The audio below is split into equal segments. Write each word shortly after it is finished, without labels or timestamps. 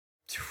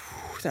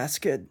That's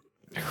good.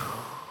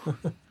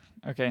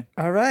 Okay.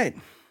 All right.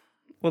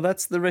 Well,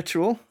 that's the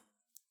ritual.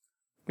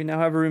 We now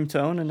have a room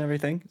tone and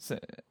everything. So,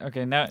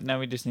 okay, now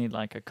we just need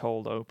like a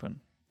cold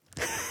open.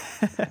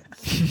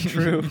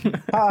 True.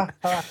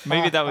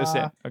 Maybe that was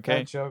it. Okay.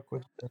 That joke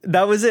was...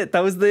 That was it.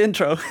 That was the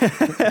intro.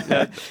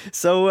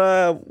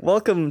 So,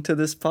 welcome to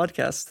this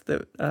podcast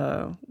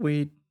that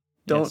we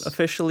don't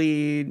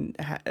officially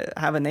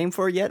have a name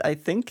for yet, I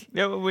think.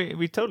 Yeah, well,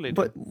 we totally do.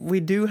 But we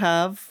do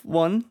have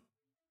one.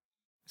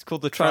 It's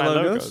called the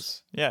Trilogos.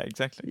 Trilogos. Yeah,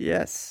 exactly.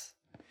 Yes.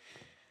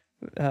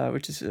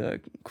 Which is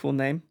a cool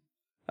name.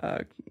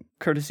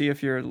 Courtesy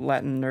of your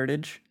Latin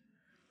nerdage.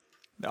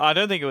 I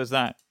don't think it was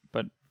that,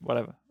 but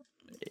whatever.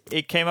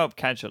 It came up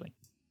casually.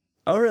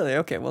 Oh, really?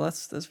 Okay, well,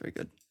 that's very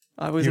good.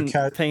 I wasn't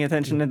paying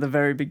attention in the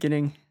very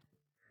beginning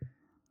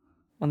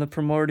on the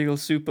primordial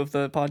soup of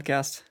the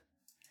podcast.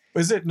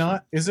 Is it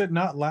not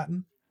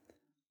Latin?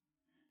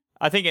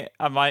 I think it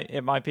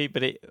might be,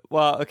 but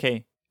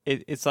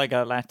it's like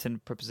a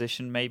Latin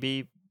preposition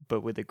maybe,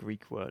 but with a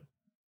Greek word.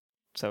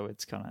 So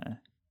it's kind of...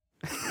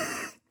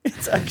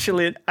 It's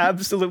actually an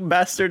absolute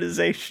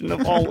bastardization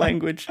of all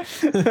language.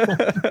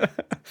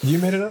 You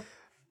made it up?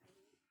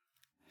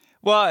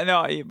 Well,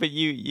 no, but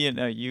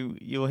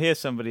you'll hear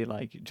somebody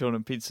like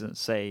Jordan Peterson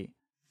say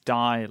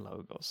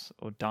dialogos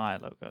or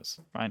dialogos,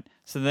 right?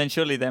 So then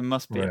surely there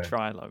must be a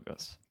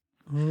trilogos.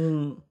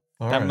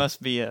 That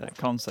must be a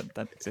concept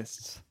that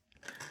exists.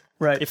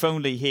 Right. If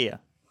only here.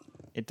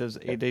 It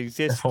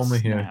exists If only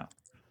here. now.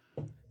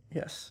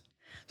 Yes.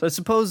 So I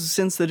suppose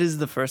since it is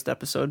the first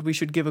episode, we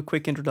should give a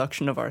quick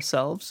introduction of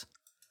ourselves.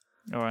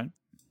 All right.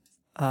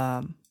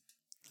 I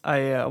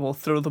will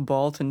throw the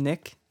ball to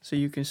Nick so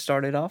you can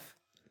start it off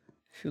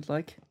if you'd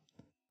like.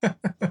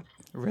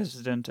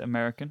 Resident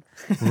American.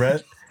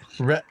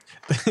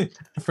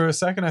 For a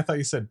second, I thought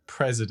you said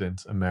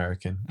President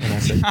American, and I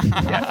said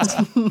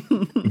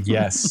yes.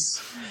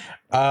 Yes.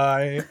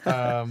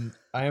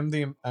 I'm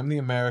the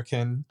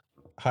American.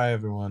 Hi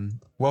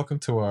everyone. Welcome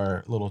to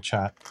our little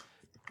chat.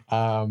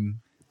 I'm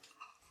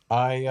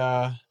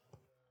a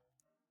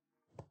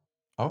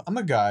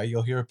guy.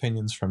 You'll hear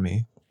opinions from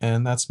me,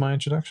 and that's my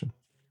introduction.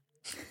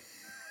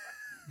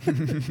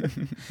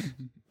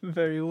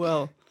 Very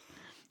well.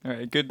 All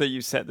right, good that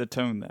you set the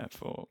tone there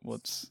for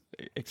what's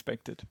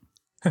expected.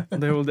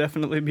 There will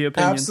definitely be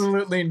opinions.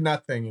 Absolutely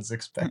nothing is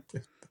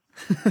expected.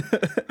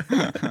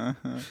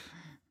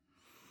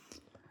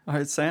 All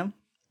right, Sam.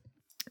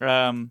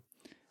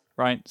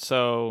 Right.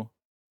 So,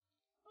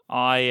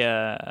 I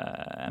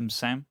am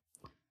Sam.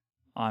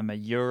 I'm a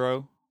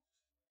Euro.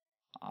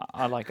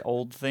 I like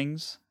old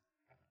things,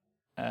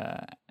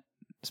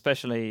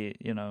 especially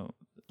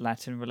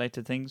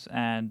Latin-related things,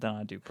 and then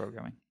I do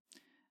programming.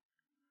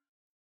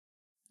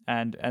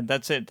 And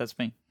that's it. That's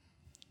me.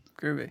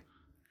 Groovy.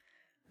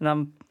 And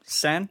I'm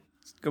San.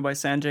 Go by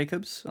San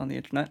Jacobs on the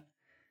internet.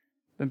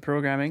 Been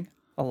programming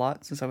a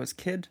lot since I was a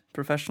kid.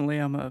 Professionally,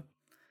 I'm a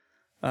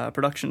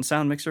production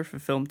sound mixer for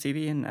film,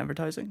 TV, and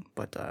advertising.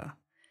 But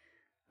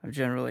I'm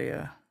generally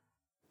a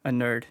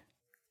nerd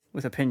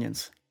with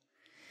opinions.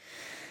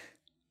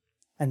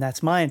 And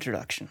that's my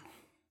introduction.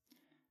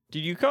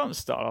 Dude, you can't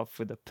start off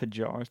with a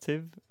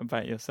pejorative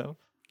about yourself.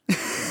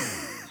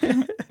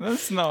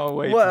 That's not a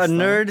way to Well, a start.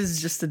 nerd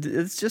is just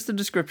a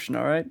description,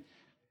 all right?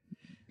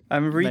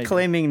 I'm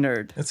reclaiming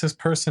nerd. It's his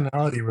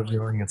personality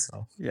revealing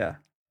itself. Yeah.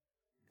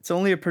 It's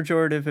only a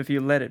pejorative if you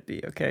let it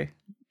be, okay?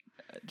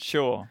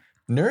 Sure.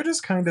 Nerd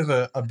is kind of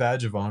a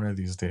badge of honor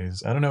these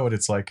days. I don't know what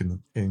it's like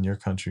in your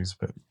countries,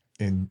 but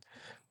in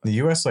the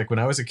US, like when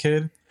I was a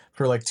kid,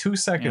 for like 2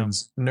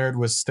 seconds, nerd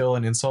was still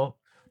an insult,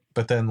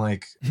 but then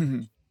like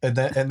and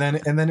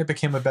then it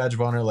became a badge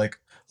of honor, like,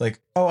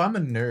 oh, I'm a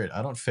nerd.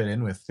 I don't fit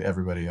in with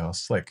everybody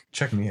else. Like,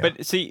 check me out.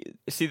 But see,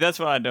 that's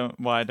why I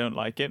don't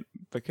like it,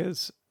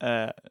 because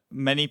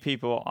many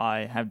people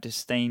I have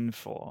disdain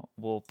for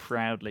will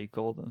proudly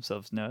call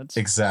themselves nerds.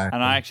 Exactly.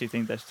 And I actually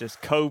think that's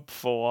just cope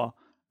for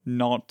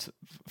not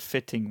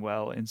fitting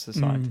well in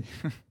society.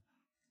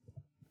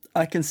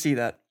 I can see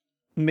that.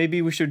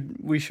 Maybe we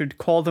should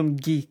call them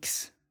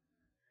geeks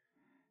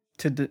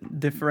to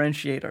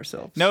differentiate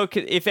ourselves. No,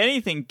 if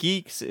anything,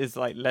 geeks is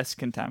like less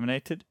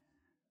contaminated.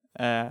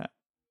 Right?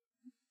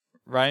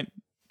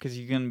 Because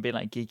you're gonna be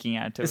like geeking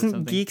out to Isn't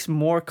something. geeks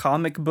more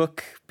comic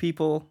book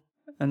people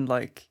and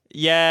like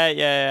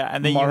yeah,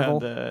 and then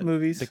Marvel you have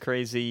movies? the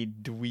crazy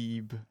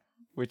dweeb,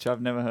 which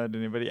I've never heard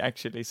anybody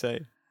actually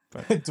say.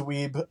 But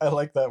Dweeb, I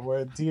like that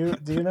word. Do you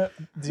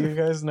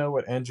guys know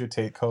what Andrew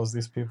Tate calls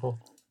these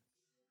people?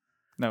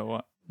 no,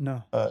 what?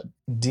 No.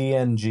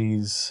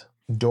 DNGs,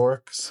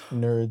 dorks,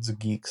 nerds,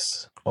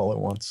 geeks, all at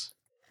once.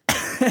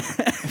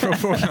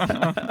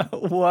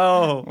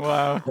 Whoa!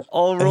 Wow!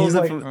 All rolled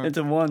like-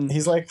 into one.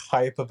 He's like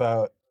hype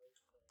about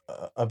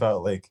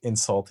like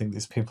insulting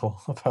these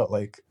people, about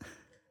like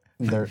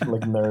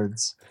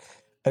nerds.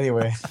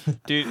 Anyway,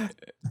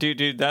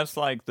 dude, that's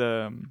like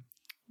your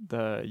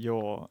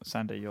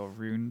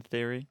rune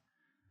theory.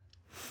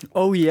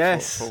 Oh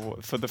yes,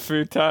 For the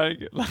food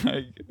tag,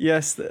 like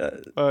yes.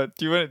 do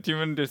you want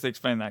to just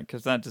explain that,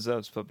 because that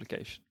deserves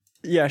publication?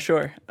 Yeah,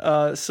 sure.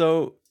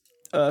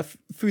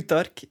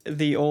 Futhark,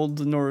 the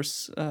Old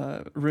Norse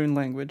rune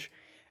language,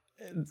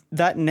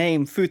 that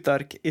name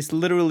Futhark is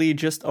literally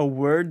just a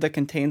word that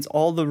contains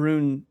all the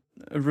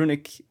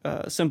runic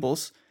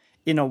symbols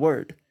in a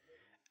word,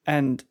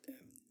 and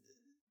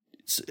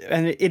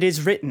it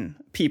is written.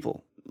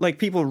 People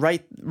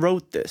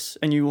wrote this,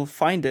 and you will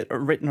find it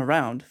written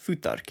around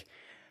Futhark,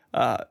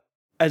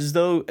 as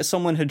though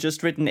someone had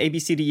just written A B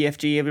C D E F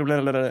G blah,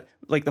 blah, blah, blah,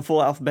 like the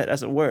full alphabet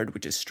as a word,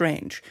 which is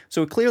strange.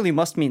 So it clearly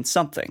must mean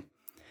something.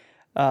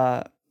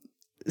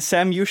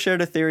 Sam, you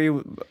shared a theory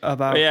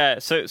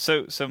about So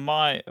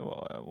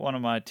one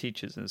of my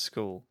teachers in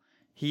school,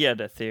 he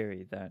had a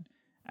theory that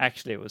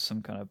actually it was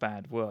some kind of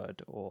bad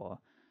word or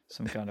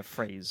some kind of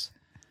phrase,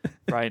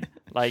 right?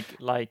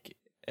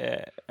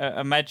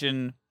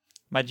 Imagine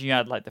you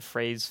had like the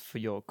phrase for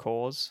your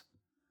cause,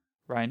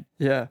 right?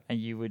 Yeah, and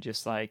you were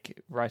just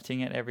like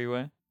writing it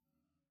everywhere.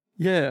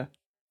 Yeah,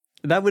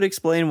 that would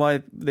explain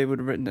why they would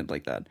have written it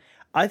like that.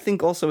 I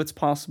think also it's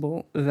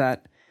possible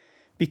that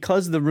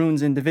because the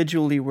runes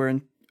individually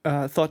were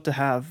thought to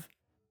have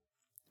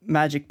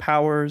magic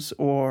powers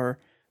or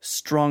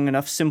strong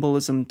enough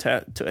symbolism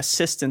to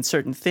assist in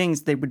certain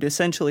things, they would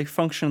essentially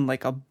function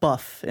like a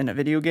buff in a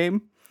video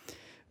game.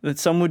 That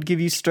some would give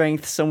you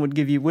strength, some would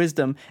give you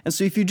wisdom. And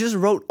so if you just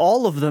wrote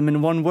all of them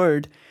in one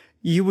word,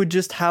 you would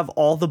just have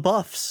all the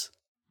buffs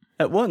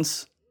at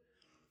once.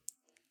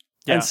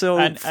 Yeah, and so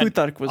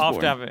Futhark was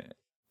born.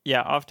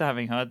 After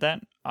having heard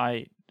that,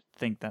 I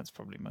think that's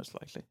probably most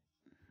likely.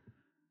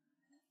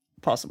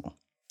 Possible.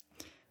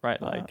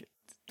 Right,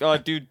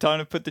 dude, time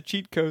to put the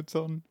cheat codes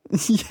on.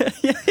 yeah.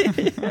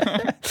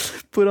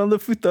 Put on the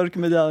Futhark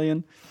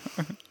medallion.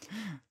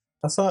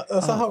 That's not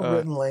how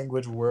written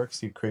language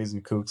works, you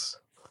crazy kooks.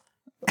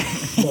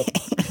 You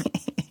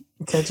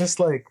can't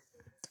just like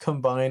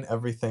combine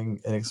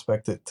everything and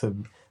expect it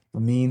to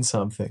mean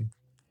something.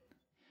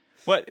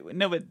 What?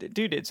 No, but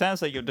dude, it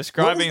sounds like you're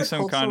describing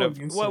some kind of...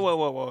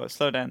 Whoa,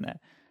 slow down there.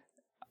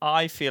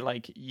 I feel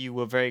like you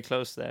were very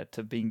close there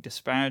to being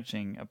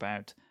disparaging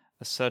about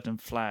a certain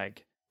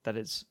flag that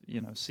is,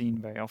 seen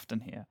very often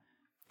here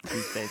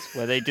these days,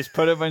 where they just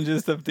put a bunch of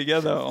stuff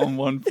together on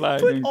one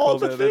flag and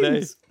call it a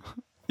day.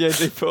 Yeah,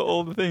 they put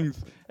all the things.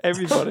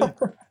 Everybody.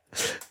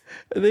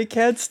 They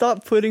can't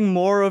stop putting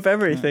more of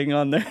everything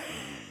on there.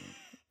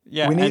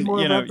 Yeah, we need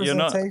more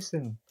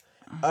representation.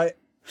 I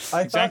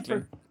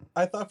exactly.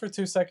 I thought for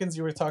 2 seconds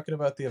you were talking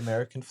about the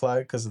American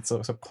flag because it's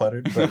so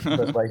cluttered, but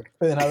like,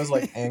 and I was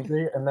like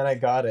angry, and then I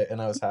got it, and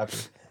I was happy.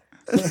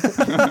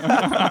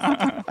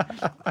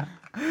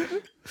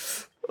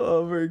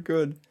 Oh, very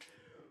good.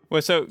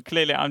 Well, so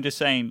clearly, I'm just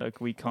saying, like,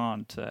 we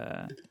can't,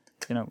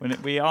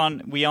 we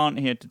aren't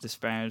here to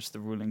disparage the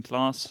ruling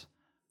class,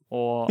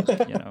 or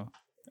to.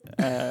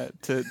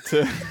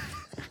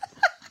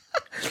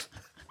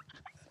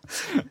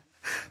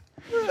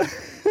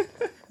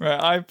 Right,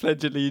 I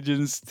pledge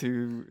allegiance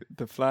to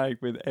the flag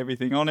with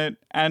everything on it,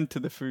 and to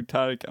the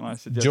Futhark, and I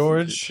suggest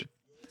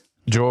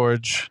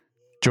George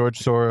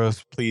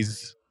Soros,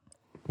 please,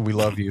 we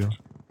love you.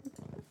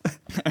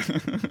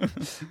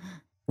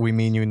 We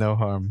mean you no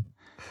harm.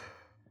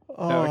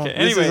 Oh, okay.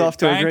 Anyway, this is off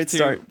to a great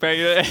start.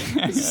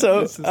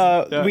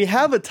 So we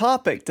have a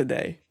topic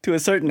today, to a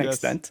certain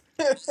extent.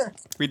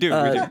 We do.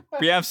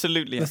 We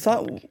absolutely. The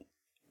thought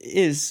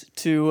is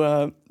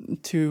to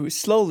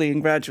slowly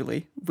and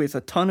gradually, with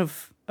a ton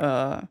of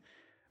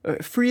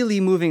freely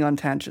moving on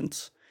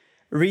tangents,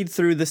 read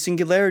through the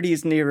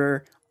Singularities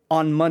Mirror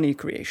on money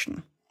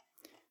creation.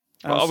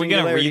 Are we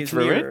going to read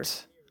through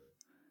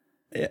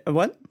it?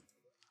 What?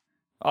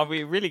 Are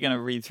we really going to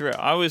read through it?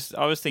 I was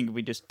thinking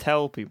we just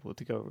tell people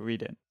to go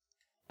read it,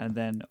 and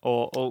then,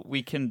 or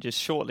we can just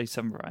shortly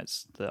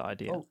summarize the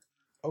idea.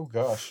 Oh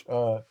gosh!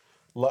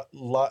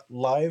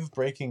 Live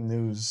breaking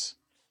news.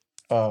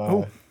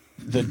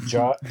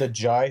 The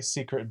Jai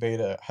secret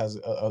beta has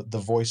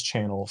the voice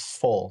channel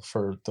full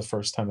for the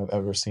first time I've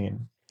ever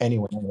seen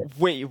anyone in it.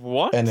 Wait,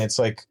 what? And it's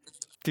like,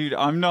 dude,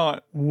 I'm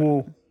not.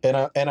 Whoa. And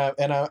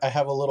I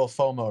have a little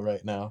FOMO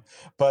right now,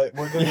 but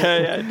we're going.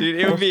 Yeah, dude,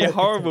 it would be a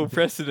horrible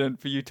precedent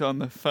for you to on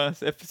the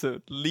first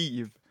episode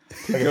leave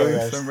to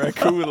go somewhere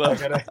cooler.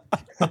 I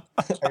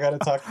gotta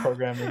talk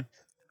programming.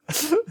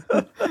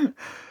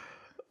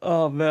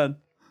 Oh man,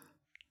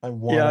 I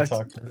want to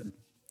talk.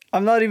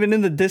 I'm not even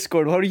in the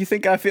Discord. How do you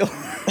think I feel?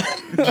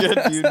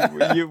 Yeah,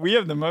 dude, we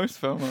have the most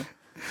FOMO.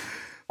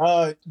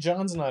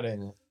 John's not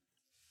in it.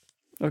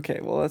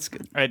 Okay, well that's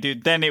good. All right,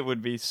 dude. Then it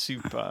would be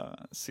super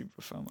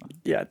FOMO.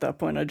 Yeah, at that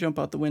point I jump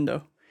out the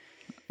window.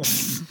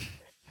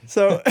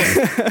 So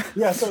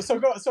yeah, so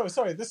go. So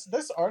sorry.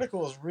 This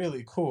article is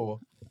really cool.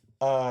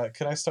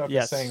 Can I start by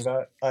saying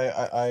that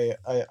I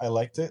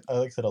liked it. I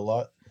liked it a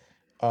lot.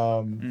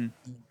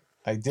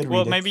 I did.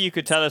 Well, maybe you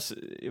could tell us.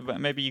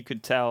 Maybe you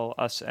could tell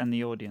us and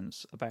the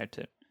audience about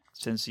it,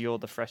 since you're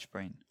the fresh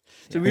brain.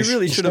 So we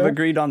really should have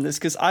agreed on this,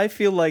 because I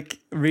feel like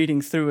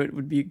reading through it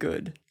would be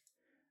good.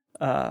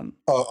 On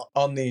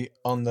the.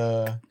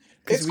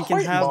 It's we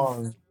quite can have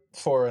long.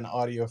 for an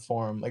audio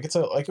form. Like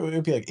it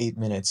would be like 8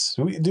 minutes.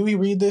 Do we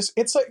read this?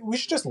 It's like we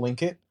should just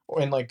link it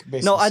and like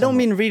basically. No, I don't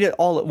mean read it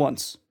all at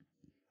once.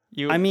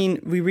 You. I mean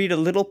we read a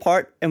little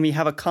part and we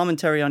have a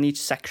commentary on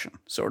each section,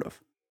 sort of.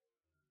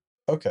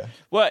 Okay.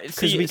 Well,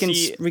 Because we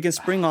can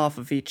spring off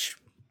of each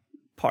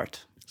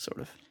part, sort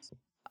of.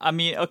 I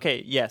mean,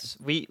 okay, yes,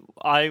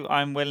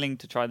 I'm willing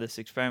to try this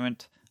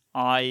experiment.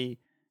 I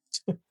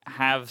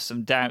have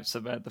some doubts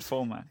about the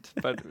format,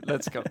 but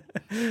let's go.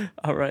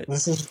 All right.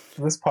 This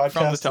podcast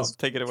From the top, is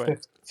take it away.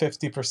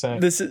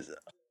 50%. This is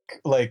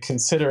like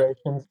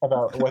consideration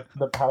about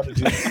how to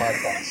do the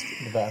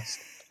podcast the best.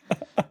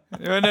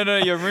 No,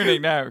 you're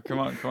ruining now. Come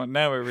on.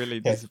 Now we're really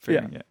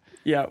disappearing it.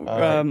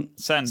 Yeah.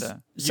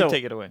 Sander, you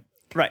take it away.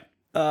 Right.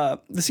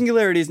 The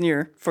Singularity is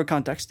Near, for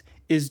context,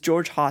 is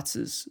George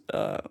Hotz's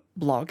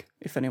blog,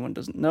 if anyone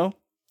doesn't know.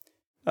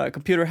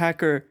 Computer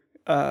hacker,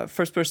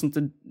 first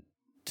person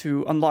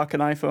to unlock an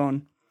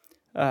iPhone,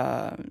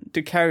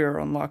 to carry or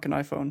unlock an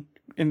iPhone,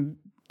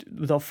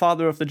 the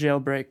father of the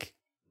jailbreak.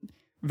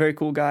 Very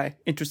cool guy.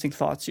 Interesting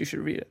thoughts. You should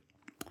read it.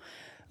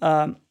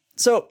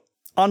 So,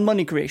 on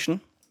money creation,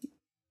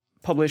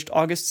 published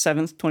August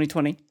 7th,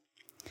 2020.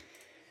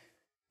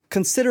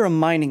 Consider a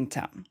mining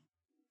town.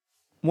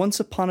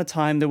 Once upon a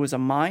time, there was a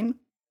mine,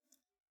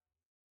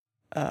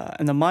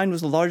 and the mine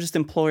was the largest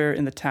employer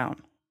in the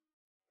town.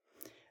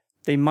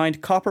 They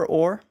mined copper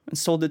ore and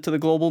sold it to the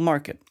global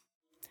market.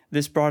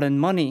 This brought in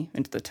money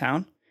into the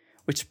town,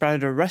 which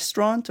sprouted a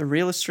restaurant, a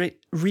real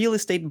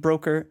estate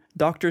broker,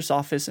 doctor's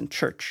office, and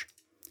church.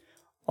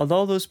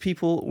 Although those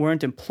people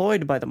weren't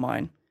employed by the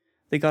mine,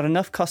 they got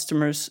enough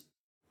customers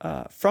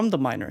from the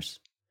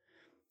miners,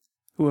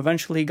 who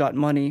eventually got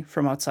money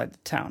from outside the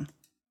town.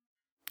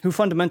 Who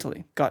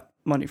fundamentally got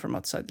money from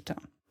outside the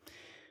town.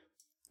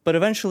 But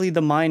eventually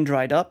the mine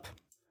dried up,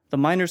 the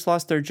miners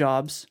lost their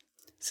jobs,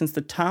 since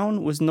the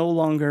town was no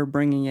longer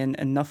bringing in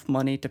enough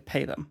money to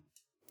pay them.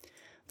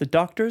 The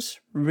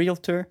doctors,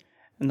 realtor,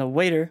 and the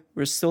waiter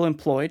were still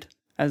employed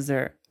as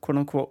their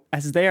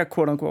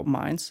quote-unquote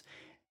mines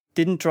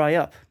didn't dry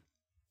up.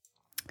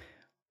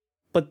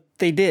 But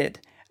they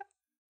did,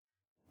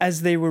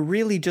 as they were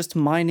really just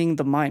mining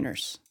the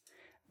miners.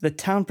 The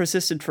town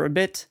persisted for a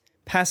bit,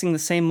 passing the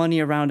same money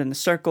around in a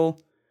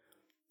circle,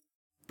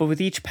 but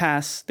with each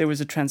pass, there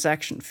was a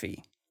transaction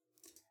fee.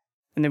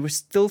 And there were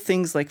still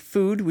things like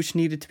food which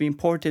needed to be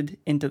imported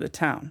into the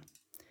town.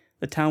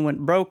 The town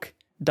went broke,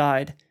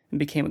 died, and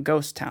became a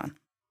ghost town.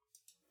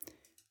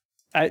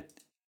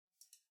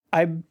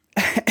 I'm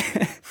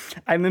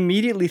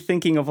immediately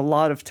thinking of a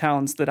lot of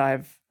towns that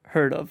I've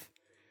heard of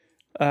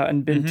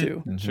and been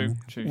to,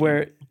 True.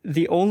 where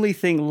the only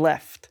thing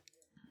left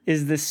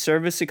is this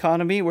service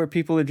economy where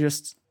people are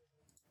just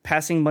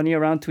passing money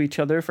around to each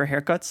other for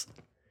haircuts.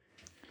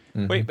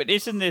 Mm-hmm. Wait, but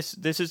isn't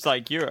this is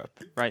like Europe,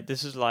 right?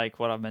 This is like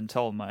what I've been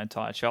told my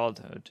entire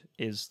childhood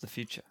is the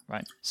future,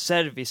 right?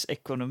 Service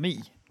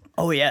economy.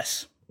 Oh,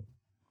 yes.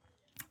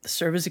 The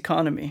service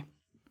economy.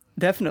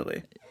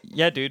 Definitely.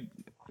 Yeah, dude.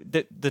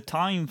 The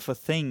time for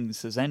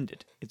things has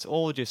ended. It's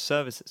all just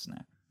services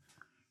now.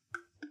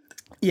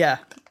 Yeah.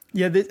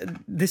 Yeah,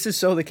 this is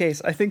so the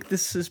case. I think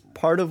this is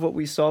part of what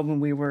we saw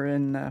when we were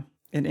in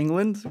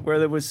England, where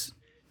there was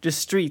just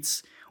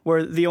streets,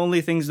 where the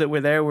only things that were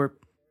there were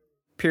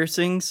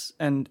piercings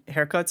and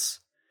haircuts.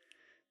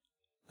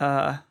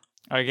 I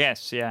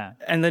guess, yeah.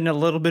 And then a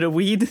little bit of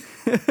weed.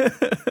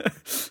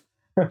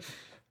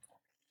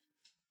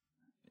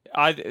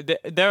 I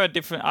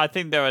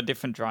think there are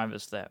different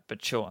drivers there,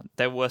 but sure,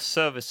 there were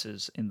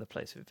services in the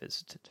place we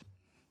visited.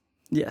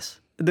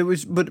 Yes, there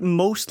was, but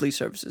mostly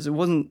services. It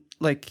wasn't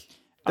like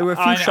there were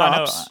a few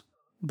shops,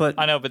 but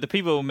I know. But the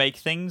people who make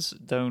things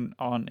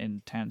aren't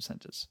in town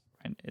centers.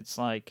 Right? It's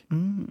like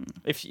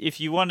if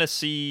you want to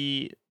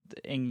see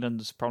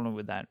England's problem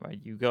with that, right?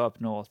 You go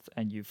up north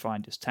and you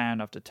find this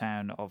town after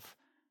town of,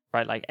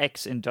 right, like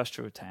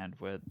ex-industrial town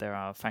where there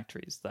are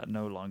factories that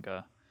no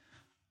longer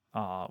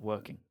are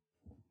working.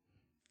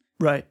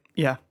 Right.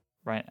 Yeah.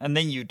 Right. And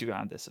then you do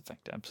have this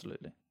effect.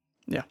 Absolutely.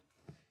 Yeah.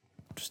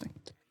 Interesting.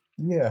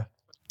 Yeah.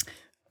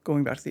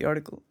 Going back to the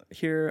article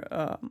here,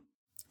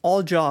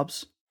 all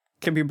jobs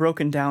can be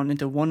broken down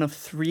into one of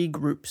three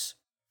groups.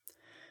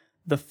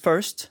 The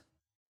first,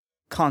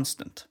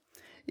 constant,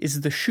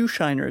 is the shoe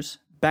shiners,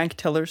 bank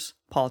tellers,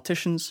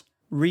 politicians,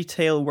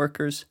 retail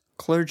workers,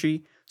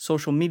 clergy,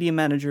 social media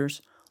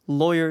managers,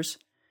 lawyers,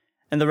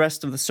 and the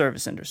rest of the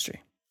service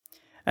industry.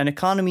 An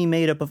economy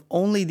made up of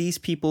only these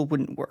people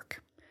wouldn't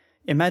work.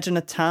 Imagine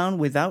a town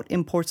without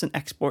imports and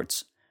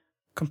exports,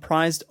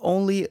 comprised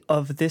only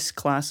of this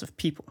class of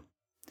people.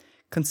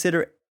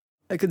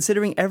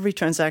 Considering every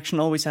transaction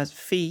always has a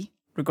fee,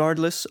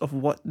 regardless of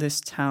what this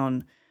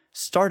town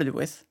started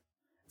with,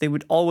 they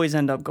would always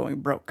end up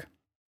going broke.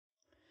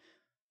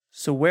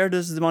 So where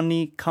does the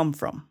money come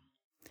from?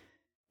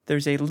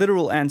 There's a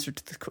literal answer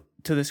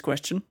to this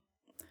question,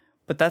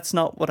 but that's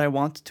not what I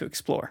want to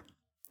explore.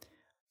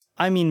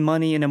 I mean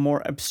money in a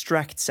more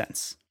abstract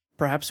sense,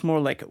 perhaps more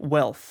like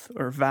wealth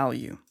or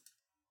value.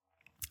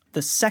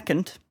 The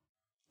second,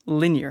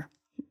 linear,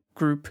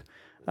 group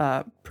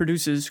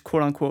produces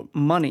quote-unquote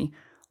money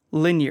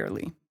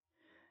linearly.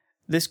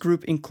 This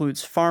group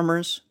includes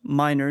farmers,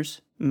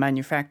 miners,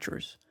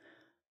 manufacturers.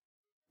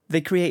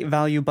 They create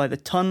value by the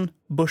ton,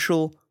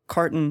 bushel,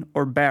 carton,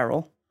 or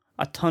barrel,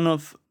 a ton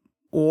of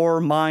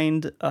ore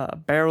mined, a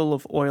barrel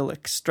of oil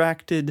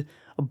extracted,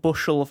 a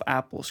bushel of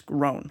apples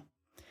grown.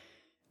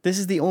 This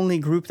is the only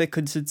group that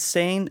could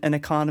sustain an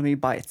economy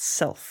by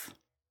itself.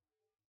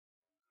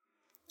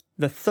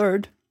 The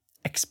third,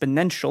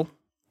 exponential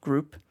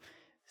group,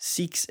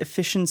 seeks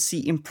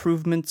efficiency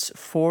improvements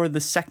for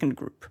the second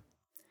group.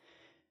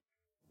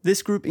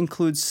 This group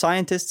includes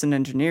scientists and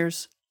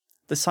engineers,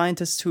 the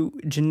scientists who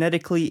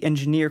genetically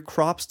engineer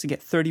crops to get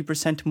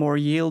 30% more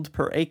yield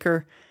per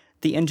acre,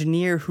 the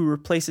engineer who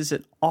replaces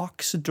an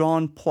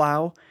ox-drawn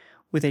plow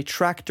with a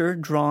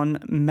tractor-drawn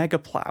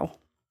megaplow.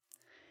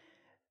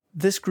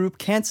 This group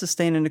can't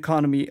sustain an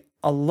economy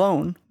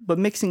alone, but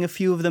mixing a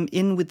few of them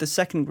in with the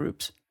second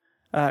group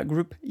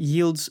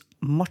yields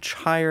much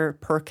higher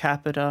per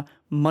capita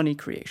money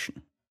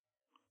creation.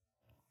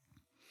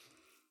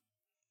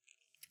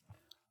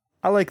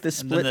 I like this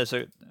split. And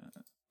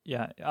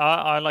then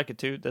I like it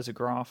too. There's a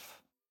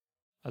graph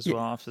as well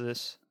after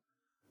this.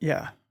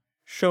 Yeah,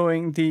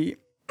 showing the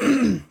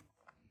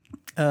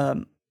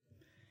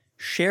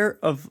share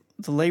of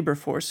the labor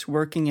force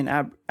working in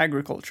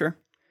agriculture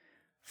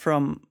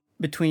from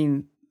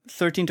between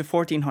 13 to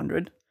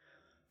 1400,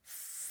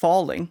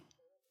 falling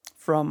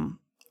from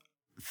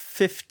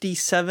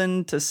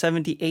 57 to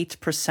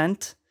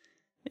 78%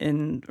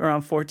 in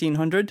around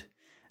 1400,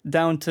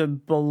 down to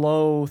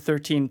below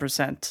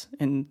 13%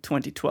 in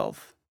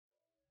 2012.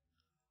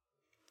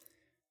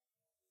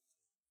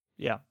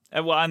 Yeah.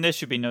 And this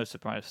should be no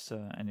surprise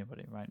to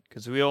anybody, right?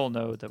 Because we all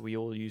know that we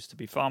all used to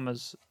be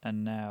farmers,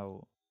 and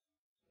now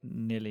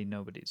nearly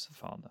nobody's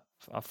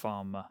a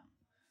farmer.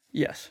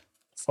 Yes.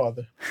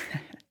 Father.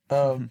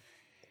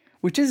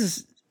 Which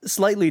is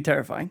slightly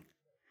terrifying.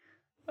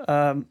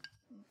 And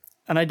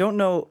I don't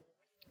know...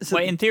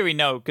 Well, in theory,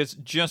 no, because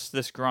just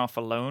this graph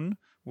alone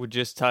would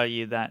just tell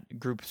you that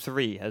Group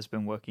 3 has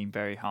been working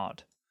very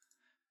hard.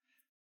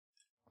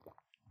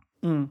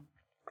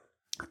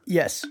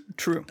 Yes,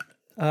 true.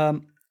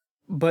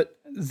 But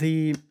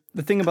the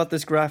thing about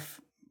this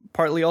graph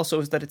partly also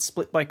is that it's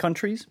split by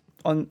countries.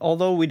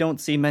 Although we don't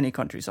see many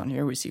countries on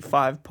here, we see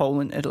 5: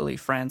 Poland, Italy,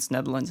 France,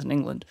 Netherlands, and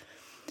England.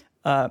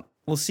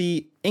 We'll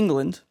see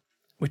England,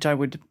 which I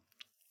would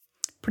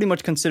pretty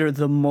much consider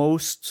the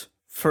most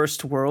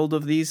first world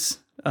of these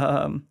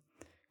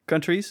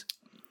countries.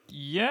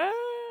 Yeah.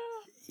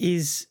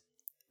 Is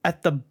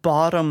at the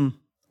bottom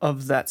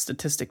of that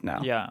statistic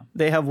now. Yeah.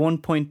 They have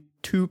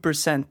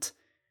 1.2%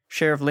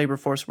 share of labor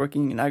force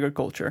working in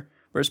agriculture,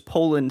 whereas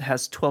Poland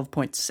has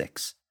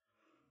 12.6%.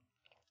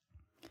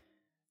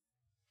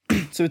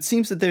 So it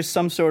seems that there's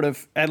some sort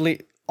of, at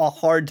least,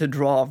 hard to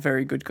draw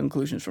very good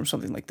conclusions from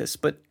something like this.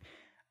 But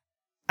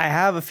I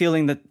have a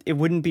feeling that it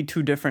wouldn't be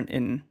too different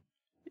in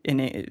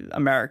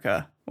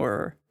America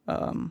or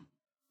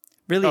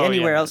really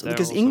anywhere else,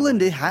 because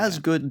England has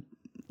good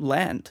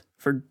land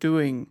for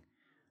doing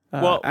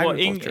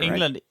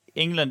agriculture.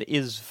 England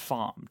is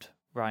farmed,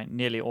 right?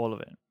 Nearly all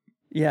of it.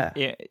 Yeah.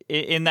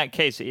 In that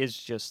case, it is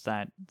just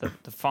that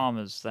the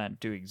farmers that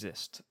do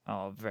exist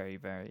are very,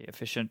 very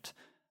efficient.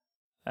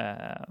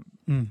 I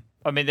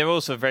mean, they're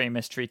also very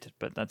mistreated,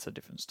 but that's a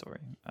different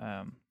story.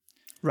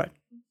 Right.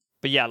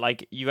 But yeah,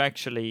 like, you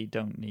actually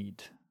don't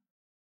need...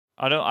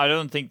 I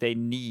don't think they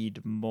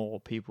need more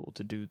people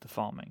to do the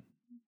farming.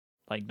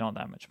 Like, not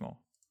that much more.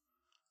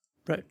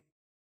 Right.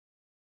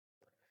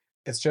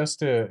 It's just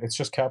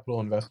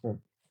capital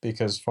investment,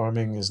 because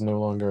farming is no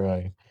longer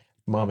a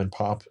mom and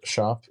pop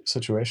shop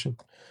situation.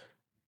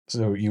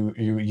 So you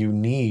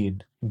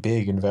need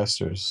big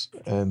investors,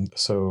 and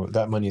so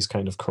that money is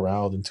kind of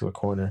corralled into a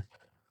corner.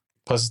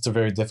 Plus, it's a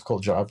very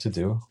difficult job to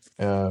do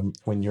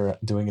when you're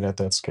doing it at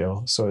that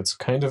scale. So it's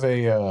kind of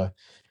I'm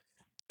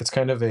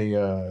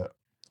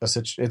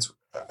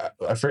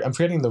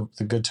forgetting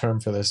the good term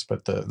for this,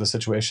 but the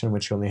situation in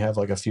which you only have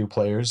like a few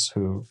players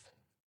who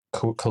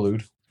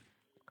collude.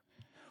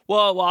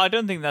 Well, I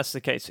don't think that's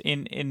the case.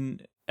 In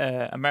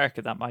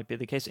America, that might be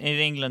the case. In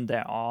England,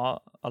 there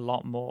are a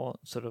lot more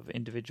sort of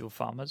individual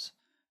farmers.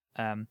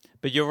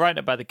 But you're right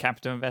about the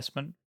capital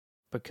investment,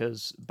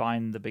 because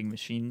buying the big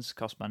machines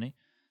costs money.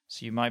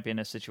 So you might be in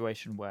a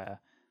situation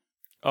where,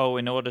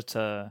 in order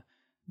to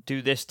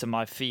do this to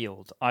my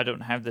field, I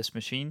don't have this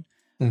machine,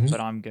 but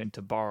I'm going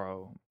to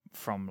borrow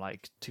from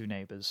like 2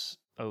 neighbors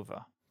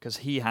over, because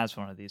he has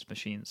one of these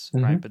machines,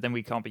 right? But then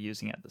we can't be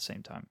using it at the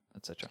same time,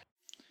 etc.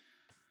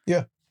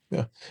 Yeah.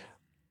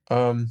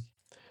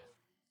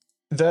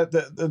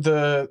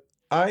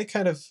 I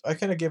kind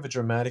of gave a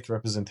dramatic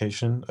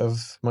representation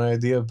of my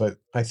idea, but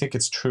I think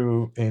it's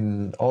true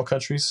in all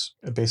countries,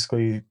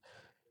 basically,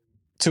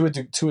 to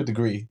a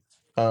degree.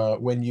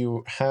 When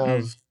you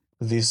have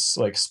this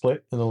like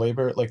split in the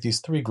labor, like these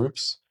 3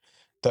 groups,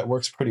 that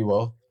works pretty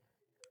well.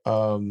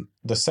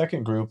 The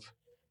second group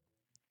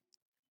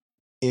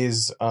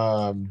is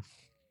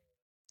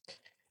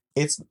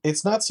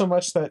it's not so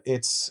much that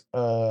it's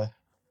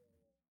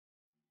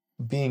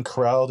being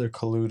corralled or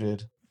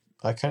colluded.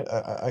 I kind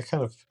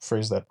of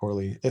phrase that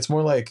poorly. It's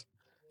more like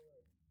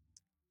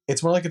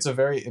it's a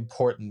very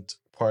important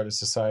part of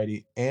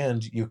society,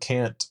 and you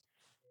can't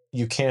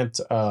you can't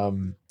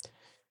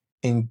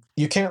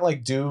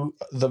like do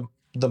the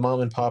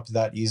mom and pop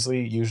that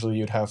easily. Usually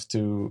you'd have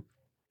to,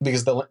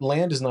 because the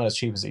land is not as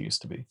cheap as it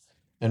used to be,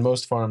 and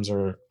most farms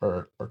are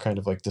kind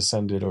of like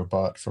descended or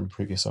bought from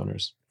previous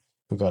owners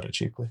who got it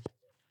cheaply.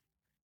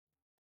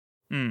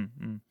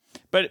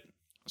 But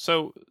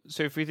so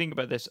if we think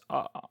about this,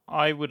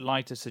 I would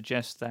like to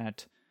suggest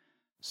that,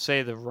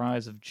 say, the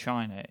rise of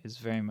China is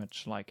very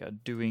much like a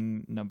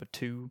doing number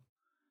two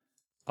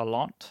a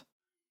lot,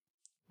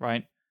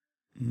 right?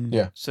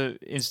 Yeah. So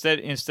instead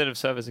of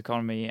service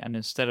economy, and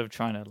instead of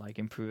trying to like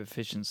improve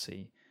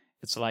efficiency,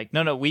 it's like,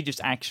 no, we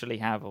just actually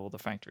have all the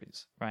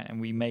factories, right?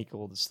 And we make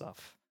all the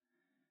stuff,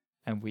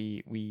 and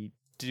we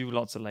do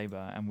lots of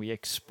labor, and we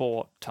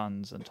export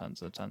tons and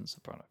tons and tons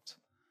of products.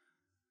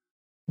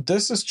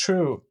 This is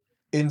true.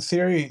 In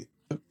theory,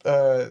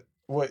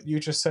 what you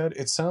just said,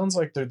 it sounds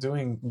like they're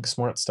doing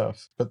smart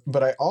stuff,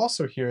 but I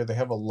also hear they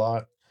have a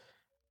lot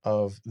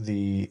of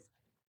the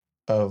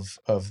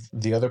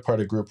other part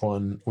of Group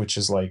 1, which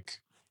is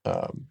like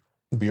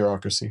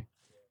bureaucracy.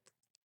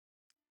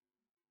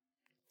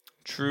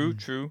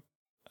 True.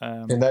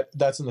 And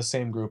that's in the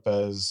same group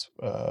as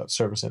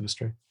service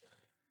industry.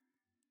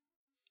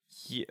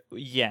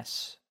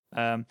 Yes,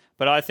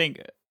 but I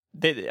think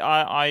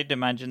I'd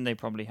imagine they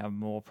probably have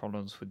more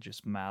problems with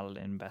just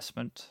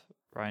malinvestment,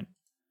 right?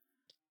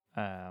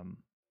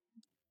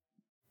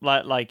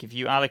 Like if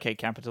you allocate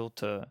capital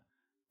to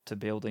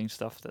building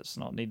stuff that's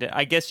not needed,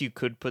 I guess you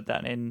could put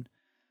that in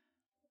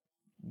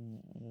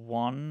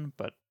one,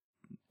 but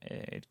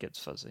it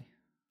gets fuzzy.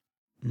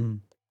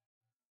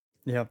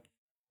 Yeah,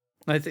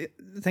 I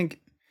think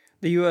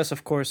the U.S.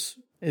 of course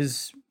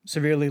is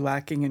severely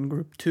lacking in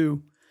Group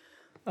 2.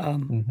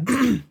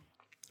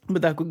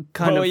 But that would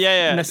kind of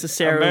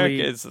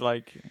necessarily...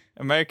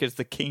 America's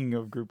the king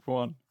of Group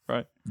 1,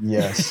 right?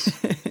 Yes.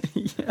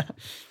 Yeah.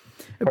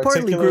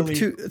 Partly Group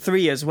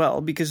 3 as well,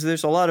 because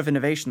there's a lot of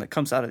innovation that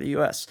comes out of the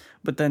US,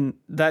 but then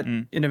that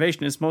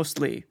innovation is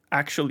mostly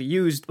actually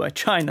used by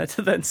China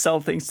to then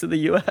sell things to the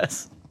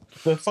US.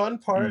 The fun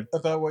part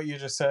about what you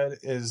just said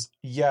is,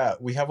 yeah,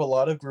 we have a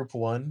lot of Group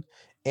 1,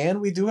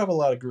 and we do have a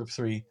lot of Group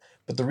 3,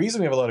 but the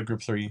reason we have a lot of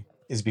Group 3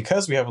 is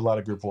because we have a lot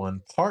of Group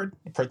 1,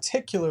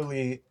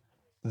 particularly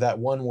that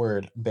one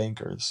word,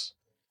 bankers.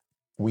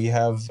 We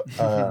have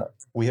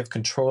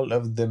control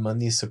of the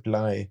money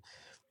supply.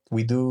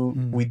 We do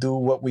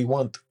what we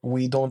want.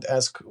 We don't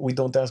ask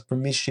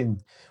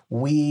permission.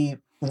 We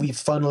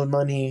funnel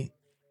money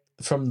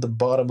from the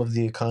bottom of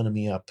the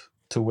economy up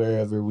to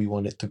wherever we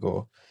want it to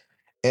go.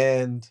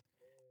 And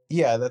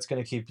yeah, that's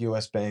going to keep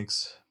US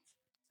banks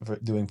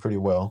doing pretty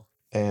well.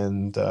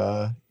 And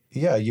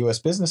US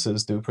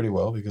businesses do pretty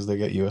well because they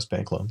get US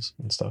bank loans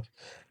and stuff.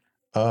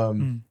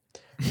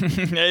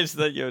 Is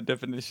that your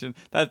definition?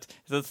 That's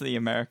the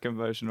American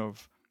version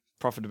of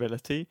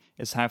profitability.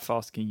 Is how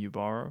fast can you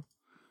borrow?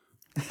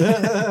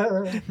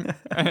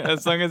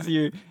 As long as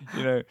you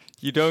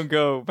don't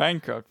go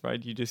bankrupt,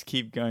 right? You just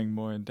keep going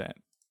more in debt.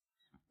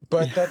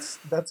 But that's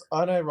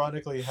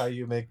unironically how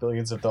you make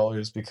billions of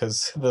dollars,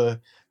 because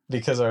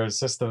our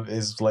system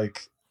is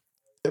like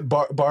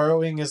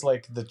borrowing is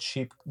like the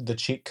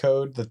cheat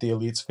code that the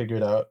elites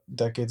figured out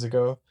decades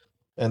ago,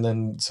 and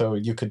then so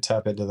you could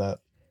tap into that.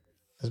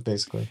 Is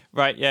basically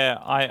right. Yeah,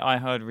 I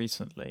heard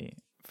recently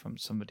from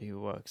somebody who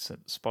works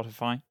at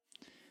Spotify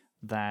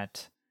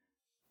that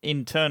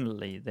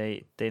internally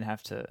they'd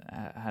have to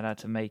had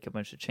to make a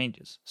bunch of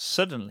changes.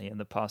 Suddenly, in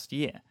the past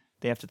year,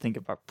 they have to think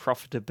about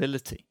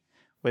profitability,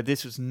 where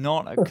this was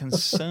not a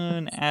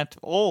concern at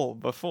all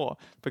before,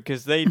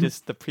 because they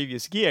just the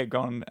previous year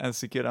gone and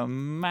secured a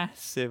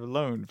massive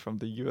loan from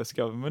the US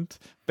government,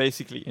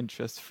 basically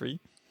interest free.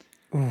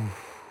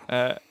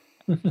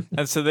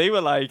 And so they were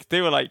like,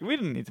 we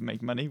didn't need to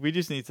make money. We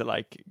just need to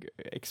like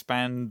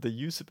expand the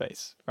user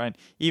base, right?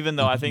 Even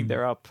though I think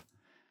they're up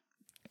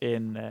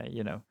in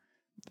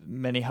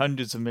many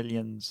hundreds of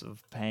millions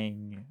of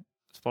paying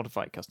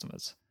Spotify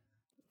customers.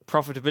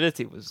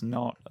 Profitability was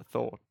not a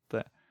thought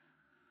there.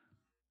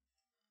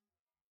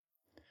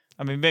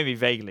 I mean, maybe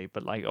vaguely,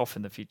 but like off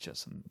in the future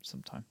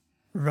sometime.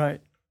 Right.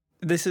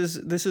 This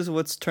is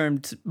what's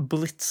termed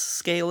blitz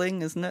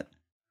scaling, isn't it?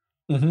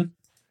 Mm-hmm.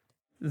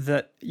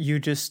 That you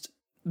just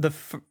the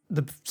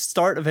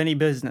start of any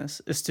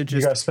business is to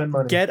just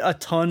get a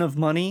ton of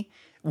money,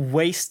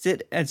 waste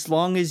it. As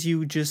long as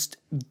you just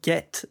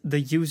get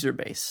the user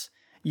base,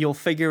 you'll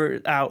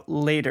figure out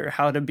later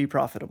how to be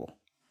profitable.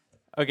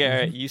 Okay, all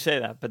right, you say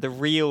that, but the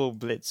real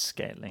blitz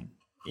scaling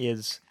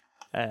is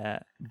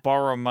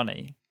borrow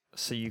money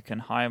so you can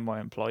hire more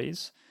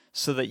employees,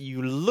 so that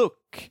you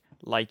look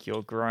like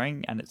you're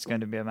growing and it's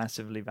going to be a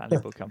massively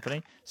valuable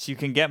company. So you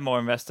can get more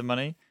investor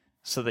money,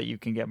 so that you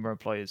can get more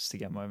employees to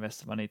get more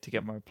investor money to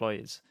get more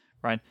employees,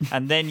 right?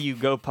 And then you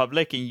go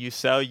public and you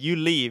sell, you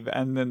leave,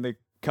 and then the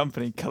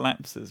company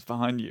collapses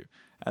behind you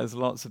as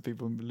lots of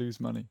people lose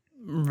money.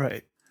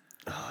 Right.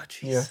 Oh,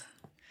 jeez. Yeah.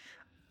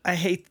 I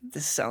hate that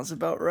this sounds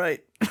about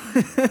right.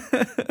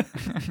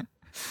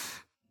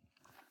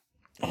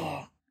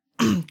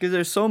 Because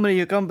there's so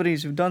many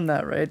companies who've done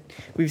that, right?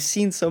 We've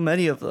seen so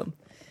many of them.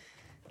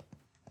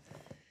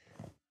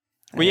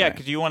 Well, yeah,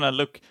 because you want to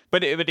look,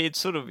 but it's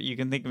sort of, you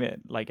can think of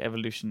it like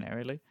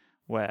evolutionarily,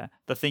 where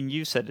the thing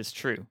you said is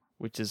true,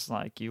 which is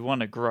like you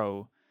want to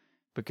grow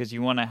because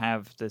you want to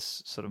have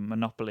this sort of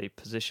monopoly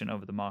position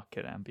over the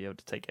market and be able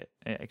to take it,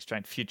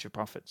 extract future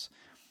profits.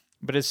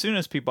 But as soon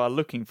as people are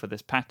looking for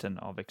this pattern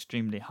of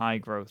extremely high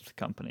growth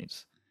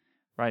companies,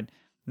 right?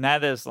 Now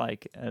there's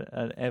like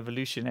an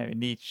evolutionary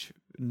niche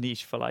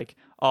for like,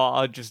 oh,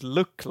 I'll just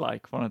look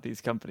like one of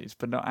these companies,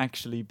 but not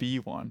actually be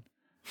one,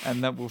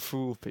 and that will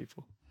fool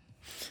people.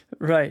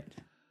 Right.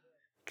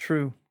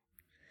 True.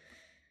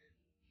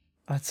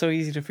 It's so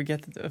easy to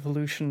forget that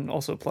evolution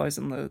also applies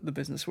in the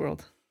business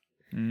world.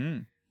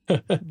 Mm.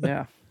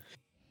 Yeah.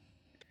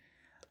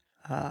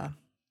 All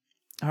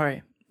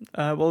right.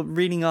 Well,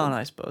 reading on,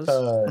 I suppose.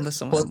 Unless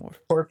someone has more.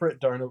 Corporate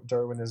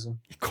Darwinism.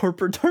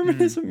 Corporate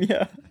Darwinism,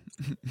 yeah.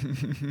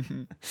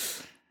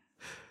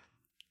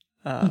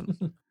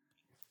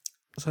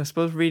 So I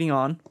suppose reading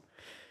on,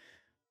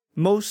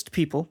 most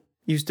people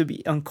used to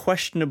be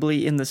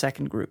unquestionably in the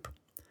second group.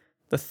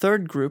 The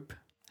third group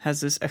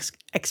has this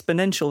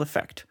exponential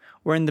effect,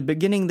 where in the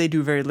beginning they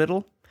do very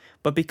little,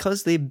 but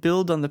because they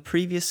build on the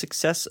previous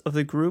success of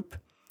the group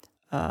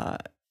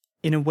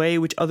in a way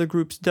which other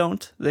groups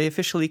don't, they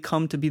officially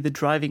come to be the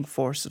driving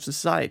force of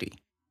society.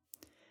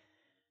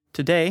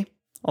 Today,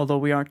 although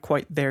we aren't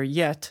quite there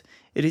yet,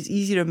 it is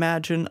easy to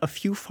imagine a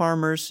few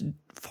farmers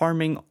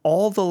farming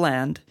all the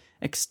land,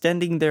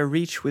 extending their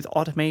reach with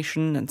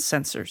automation and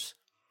sensors.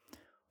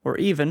 Or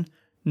even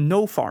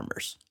no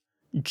farmers,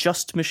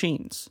 just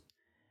machines,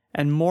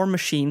 and more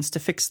machines to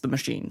fix the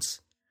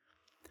machines.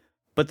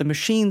 But the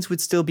machines would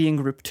still be in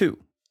Group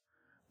 2.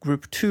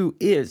 Group 2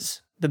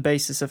 is the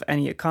basis of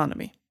any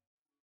economy.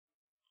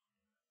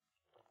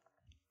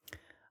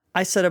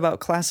 I set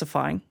about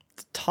classifying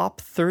the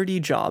top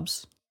 30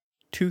 jobs,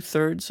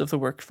 2/3 of the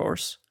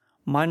workforce,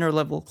 minor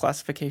level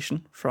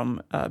classification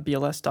from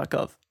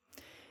BLS.gov,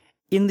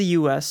 in the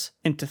US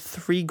into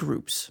 3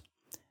 groups,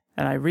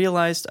 and I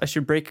realized I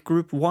should break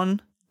Group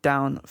 1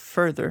 down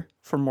further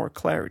for more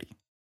clarity.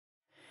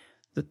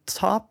 The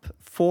top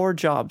 4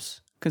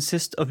 jobs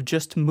consist of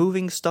just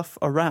moving stuff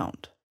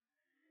around,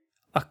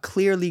 a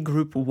clearly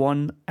Group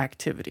 1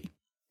 activity.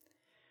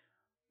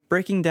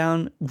 Breaking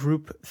down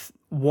Group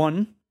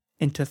 1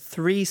 into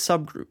 3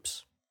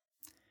 subgroups.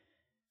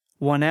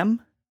 1M,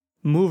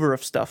 mover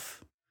of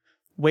stuff.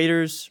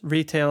 Waiters,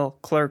 retail,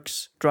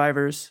 clerks,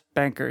 drivers,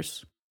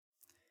 bankers.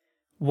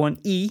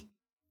 1E,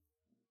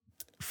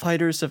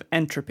 fighters of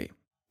entropy.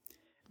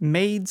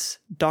 Maids,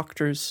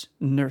 doctors,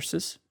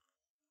 nurses.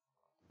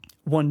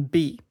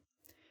 1B,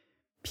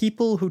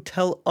 people who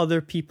tell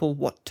other people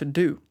what to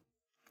do.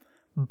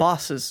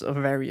 Bosses of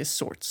various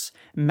sorts.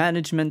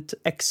 Management,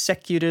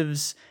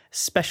 executives,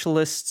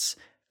 specialists,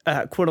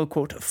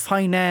 quote-unquote,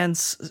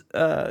 finance,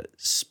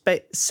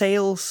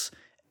 sales,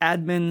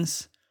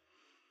 admins.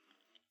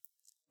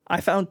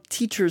 I found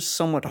teachers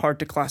somewhat hard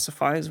to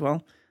classify as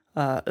well.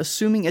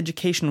 Assuming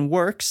education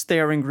works, they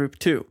are in Group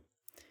 2,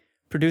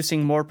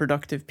 producing more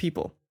productive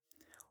people,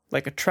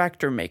 like a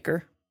tractor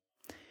maker.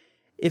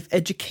 If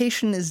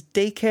education is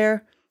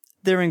daycare,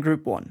 they're in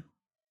Group 1.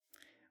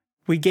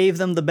 We gave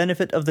them the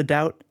benefit of the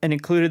doubt and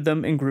included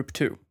them in Group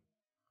 2.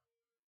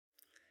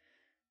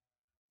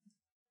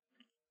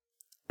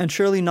 And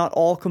surely not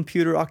all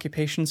computer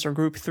occupations are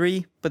Group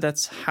 3, but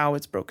that's how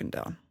it's broken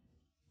down.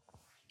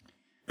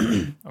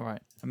 All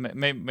right.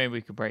 Maybe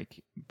we could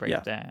break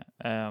there.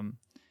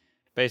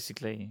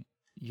 Basically,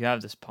 you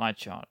have this pie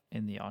chart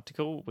in the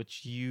article,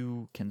 which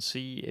you can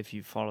see if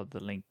you follow the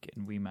link,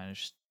 and we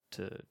managed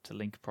to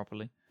link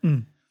properly.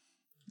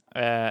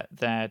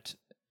 That,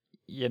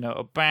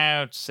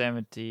 about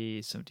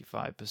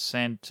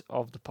 75%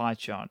 of the pie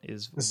chart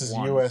is This is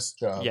U.S.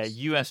 jobs. Yeah,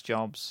 U.S.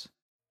 jobs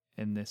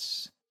in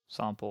this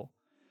sample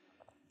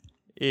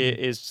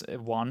is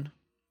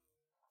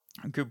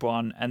Group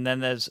 1, and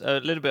then there's a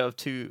little bit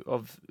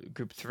of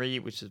Group 3,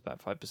 which is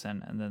about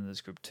 5%, and then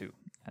there's Group 2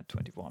 at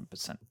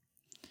 21%.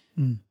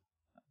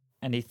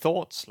 Any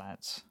thoughts,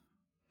 lads?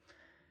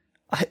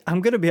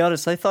 I'm going to be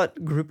honest, I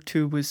thought Group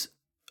 2 was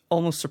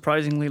almost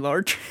surprisingly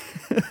large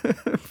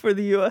for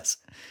the US.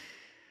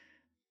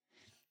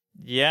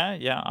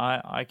 Yeah,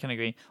 I can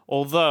agree.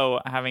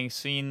 Although, having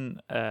seen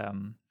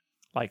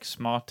like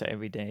Smarter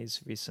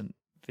Everyday's recent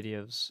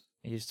videos,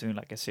 he's doing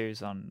like a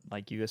series on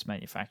like US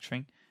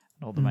manufacturing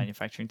and all the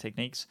manufacturing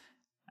techniques.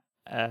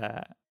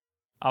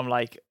 I'm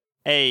like,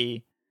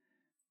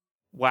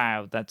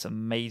 wow, that's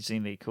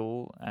amazingly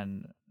cool,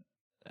 and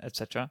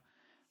etc.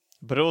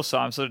 But also,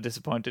 I'm sort of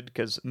disappointed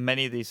because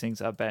many of these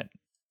things, I bet,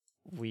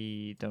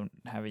 we don't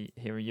have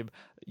here in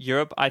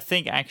Europe. I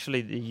think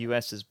actually the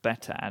US is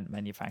better at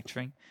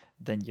manufacturing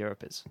than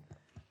Europe is.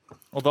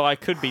 Although I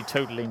could be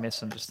totally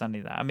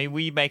misunderstanding that. I mean,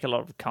 we make a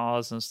lot of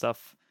cars and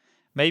stuff,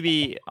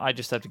 Maybe I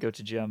just have to go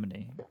to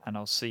Germany and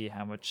I'll see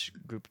how much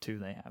Group 2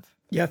 they have.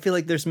 Yeah, I feel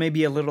like there's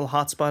maybe a little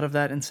hotspot of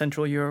that in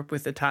Central Europe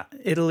with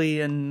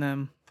Italy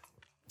and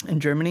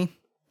Germany,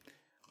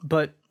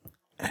 but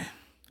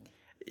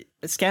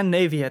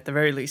Scandinavia at the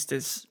very least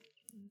is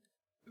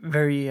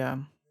very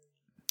how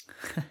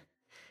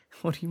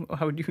would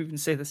you even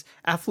say this?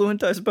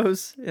 Affluent, I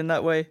suppose, in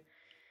that way.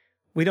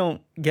 We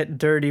don't get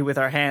dirty with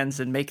our hands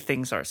and make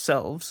things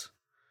ourselves.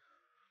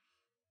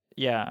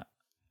 Yeah.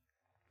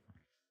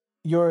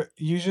 You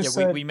just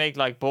said we make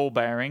like ball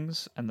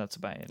bearings and that's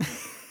about it.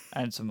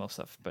 And some more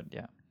stuff, but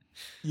yeah.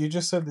 You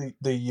just said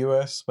the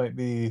US might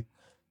be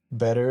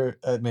better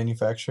at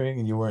manufacturing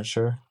and you weren't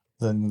sure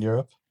than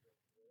Europe?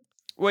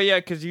 Well, yeah,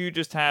 because you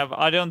just have,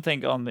 I don't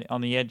think on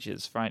the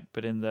edges, right?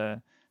 But in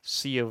the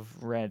sea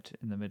of red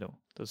in the middle,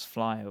 those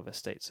flyover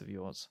states of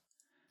yours.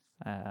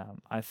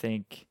 I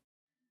think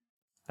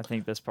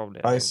there's probably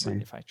a lot of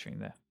manufacturing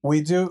there.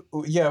 We do,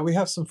 yeah, we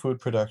have some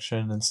food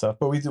production and stuff,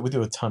 but we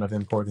do a ton of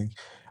importing.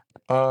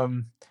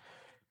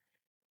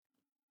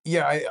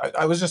 Yeah,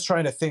 I was just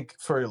trying to think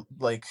for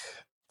like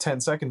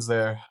 10 seconds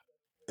there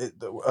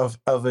of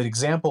an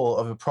example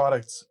of a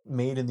product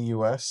made in the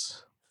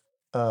US.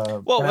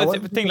 Well,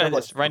 the thing like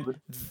this, right?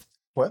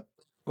 What?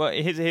 Well,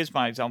 here's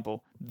my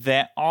example.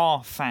 There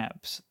are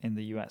fabs in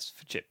the US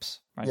for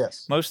chips, right?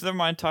 Yes. Most of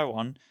them are in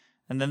Taiwan,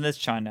 and then there's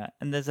China,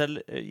 and there's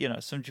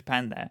some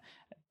Japan there,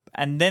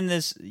 and then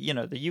there's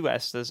the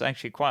US. There's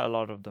actually quite a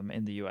lot of them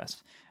in the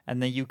US,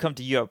 and then you come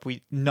to Europe,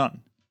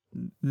 none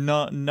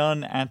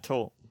at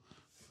all.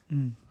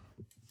 Mm.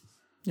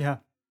 Yeah.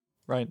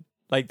 Right.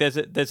 Like there's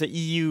a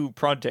EU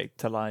project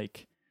to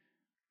like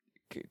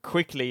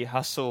quickly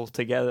hustle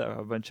together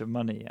a bunch of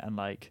money and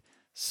like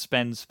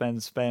spend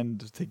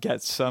to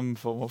get some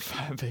form of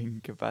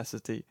fabbing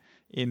capacity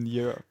in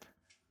Europe.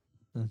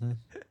 Mm-hmm.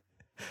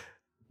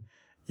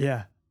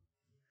 Yeah.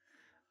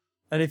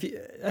 And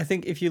I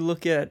think if you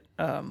look at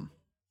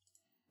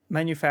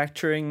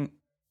manufacturing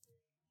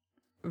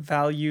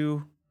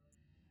value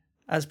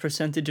as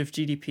percentage of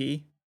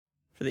GDP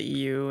for the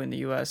EU and the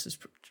US is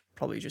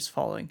probably just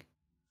falling.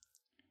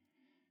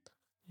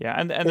 Yeah,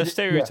 and the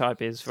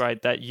stereotype is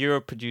right that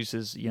Europe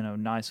produces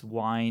nice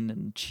wine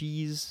and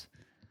cheese,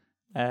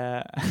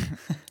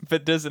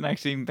 but doesn't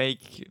actually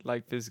make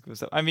like physical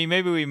stuff. I mean,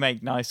 maybe we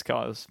make nice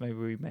cars, maybe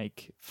we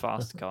make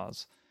fast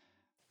cars,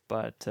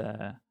 but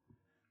they're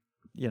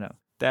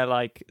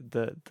like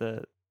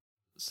the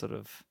sort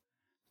of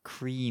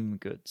cream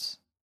goods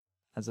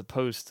as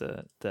opposed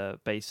to the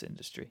base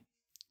industry.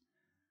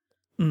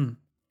 Mm.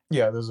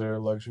 Yeah, those are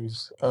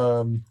luxuries.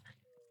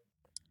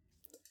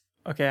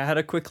 Okay, I had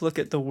a quick look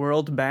at the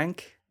World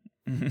Bank,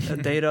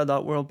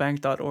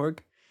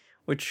 data.worldbank.org,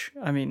 which,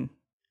 I mean,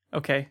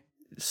 okay,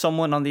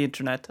 someone on the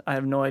internet, I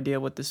have no idea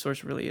what this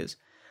source really is.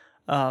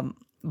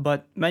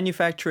 But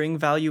manufacturing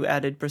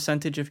value-added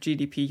percentage of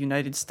GDP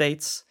United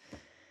States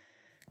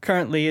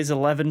currently is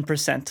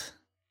 11%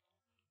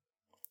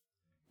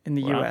 in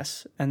the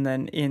US, and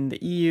then in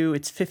the EU,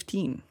 it's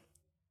 15%.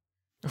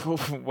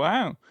 Oh,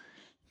 wow.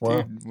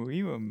 Dude,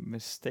 we were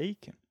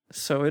mistaken.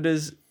 So it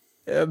is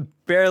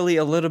barely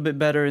a little bit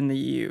better in the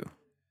EU.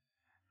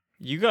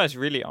 You guys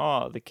really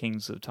are the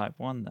kings of Type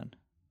 1 then.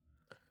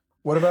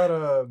 What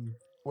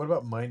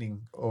about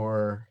mining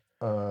or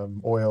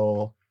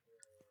oil,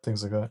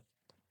 things like that?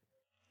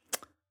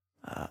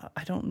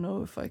 I don't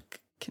know if I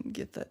can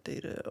get that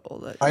data all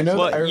that. I know.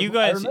 Well, I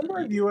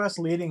remember the U.S.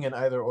 leading in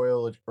either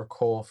oil or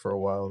coal for a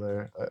while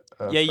there.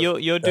 Yeah,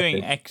 you're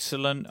doing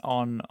excellent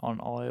on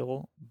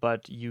oil,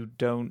 but you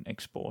don't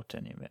export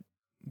any of it.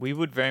 We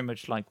would very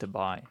much like to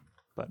buy,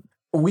 but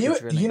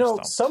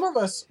some of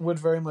us would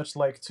very much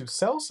like to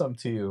sell some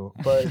to you,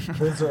 but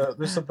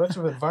there's a bunch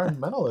of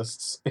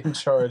environmentalists in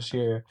charge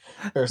here,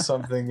 or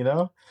something.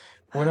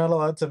 We're not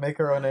allowed to make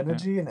our own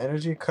energy, and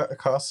energy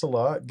costs a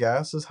lot.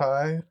 Gas is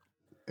high.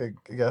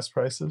 Gas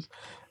prices.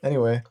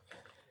 Anyway,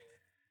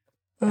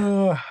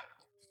 yeah,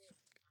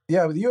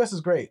 but the U.S.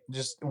 is great.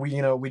 Just we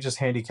just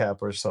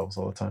handicap ourselves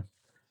all the time.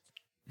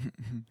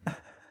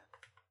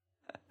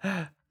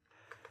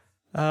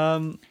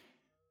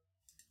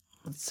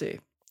 Let's see.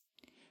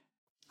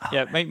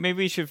 Yeah,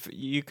 maybe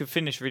you could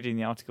finish reading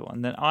the article,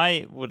 and then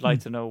I would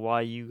like to know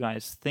why you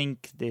guys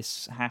think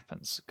this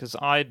happens, because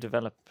I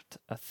developed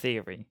a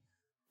theory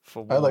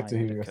for why. I'd like to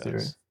hear your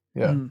theory.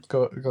 Yeah,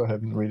 go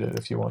ahead and read it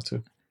if you want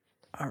to.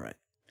 All right.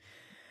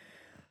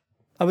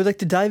 I would like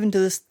to dive into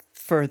this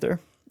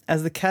further,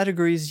 as the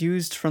categories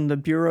used from the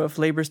Bureau of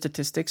Labor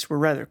Statistics were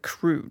rather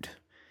crude.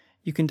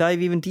 You can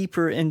dive even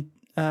deeper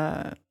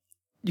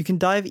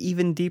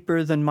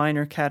than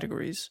minor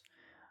categories.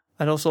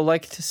 I'd also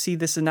like to see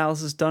this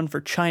analysis done for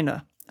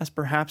China, as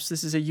perhaps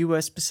this is a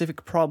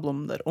US-specific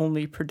problem that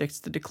only predicts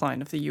the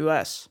decline of the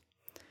US.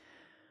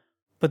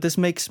 But this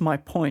makes my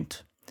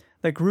point,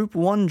 that Group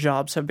 1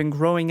 jobs have been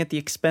growing at the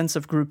expense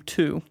of Group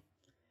 2.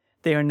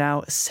 They are now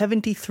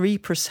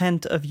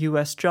 73% of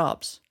US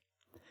jobs.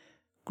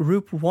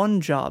 Group 1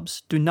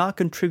 jobs do not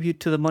contribute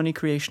to the money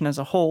creation as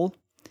a whole,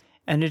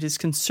 and it is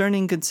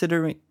concerning to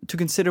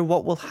consider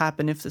what will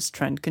happen if this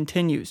trend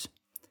continues.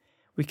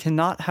 We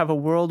cannot have a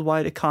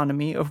worldwide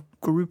economy of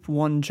Group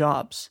 1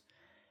 jobs,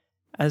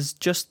 as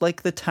just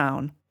like the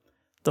town,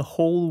 the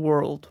whole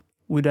world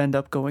would end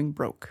up going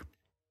broke.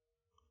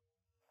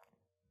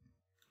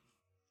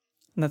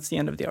 And that's the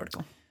end of the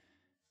article.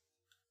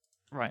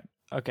 Right.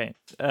 Okay.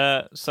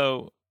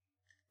 So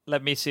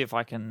let me see if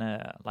I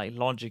can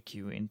logic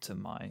you into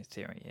my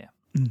theory here,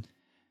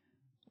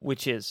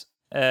 which is,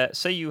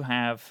 say you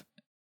have,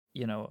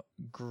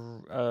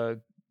 a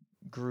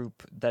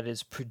group that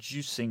is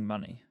producing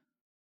money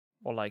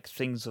or like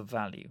things of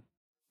value.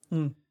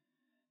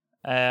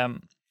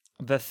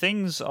 The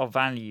things of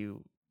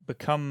value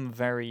become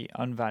very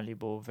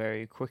unvaluable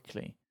very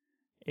quickly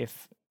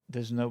if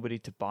there's nobody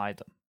to buy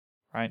them,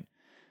 right?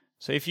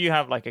 So if you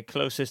have like a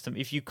closed system,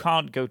 if you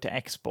can't go to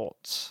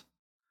exports,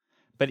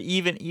 but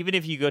even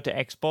if you go to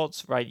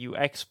exports, right, you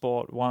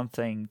export one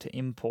thing to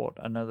import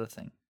another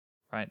thing,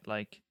 right?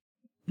 Like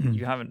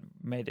you haven't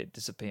made it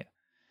disappear.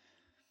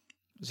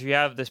 So you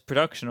have this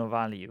production of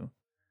value.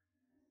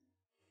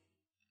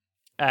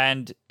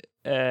 And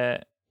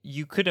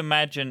you could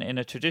imagine in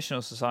a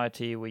traditional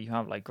society where you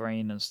have like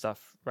grain and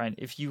stuff, right?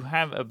 If you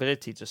have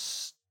ability to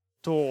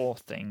store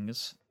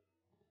things,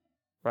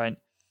 right,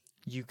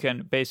 you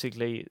can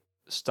basically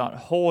start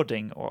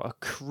hoarding or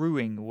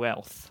accruing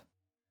wealth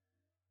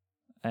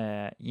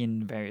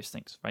in various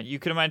things, right? You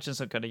could imagine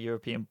some kind of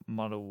European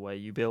model where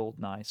you build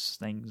nice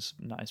things,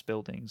 nice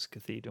buildings,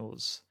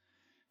 cathedrals,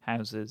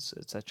 houses,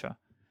 etc.,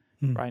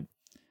 right?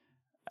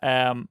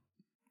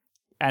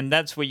 And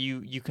that's where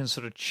you can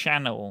sort of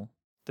channel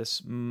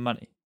this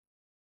money,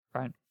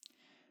 right?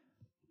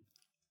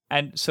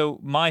 And so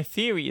my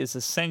theory is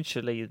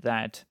essentially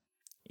that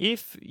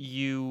if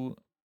you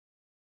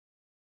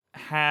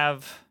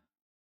have,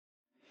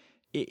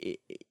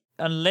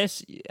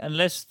 unless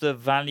the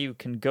value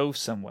can go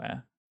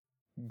somewhere,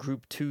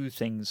 Group 2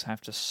 things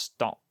have to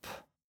stop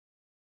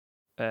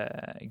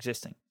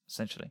existing,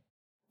 essentially,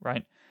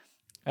 right?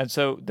 And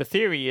so the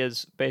theory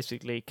is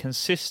basically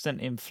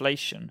consistent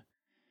inflation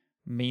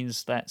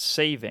means that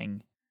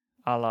saving,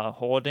 a la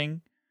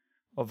hoarding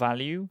of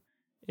value,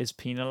 is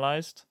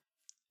penalized.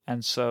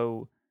 And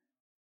so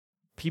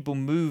people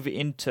move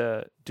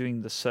into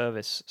doing the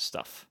service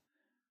stuff,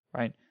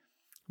 right?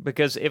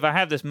 Because if I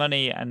have this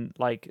money and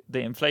like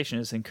the inflation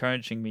is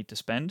encouraging me to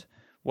spend,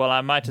 well,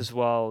 I might as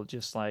well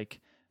just like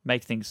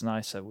make things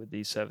nicer with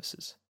these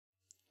services.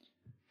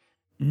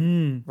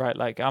 Right?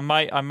 Like I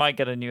might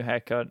get a new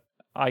haircut.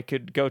 I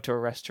could go to a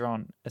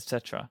restaurant,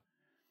 etc.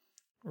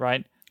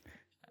 Right?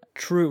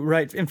 True,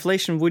 right.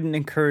 Inflation wouldn't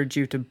encourage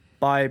you to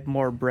buy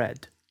more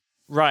bread.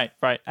 Right.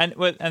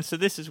 And so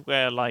this is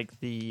where like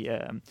the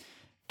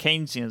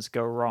Keynesians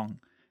go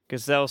wrong,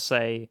 because they'll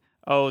say,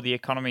 oh, the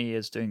economy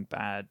is doing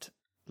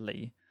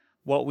badly.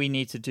 What we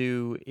need to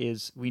do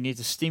is we need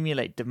to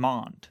stimulate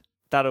demand.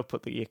 That'll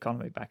put the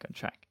economy back on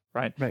track,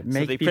 right? Right.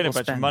 So they print a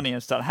bunch of money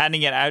and start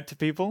handing it out to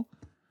people,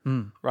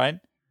 right?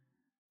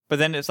 But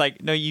then it's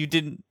like, no, you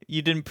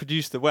didn't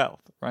produce the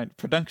wealth, right?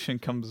 Production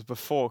comes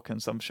before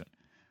consumption,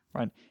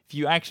 right? If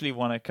you actually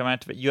want to come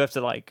out of it, you have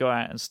to like go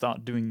out and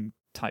start doing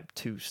type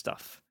 2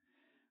 stuff,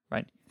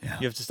 right? Yeah.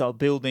 You have to start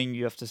building,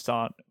 you have to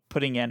start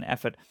putting in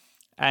effort.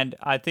 And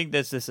I think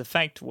there's this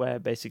effect where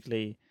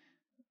basically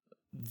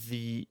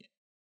the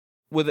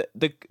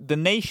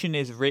nation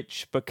is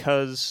rich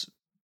because,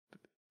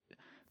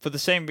 for the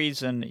same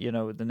reason,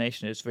 the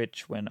nation is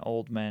rich when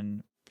old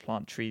men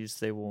plant trees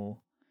they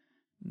will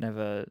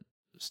never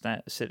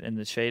sit in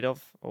the shade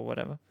of or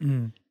whatever.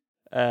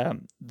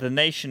 The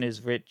nation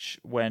is rich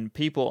when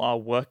people are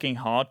working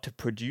hard to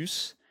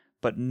produce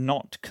but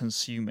not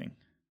consuming,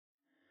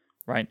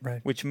 right?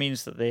 Which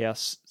means that they are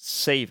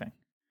saving.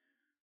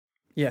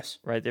 Yes.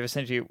 Right? They're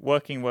essentially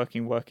working,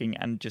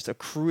 and just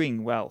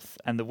accruing wealth,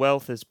 and the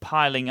wealth is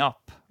piling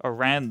up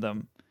around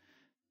them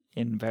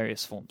in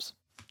various forms.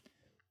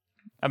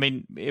 I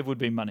mean, it would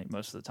be money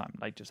most of the time,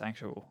 like just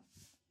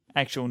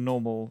actual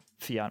normal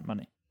fiat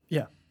money.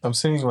 Yeah. I'm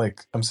seeing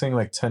like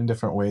 10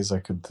 different ways I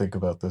could think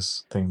about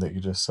this thing that you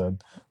just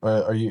said.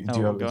 Do you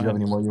have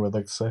any more you would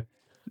like to say?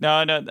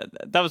 No,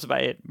 that was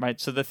about it, right?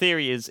 So the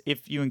theory is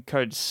if you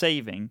encourage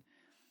saving,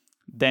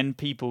 then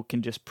people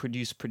can just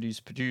produce,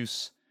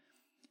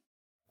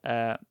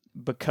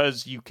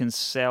 because you can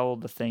sell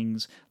the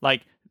things.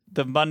 Like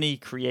the money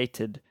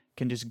created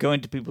can just go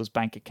into people's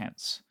bank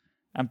accounts,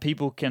 and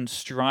people can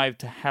strive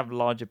to have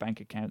larger bank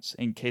accounts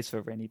in case of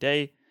a rainy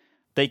day.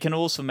 They can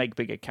also make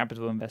bigger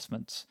capital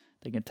investments.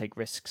 They can take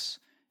risks.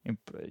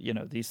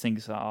 These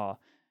things are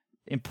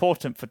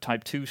important for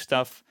type 2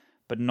 stuff,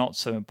 but not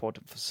so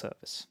important for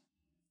service.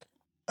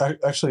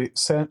 Actually,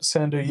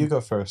 Sander, you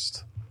go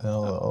first, and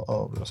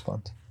I'll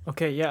respond.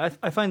 Okay, yeah,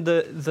 I find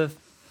the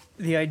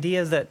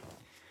idea that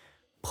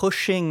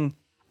pushing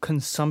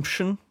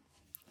consumption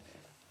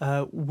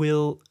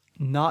will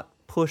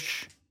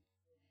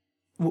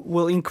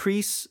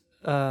increase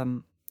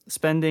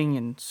spending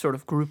in sort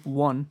of Group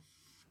 1,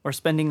 or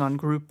spending on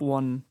Group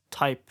 1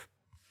 type,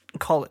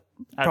 call it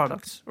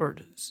products or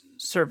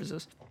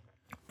services.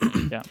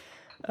 Yeah.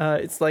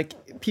 It's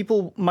like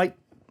people might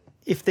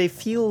if they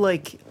feel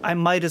like I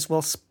might as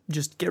well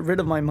just get rid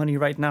of my money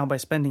right now by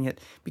spending it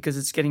because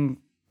it's getting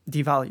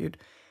devalued,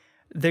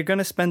 they're going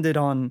to spend it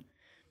on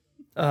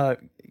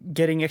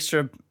getting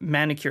extra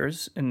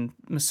manicures and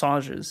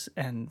massages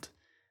and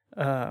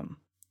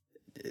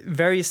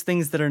various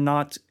things that are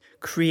not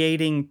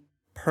creating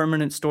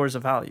permanent stores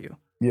of value.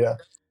 Yeah.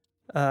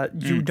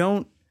 You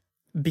don't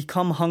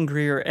become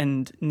hungrier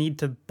and need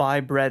to buy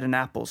bread and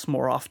apples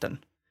more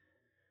often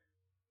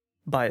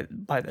by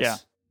this. Yeah.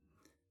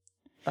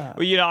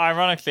 Well,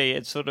 ironically,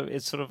 it's sort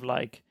of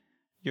like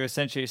you're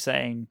essentially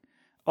saying,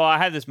 "Oh, I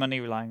have this money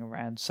lying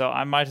around, so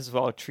I might as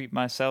well treat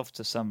myself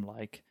to some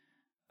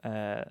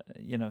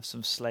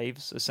some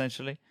slaves.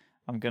 Essentially,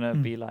 I'm gonna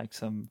be like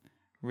some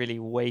really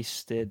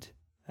wasted,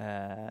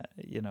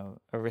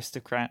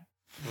 aristocrat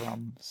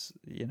from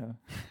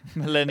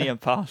millennia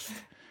past,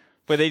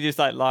 where they just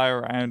like lie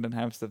around and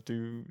have stuff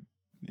to,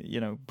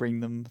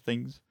 bring them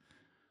things."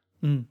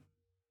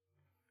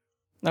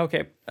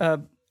 Okay,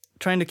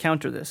 trying to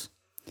counter this.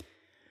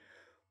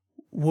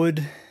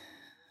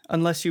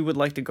 Unless you would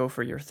like to go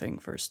for your thing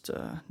first,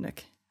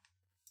 Nick.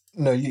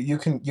 No, you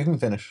can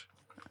finish.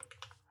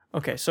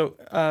 Okay, so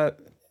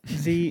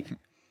the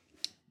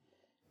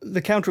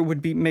counter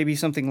would be maybe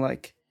something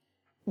like,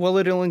 well,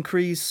 it'll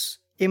increase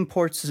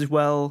imports as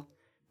well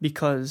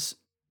because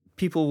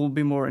people will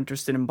be more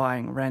interested in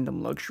buying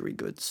random luxury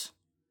goods.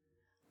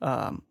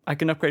 I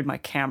can upgrade my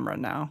camera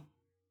now.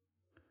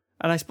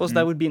 And I suppose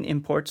that would be an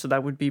import, so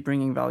that would be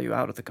bringing value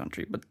out of the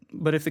country.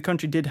 But if the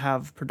country did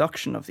have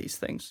production of these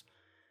things,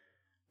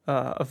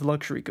 of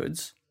luxury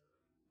goods,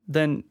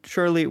 then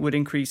surely it would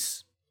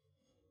increase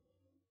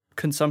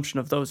consumption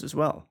of those as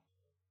well.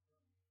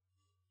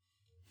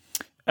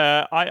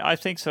 I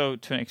think so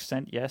to an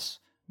extent, yes,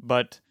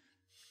 but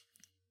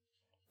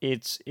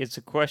it's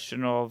a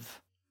question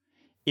of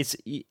it's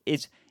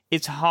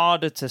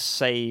harder to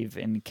save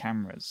in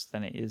cameras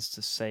than it is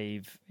to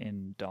save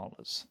in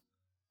dollars.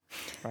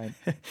 Right.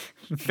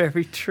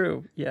 Very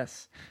true.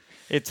 Yes.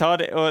 It's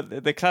hard. Or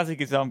the classic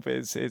example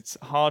is it's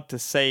hard to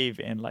save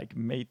in like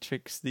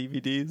Matrix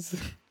DVDs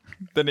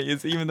than it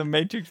is. Even the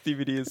Matrix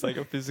DVD is like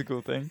a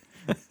physical thing,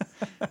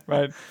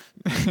 right?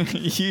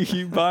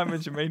 you buy a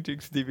bunch of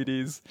Matrix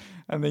DVDs,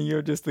 and then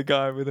you're just the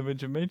guy with a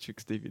bunch of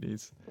Matrix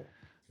DVDs.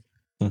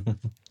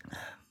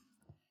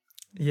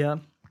 Yeah.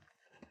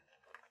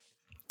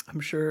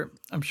 I'm sure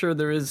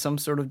there is some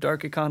sort of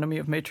dark economy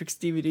of Matrix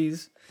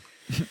DVDs.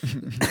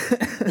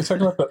 You're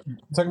talking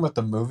about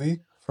the movie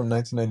from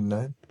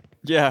 1999?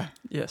 Yeah.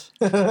 Yes.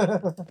 I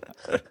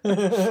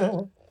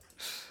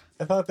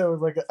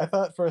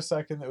thought for a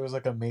second it was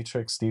like a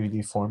Matrix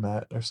DVD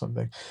format or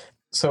something.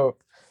 So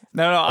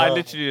no, I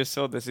literally just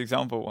saw this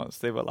example once.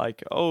 They were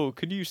like, "Oh,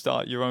 could you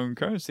start your own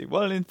currency?"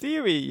 Well, in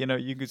theory,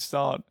 you could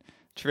start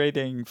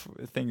trading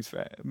things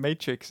for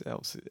Matrix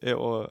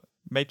or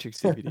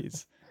Matrix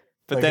DVDs,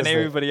 but then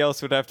everybody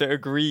else would have to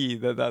agree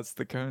that that's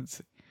the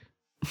currency.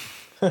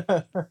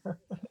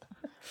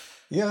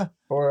 Yeah,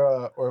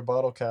 or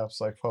bottle caps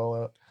like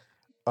Fallout.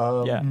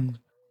 Yeah.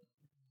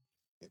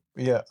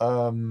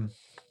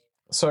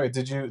 Sorry,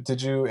 did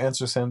you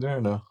answer Sander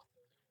or no?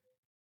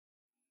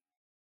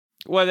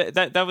 Well,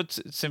 that would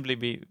simply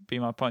be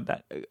my point,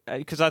 that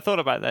because I thought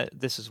about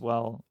this as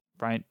well,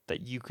 right?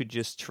 That you could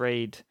just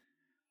trade.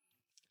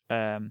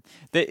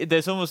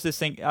 There's almost this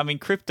thing. I mean,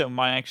 crypto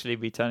might actually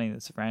be turning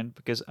this around,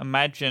 because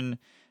imagine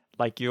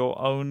like your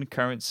own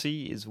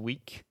currency is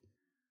weak,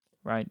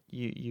 right?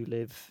 You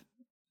live,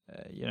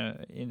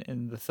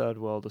 in the third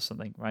world or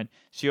something, right?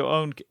 So your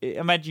own.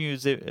 Imagine you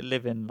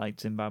live in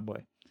like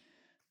Zimbabwe,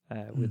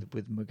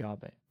 with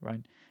Mugabe,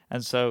 right?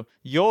 And so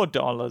your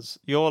dollars,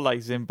 your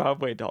like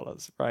Zimbabwe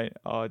dollars, right,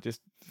 are just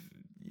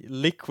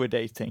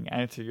liquidating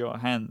out of your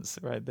hands,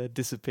 right? They're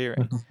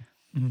disappearing.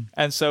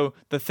 And so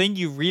the thing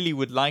you really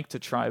would like to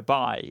try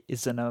buy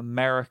is an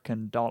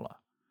American dollar,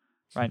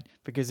 right?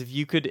 Because if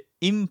you could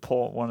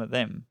import one of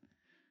them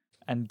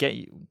and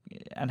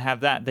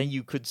have that, then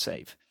you could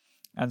save.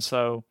 And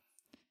so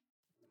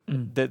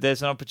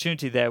there's an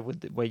opportunity there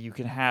where you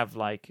can have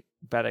like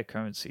better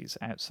currencies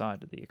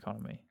outside of the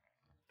economy.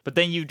 But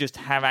then you just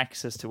have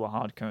access to a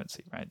hard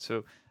currency, right?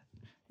 So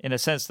in a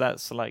sense,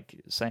 that's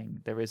like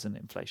saying there isn't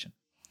inflation.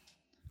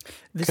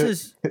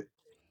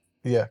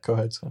 Yeah, go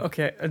ahead. Son.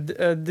 Okay,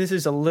 this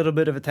is a little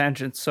bit of a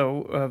tangent,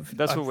 so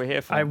that's what we're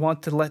here for. I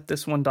want to let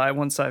this one die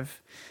once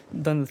I've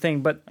done the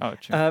thing, but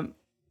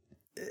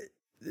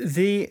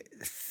the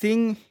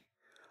thing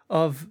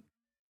of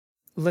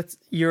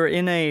you're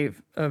in a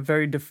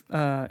very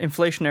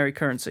inflationary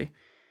currency,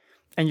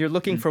 and you're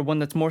looking for one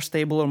that's more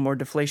stable or more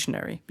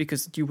deflationary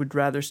because you would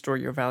rather store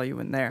your value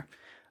in there.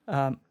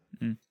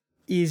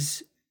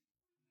 Is,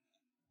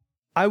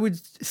 I would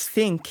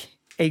think,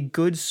 a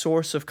good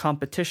source of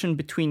competition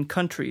between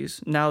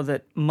countries now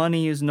that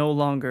money is no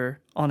longer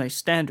on a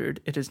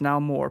standard. It is now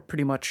more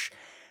pretty much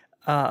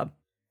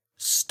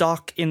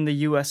stock in the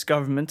U.S.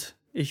 government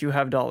if you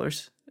have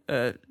dollars.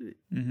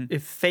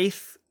 If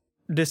faith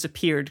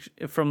disappeared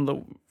from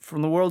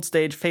the world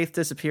stage, faith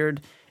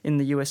disappeared in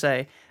the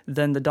USA,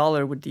 then the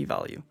dollar would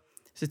devalue.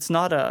 It's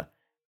not a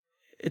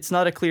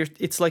clear.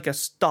 It's like a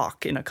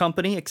stock in a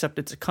company, except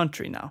it's a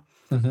country now.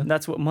 Mm-hmm.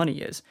 That's what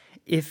money is.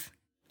 If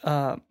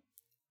a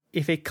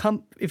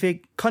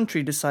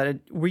country decided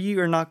we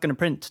are not going to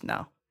print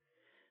now,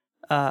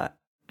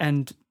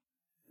 and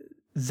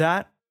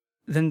that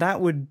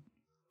would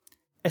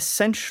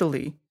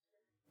essentially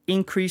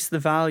increase the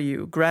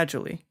value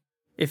gradually,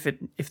 if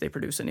they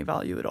produce any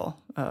value at all.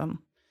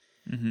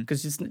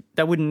 Because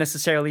that wouldn't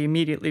necessarily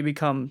immediately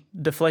become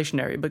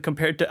deflationary, but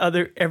compared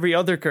to every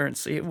other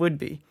currency, it would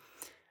be.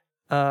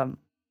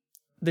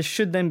 There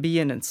should then be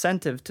an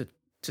incentive to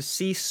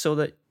cease, so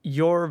that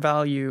your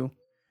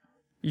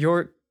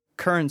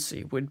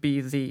currency would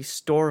be the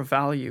store of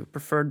value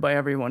preferred by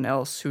everyone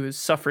else who is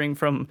suffering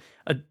from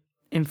an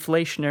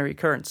inflationary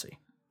currency.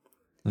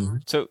 Mm-hmm.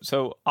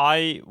 So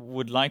I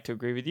would like to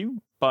agree with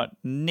you, but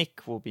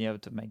Nick will be able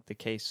to make the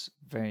case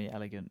very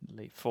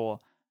elegantly for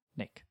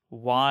Nick.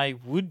 Why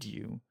would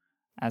you,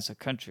 as a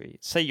country,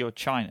 say you're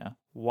China,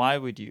 why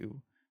would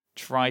you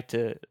try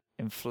to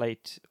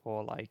inflate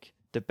or like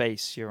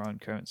debase your own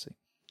currency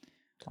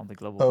on the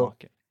global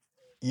market?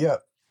 Yeah.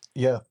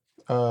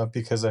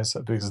 Because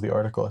of the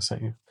article I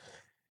sent you.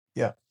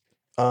 Yeah.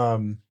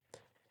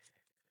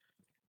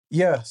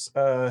 Yes.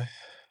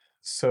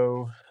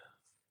 So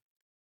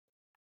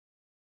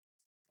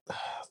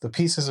the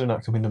pieces are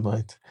not coming to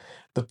mind.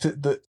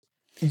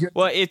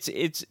 Well,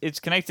 it's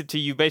connected to,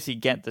 you basically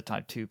get the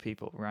type 2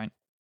 people, right?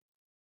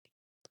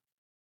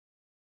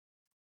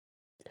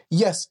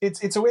 Yes,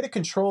 it's a way to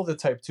control the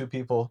type 2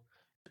 people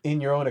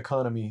in your own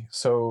economy.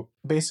 So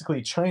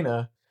basically,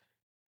 China,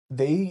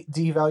 they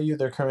devalue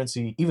their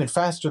currency even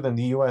faster than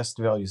the US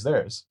devalues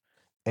theirs.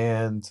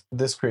 And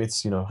this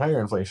creates, higher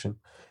inflation.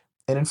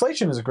 And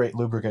inflation is a great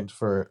lubricant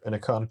for an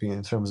economy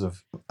in terms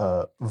of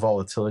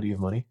volatility of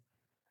money.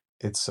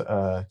 It's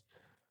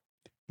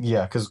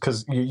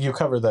because you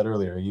covered that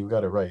earlier. You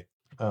got it right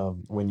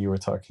when you were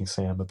talking,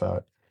 Sam,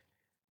 about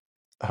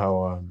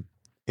how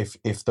if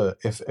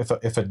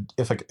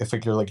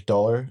your like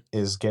dollar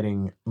is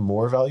getting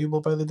more valuable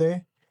by the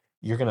day,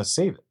 you're gonna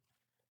save it.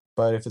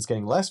 But if it's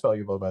getting less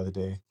valuable by the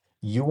day,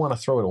 you want to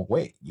throw it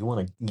away. You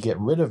want to get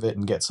rid of it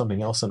and get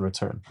something else in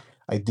return.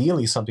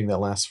 Ideally, something that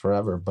lasts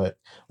forever, but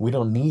we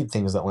don't need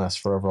things that last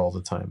forever all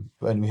the time.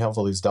 And we have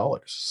all these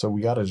dollars, so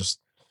we got to just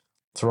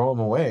throw them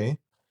away.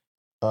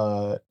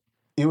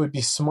 It would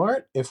be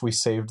smart if we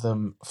saved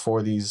them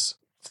for these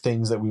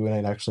things that we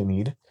might actually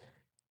need,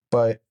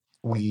 but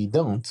we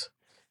don't.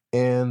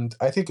 And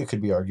I think it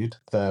could be argued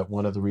that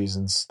one of the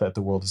reasons that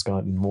the world has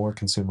gotten more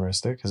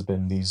consumeristic has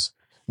been these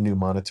new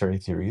monetary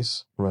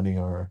theories running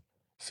our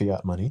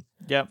fiat money.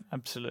 Yep,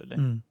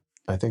 absolutely.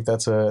 I think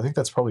that's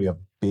probably a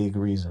big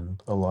reason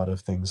a lot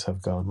of things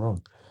have gone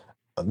wrong.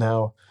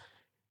 Now,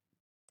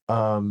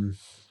 well,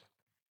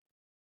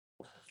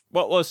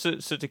 so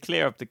to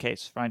clear up the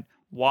case, right?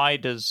 Why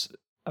does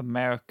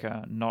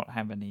America not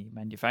have any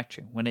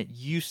manufacturing when it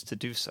used to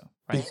do so?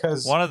 Right?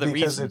 Because one of the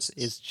reasons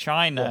is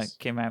China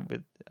came out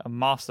with a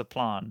master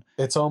plan.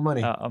 It's all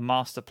money. A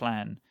master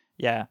plan,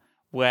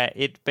 where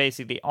it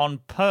basically on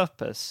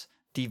purpose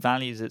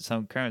devalues its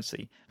own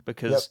currency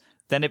because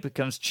then it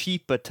becomes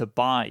cheaper to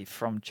buy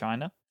from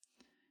China.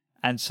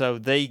 And so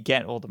they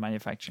get all the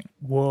manufacturing.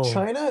 Whoa.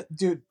 China,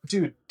 dude,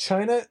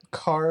 China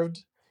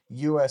carved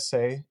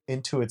USA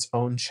into its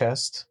own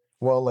chest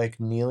while like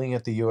kneeling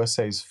at the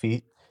USA's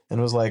feet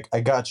and was like,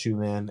 I got you,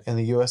 man. And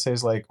the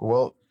USA's like,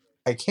 well,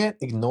 I can't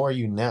ignore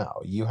you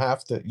now. You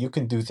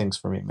can do things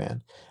for me,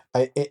 man.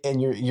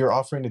 And you're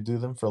offering to do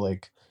them for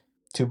like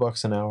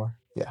 $2 an hour.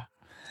 Yeah.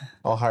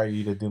 I'll hire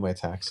you to do my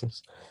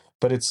taxes.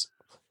 But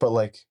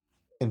like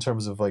in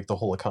terms of like the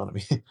whole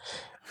economy.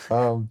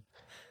 So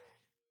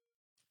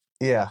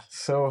you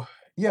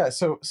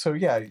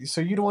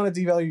don't want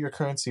to devalue your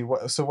currency.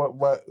 What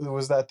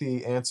was that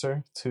the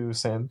answer to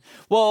Sam?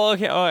 Well,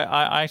 okay,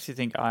 I actually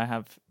think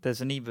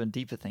there's an even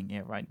deeper thing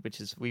here, right? Which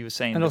is, we were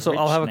saying, and also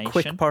I'll have a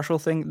quick partial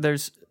thing.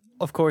 There's,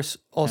 of course,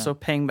 also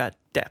paying back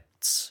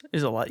debts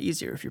is a lot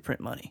easier if you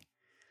print money.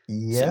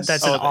 Yes, so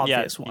that's an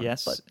obvious one.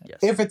 Yes, but yes.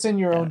 If it's in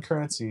your own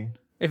currency.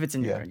 If it's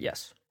in your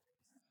yes.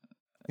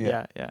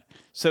 Yeah.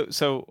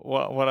 So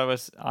what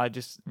I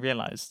just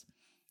realized,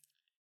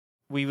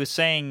 we were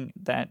saying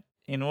that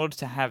in order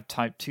to have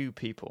type 2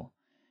 people,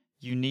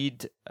 you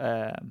need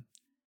a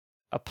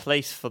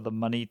place for the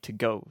money to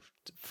go,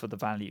 for the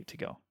value to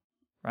go,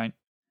 right?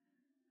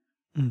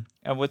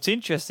 And what's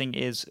interesting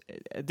is,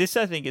 this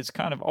I think is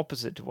kind of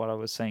opposite to what I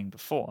was saying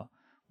before,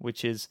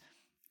 which is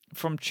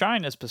from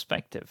China's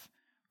perspective,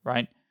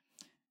 right?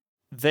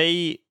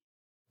 They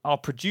are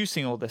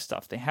producing all this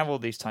stuff. They have all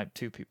these type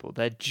 2 people.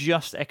 They're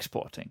just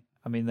exporting.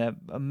 I mean, they're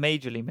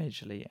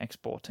majorly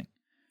exporting,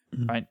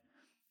 right?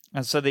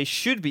 And so they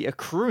should be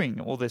accruing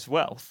all this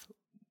wealth,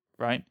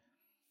 right?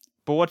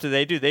 But what do?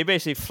 They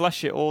basically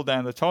flush it all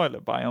down the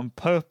toilet by on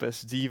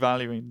purpose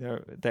devaluing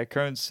their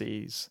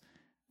currencies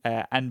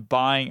and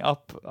buying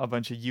up a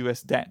bunch of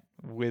US debt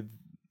with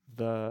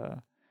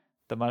the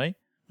money.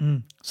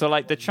 So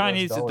like the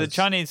Chinese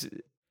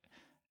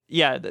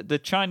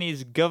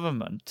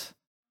government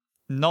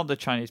not the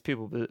Chinese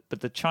people, but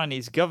the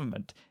Chinese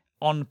government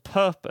on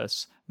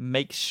purpose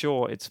makes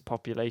sure its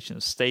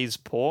population stays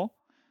poor,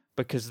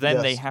 because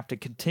then they have to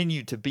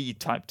continue to be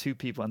type 2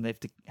 people, and they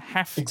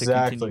have to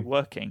continue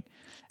working.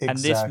 And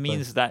this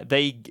means that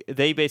they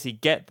basically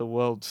get the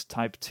world's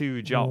type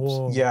 2 jobs.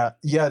 Whoa. Yeah,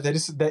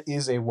 that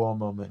is a whoa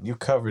moment. You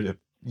covered it.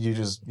 You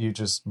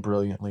just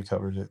brilliantly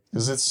covered it,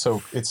 because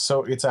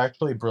it's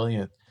actually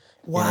brilliant.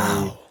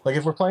 Wow. Like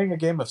if we're playing a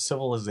game of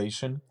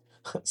Civilization,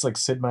 it's like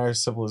Sid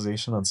Meier's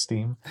Civilization on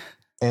Steam,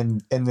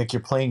 and like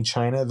you're playing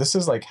China. This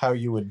is like how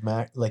you would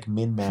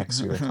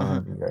min-max your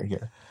economy right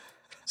here.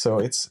 So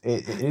it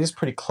is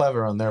pretty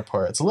clever on their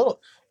part. It's a little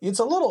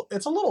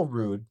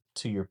rude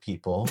to your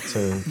people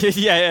to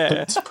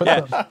to put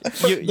them,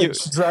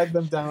 drag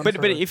them down.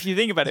 But if you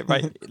think about it,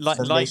 right, like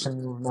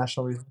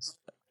national reasons,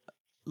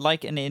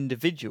 like an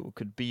individual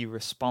could be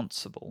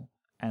responsible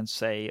and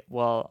say,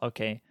 well,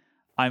 okay,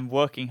 I'm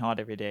working hard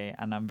every day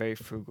and I'm very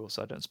frugal,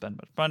 so I don't spend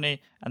much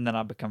money, and then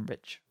I become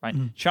rich,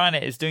 right? China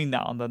is doing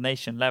that on the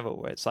nation level,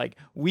 where it's like,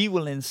 we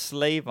will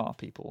enslave our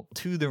people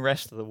to the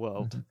rest of the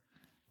world,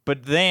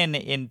 but then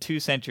in 2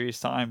 centuries'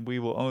 time, we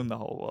will own the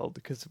whole world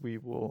because we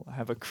will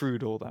have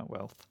accrued all that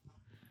wealth.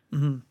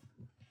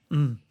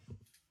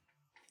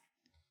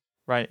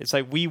 Right? It's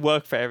like, we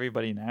work for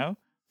everybody now,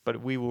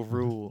 but we will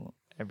rule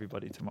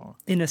everybody tomorrow.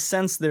 In a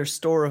sense, their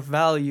store of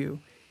value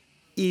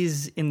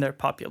is in their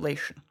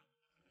population.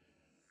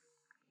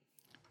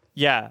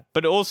 Yeah,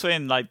 but also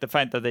in like the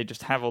fact that they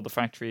just have all the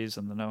factories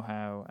and the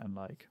know-how and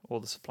like all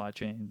the supply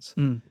chains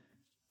and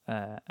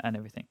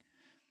everything.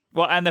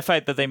 Well, and the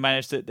fact that they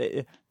managed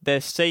to, they're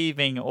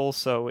saving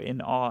also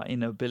in our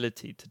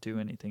inability to do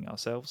anything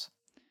ourselves,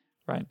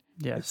 right?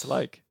 Yes. It's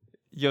like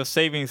your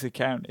savings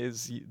account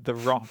is the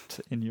rot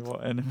in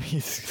your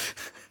enemy's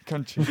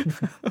country.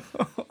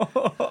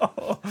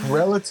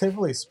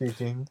 Relatively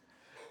speaking,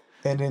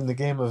 and in the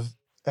game of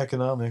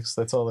economics,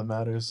 that's all that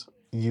matters.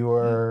 You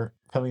are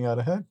coming out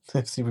ahead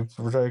if you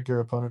drag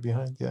your opponent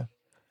behind.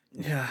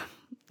 Yeah,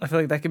 I feel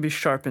like that could be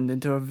sharpened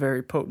into a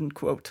very potent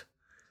quote.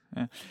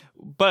 Yeah.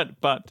 But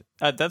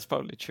that's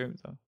probably true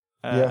though.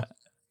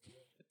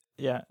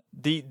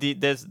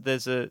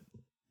 There's a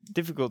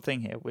difficult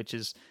thing here, which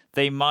is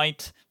we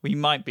might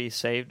be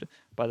saved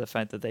by the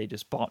fact that they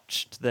just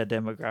botched their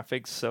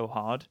demographics so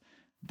hard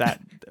that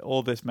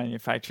all this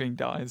manufacturing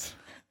dies.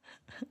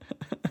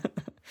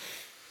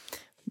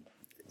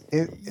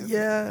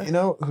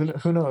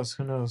 Who knows?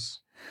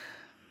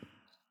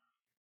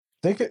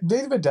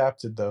 They've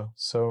adapted though,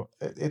 so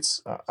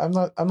it's I'm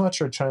not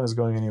sure China's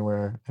going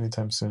anywhere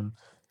anytime soon.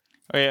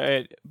 Oh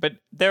yeah, but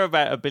they're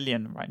about 1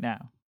 billion right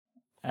now.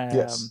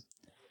 Yes.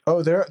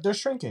 Oh, they're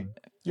shrinking.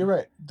 You're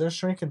right. They're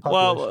shrinking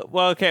population.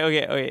 Well,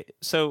 okay.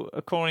 So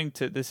according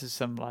to, this is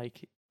some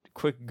like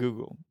quick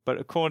Google, but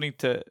according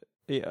to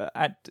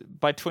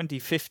by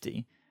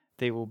 2050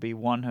 they will be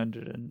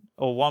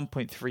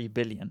 1.3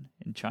 billion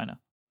in China.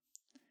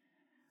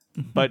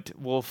 But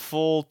will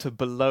fall to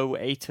below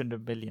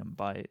 800 million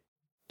by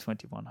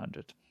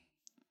 2100.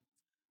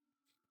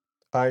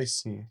 I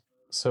see.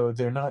 So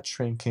they're not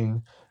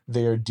shrinking,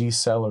 they are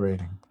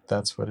decelerating.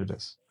 That's what it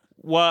is.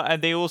 Well,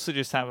 and they also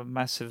just have a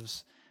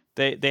massive...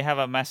 They have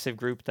a massive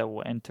group that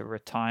will enter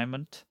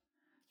retirement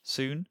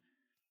soon.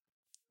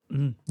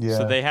 Yeah.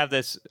 So they have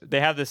this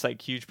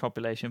like huge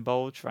population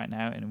bulge right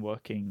now in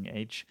working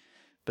age.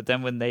 But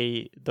then when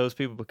those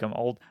people become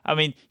old, I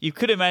mean, you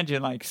could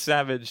imagine like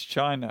savage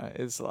China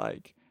is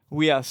like,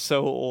 we are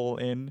so all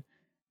in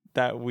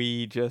that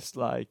we just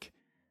like,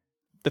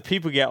 the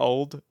people get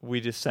old, we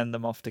just send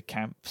them off to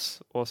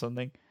camps or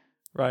something,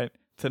 right?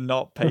 To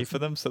not pay for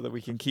them so that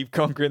we can keep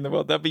conquering the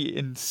world. That'd be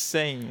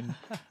insane.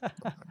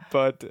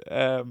 But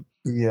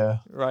yeah,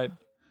 right.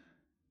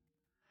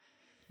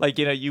 Like,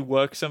 you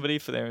work somebody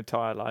for their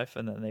entire life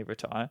and then they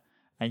retire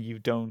and you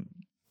don't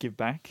give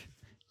back.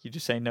 You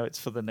just say, no, it's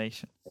for the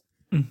nation.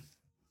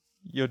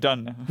 You're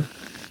done now.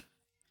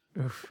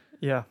 Oof.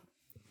 Yeah.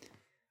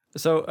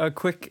 So a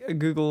quick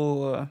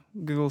Google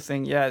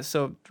thing. Yeah,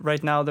 so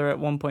right now they're at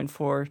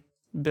 1.4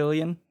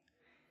 billion.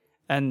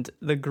 And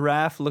the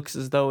graph looks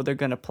as though they're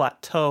going to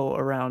plateau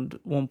around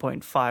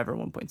 1.5 or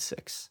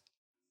 1.6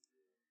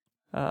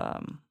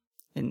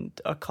 in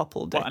a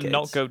couple decades. And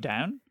not go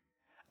down?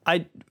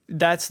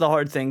 That's the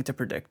hard thing to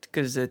predict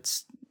because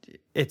it's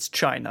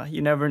China.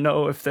 You never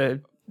know if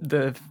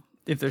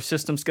if their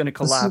system's going to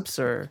collapse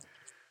or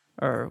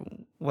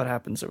what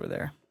happens over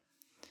there.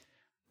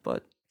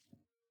 But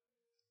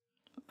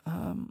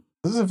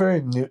this is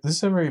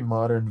a very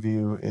modern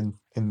view in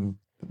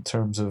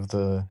terms of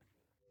the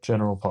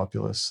general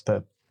populace,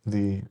 that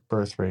the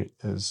birth rate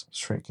is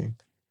shrinking.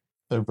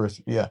 That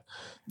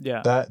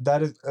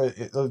is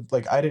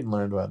like, I didn't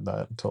learn about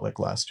that until like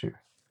last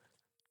year.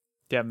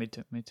 Yeah, me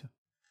too.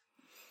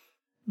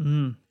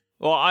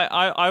 Well,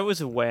 I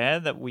was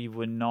aware that we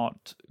were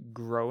not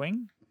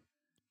growing,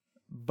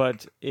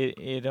 but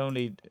it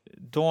only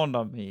dawned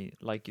on me,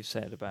 like you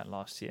said about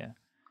last year,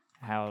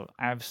 how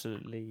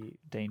absolutely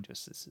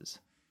dangerous this is.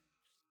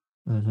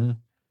 Mm-hmm.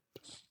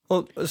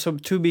 Well, so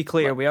to be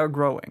clear, we are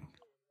growing.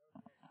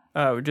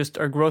 Just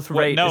our growth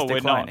rate is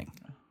declining.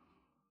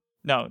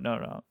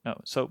 No.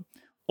 So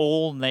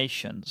all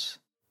nations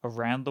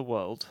around the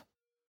world,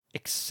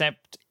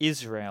 except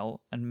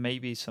Israel and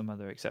maybe some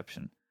other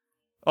exception.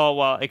 Oh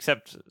well,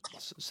 except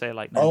say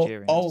like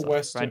Nigeria. All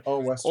Western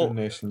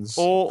nations.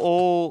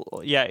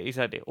 Yeah,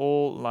 exactly.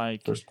 All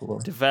like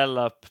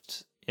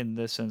developed in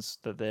the sense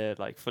that they're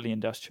like fully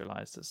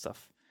industrialized and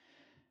stuff.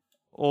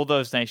 All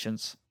those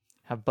nations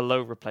have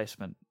below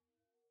replacement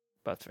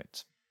birth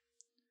rates.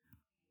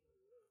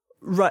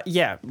 Right.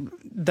 Yeah.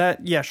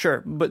 That. Yeah.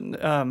 Sure.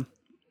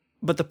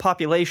 But the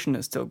population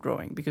is still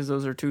growing because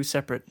those are two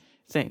separate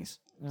things.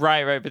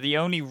 Right. But the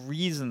only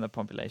reason the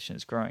population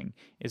is growing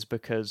is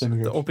because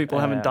the old people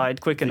haven't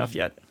died quick enough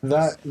yet.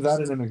 That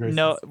is immigration.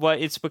 No, well,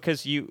 it's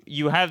because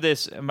you have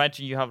this.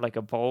 Imagine you have like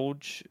a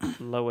bulge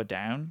lower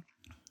down,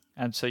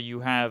 and so you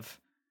have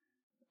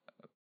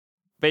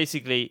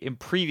basically in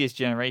previous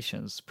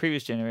generations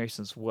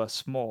were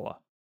smaller,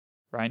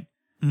 right?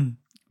 Mm.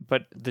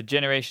 But the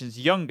generations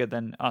younger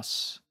than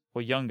us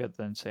or younger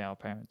than say our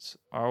parents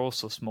are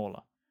also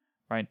smaller,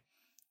 right?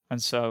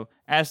 And so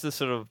as the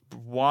sort of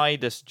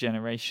widest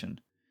generation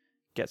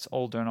gets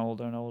older and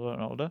older and older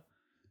and older,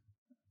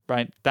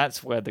 right?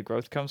 That's where the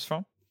growth comes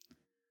from.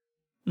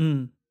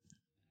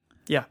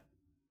 Yeah.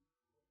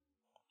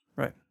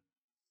 Right.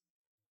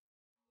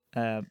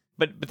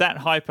 But that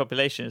high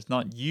population is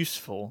not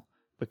useful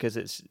because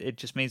it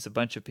just means a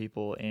bunch of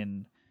people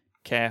in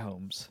care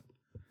homes.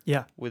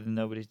 Yeah. With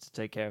nobody to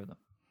take care of them.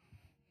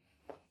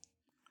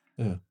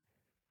 Yeah.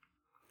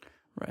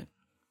 Right.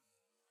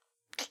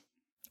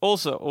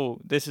 Also,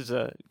 this is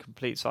a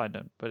complete side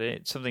note, but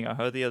it's something I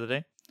heard the other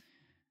day,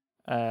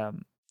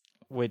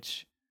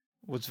 which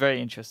was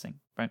very interesting,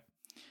 right?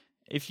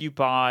 If you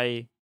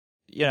buy,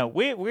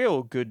 we're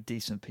all good,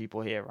 decent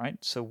people here, right?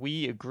 So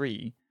we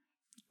agree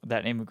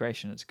that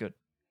immigration is good.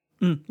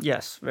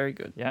 Yes, very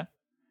good.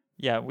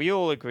 Yeah, we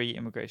all agree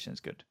immigration is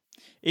good.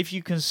 If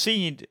you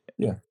concede,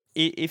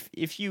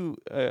 if you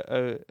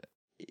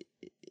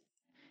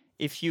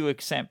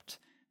accept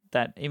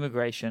that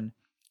immigration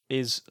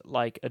is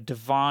like a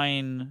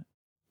divine,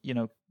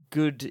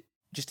 good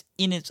just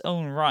in its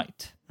own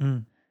right,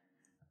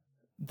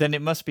 then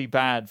it must be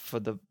bad for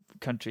the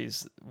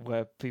countries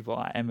where people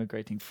are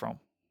emigrating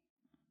from.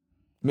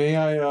 May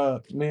I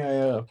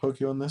poke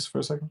you on this for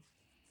a second?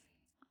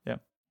 Yeah.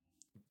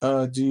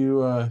 Are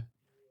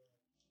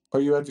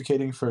you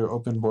advocating for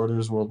open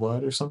borders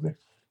worldwide or something?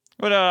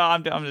 Well,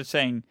 I'm just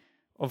saying,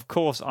 of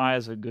course, I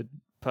as a good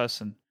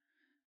person,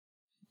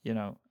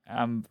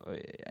 I'm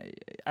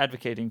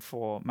advocating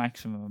for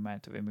maximum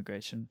amount of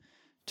immigration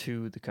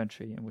to the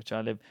country in which I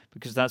live,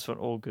 because that's what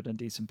all good and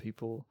decent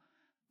people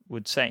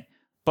would say.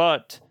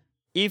 But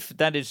if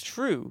that is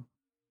true,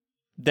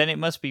 then it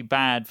must be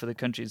bad for the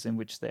countries in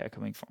which they are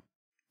coming from,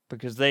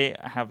 because they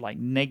have like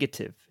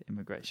negative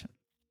immigration.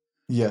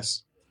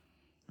 Yes.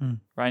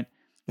 Right?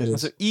 It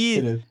is.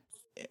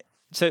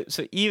 So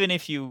even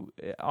if you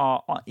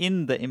are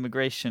in the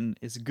immigration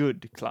is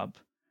good club,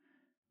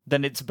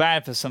 then it's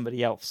bad for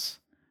somebody else,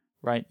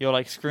 right? You're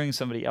like screwing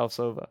somebody else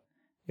over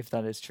if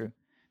that is true.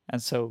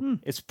 And so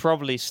it's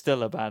probably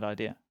still a bad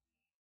idea.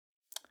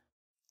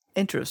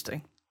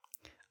 Interesting.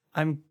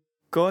 I'm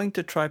going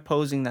to try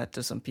posing that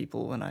to some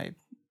people when I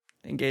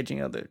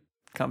engaging other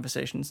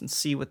conversations and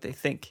see what they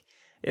think.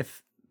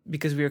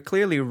 Because we are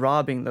clearly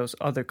robbing those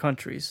other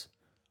countries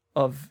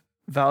of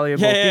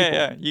valuable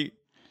people.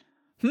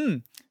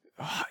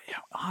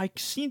 I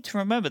seem to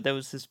remember there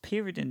was this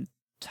period in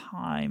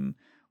time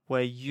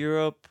where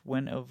Europe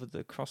went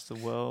across the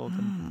world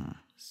and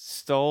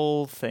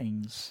stole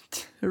things.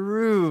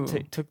 True.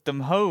 Took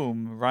them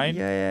home, right?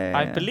 Yeah.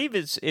 I believe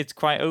it's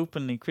quite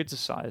openly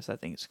criticized. I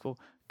think it's called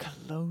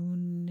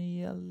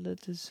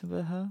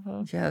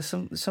colonialism. Yeah,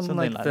 something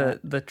like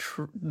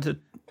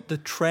the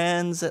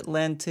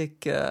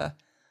transatlantic.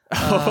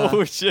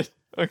 Oh shit!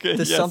 Okay,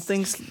 the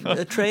something's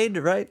trade,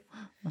 right?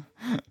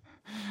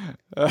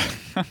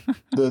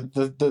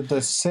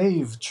 the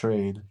save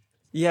trade.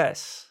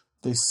 Yes.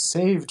 They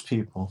saved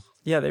people.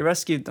 Yeah, they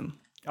rescued them.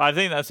 I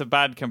think that's a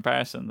bad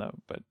comparison, though,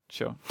 but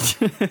sure.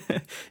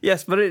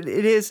 Yes, but it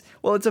is.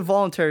 Well, it's a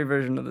voluntary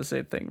version of the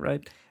same thing,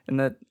 right? And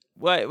that.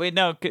 Wait,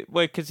 no,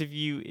 because if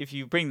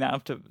you bring that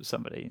up to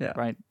somebody,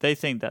 right, they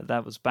think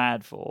that was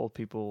bad for all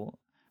people,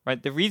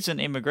 right? The reason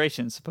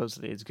immigration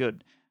supposedly is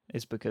good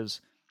is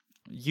because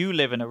you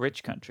live in a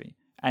rich country,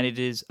 and it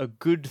is a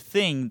good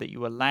thing that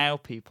you allow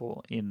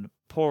people in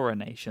poorer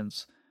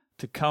nations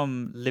to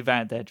come live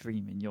out their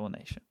dream in your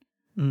nation.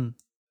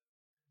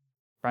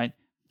 Right?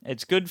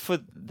 It's good for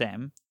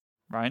them,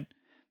 right?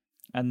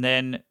 And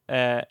then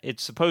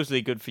it's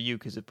supposedly good for you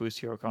because it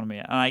boosts your economy.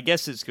 And I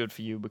guess it's good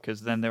for you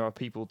because then there are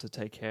people to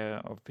take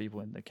care of people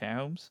in the care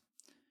homes.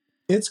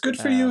 It's good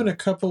for you in a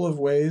couple of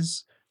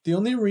ways. The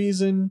only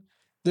reason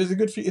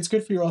it's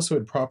good for you also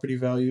in property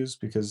values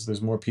because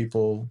there's more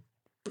people.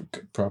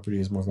 Property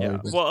is more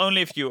valuable. Yeah. Well,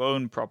 only if you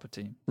own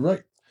property.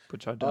 Right.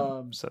 Which I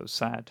don't. So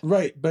sad.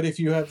 Right, but if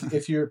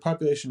your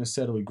population is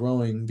steadily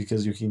growing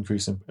because you can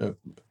increase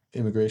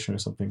immigration or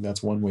something.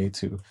 That's one way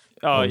to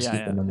Oh sweep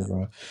yeah. them under the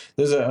rug.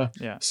 There's a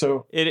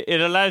so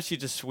it allows you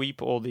to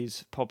sweep all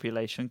these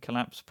population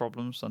collapse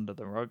problems under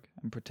the rug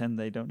and pretend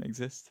they don't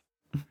exist.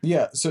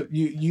 Yeah, so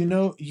you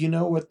know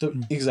what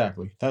the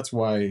exactly. That's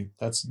why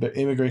the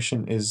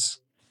immigration is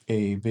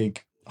a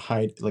big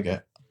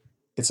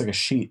it's like a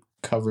sheet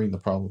covering the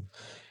problem.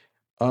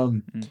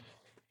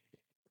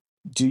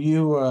 Do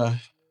you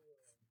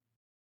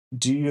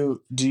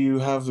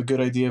have a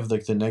good idea of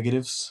like the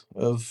negatives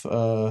of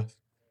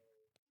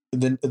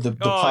the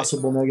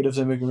possible negatives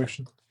of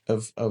immigration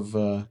of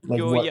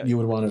like what you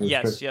would want to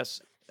restrict?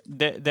 Yes.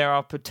 There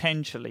are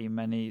potentially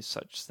many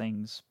such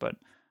things, but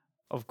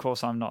of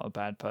course I'm not a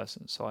bad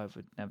person, so I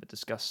would never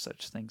discuss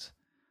such things.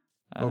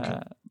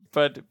 Okay.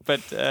 But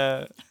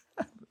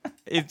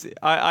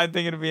I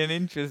think it'd be an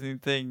interesting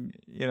thing,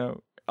 you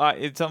know.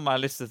 It's on my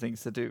list of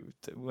things to do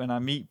when I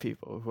meet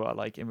people who are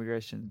like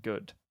immigration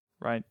good,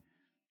 right?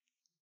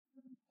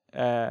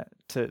 To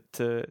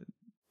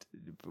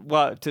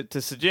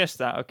suggest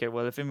that, okay,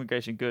 well, if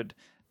immigration good,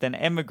 then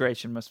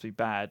emigration must be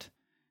bad,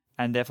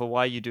 and therefore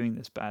why are you doing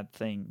this bad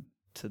thing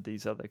to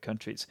these other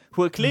countries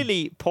who are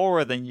clearly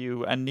poorer than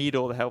you and need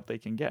all the help they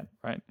can get,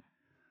 right?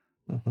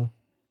 Mm-hmm.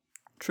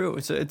 True.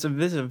 This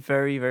is a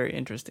very, very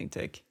interesting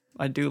take.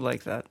 I do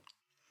like that.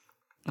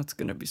 That's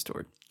gonna be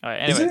stored. All right.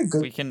 Anyway,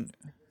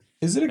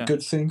 Is it a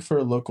good thing for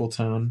a local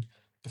town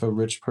if a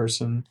rich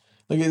person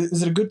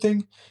is it a good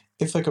thing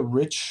if like a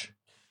rich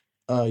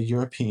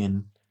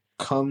European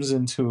comes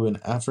into an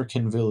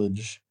African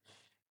village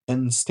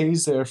and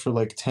stays there for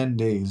like 10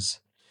 days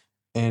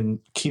and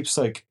keeps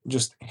like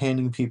just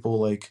handing people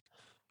like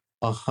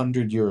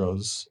 100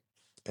 euros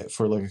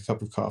for like a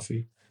cup of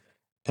coffee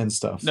and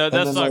stuff? No,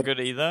 that's not good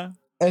either.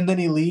 And then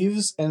he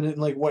leaves, and then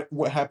like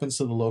what happens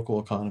to the local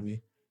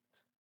economy?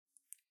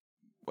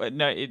 Well,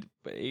 no,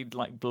 it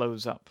like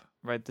blows up,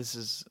 right? This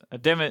is a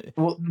demo.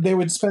 Well, they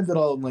would spend it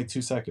all in like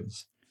 2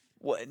 seconds.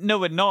 Well, no,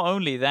 but not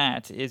only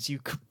that is you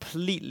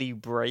completely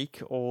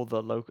break all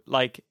the local,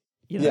 like,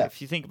 you know,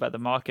 if you think about the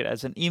market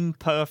as an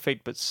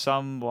imperfect but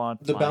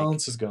somewhat the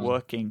balance is gone.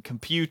 Working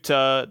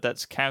computer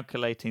that's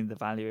calculating the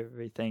value of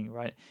everything,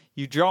 right?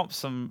 You drop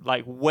some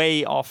like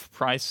way off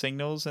price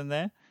signals in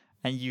there,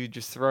 and you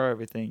just throw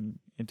everything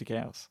into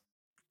chaos.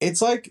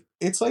 It's like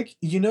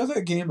you know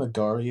that game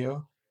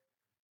Agario?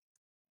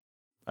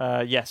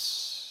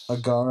 Yes.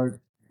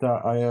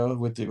 Agar.io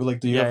with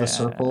you have the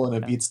circle and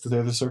it beats the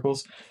other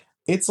circles.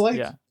 It's like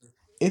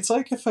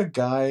if a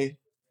guy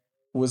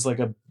was like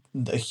a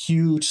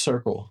huge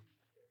circle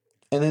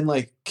and then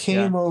like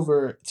came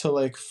over to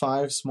like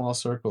 5 small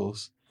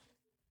circles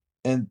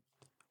and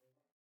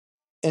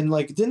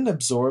like didn't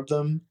absorb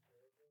them,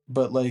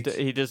 but like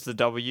he does the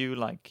W,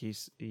 like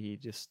he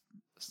just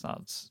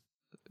starts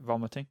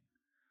vomiting.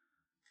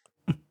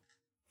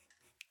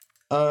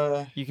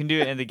 You can do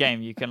it in the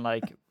game. You can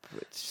like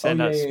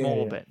send out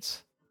small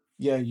bits.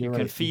 Yeah, you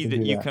can feed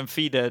it. You can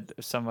feed it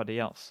somebody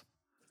else.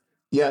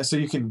 Yeah, so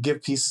you can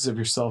give pieces of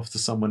yourself to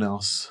someone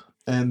else.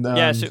 And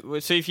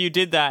so if you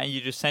did that and you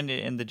just send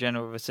it in the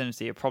general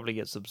vicinity, it probably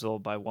gets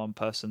absorbed by one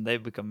person. They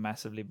become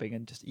massively big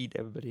and just eat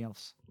everybody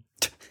else.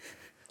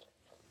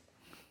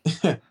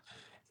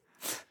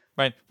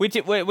 Right, which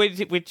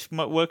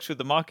works with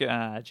the market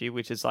analogy,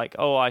 which is like,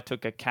 oh, I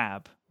took a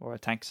cab or a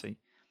taxi,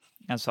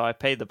 and so I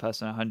paid the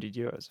person 100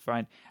 euros,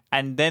 right?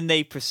 And then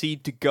they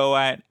proceed to go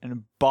out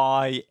and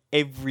buy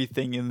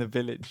everything in the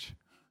village,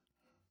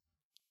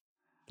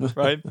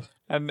 right?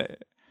 And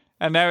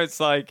now it's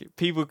like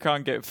people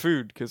can't get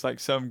food because like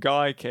some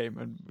guy came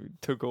and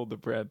took all the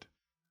bread,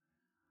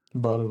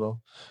 bought it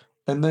all,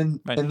 and then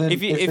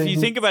if you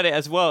think about it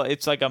as well,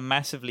 it's like a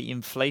massively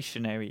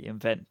inflationary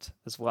event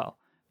as well,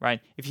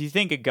 right? If you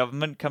think a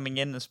government coming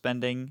in and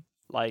spending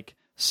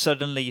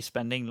suddenly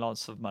spending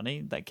lots of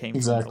money that came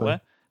from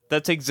nowhere,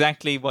 that's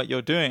exactly what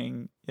you're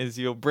doing. Is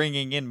you're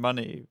bringing in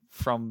money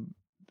from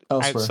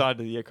outside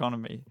of the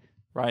economy,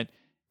 right?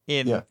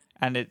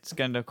 And it's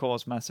going to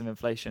cause massive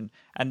inflation.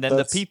 And then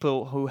the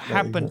people who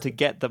happen to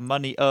get the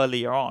money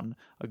earlier on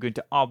are going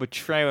to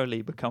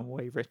arbitrarily become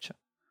way richer.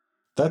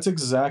 That's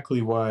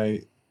exactly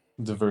why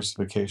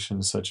diversification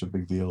is such a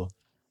big deal.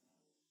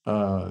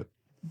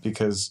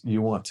 Because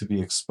you want to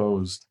be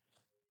exposed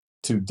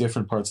to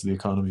different parts of the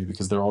economy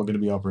because they're all going to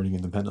be operating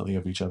independently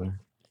of each other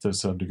to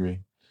some degree.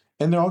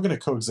 And they're all going to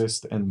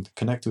coexist and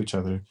connect to each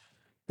other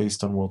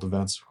based on world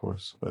events, of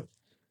course. But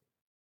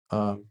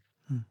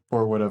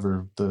or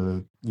whatever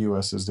the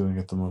U.S. is doing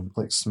at the moment,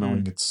 like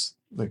smelling its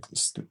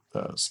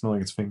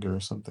smelling its finger or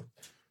something.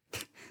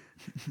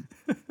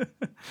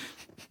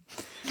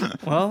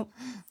 Well,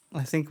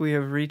 I think we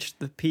have reached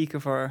the peak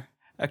of our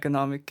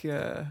economic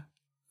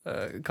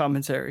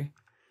commentary.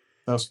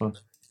 That was fun.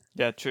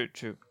 Yeah, true.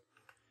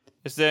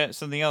 Is there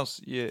something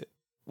else?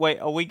 Wait,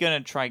 are we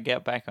going to try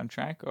get back on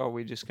track, or are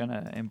we just going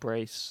to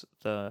embrace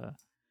the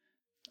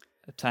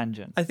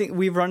tangent? I think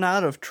we've run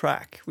out of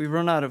track. We've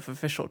run out of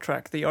official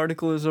track. The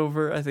article is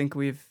over. I think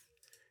we've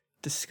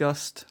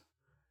discussed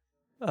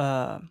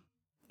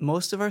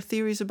most of our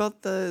theories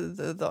about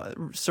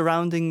the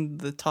surrounding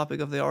the topic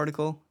of the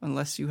article,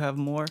 unless you have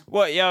more.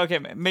 Well, yeah, okay.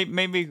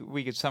 Maybe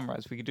we could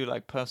summarize. We could do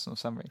like personal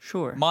summary.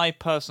 Sure. My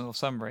personal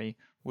summary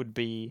would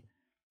be,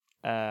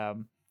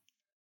 well,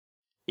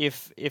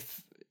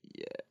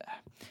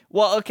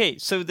 okay.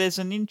 So there's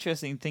an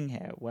interesting thing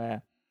here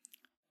where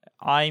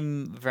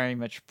I'm very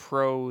much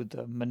pro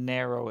the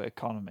Monero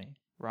economy,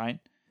 right?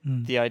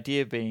 The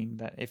idea being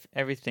that if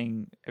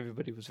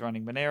everybody was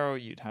running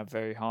Monero, you'd have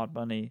very hard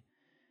money.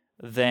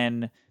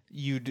 Then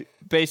you'd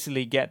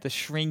basically get the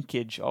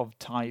shrinkage of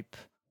type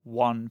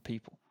 1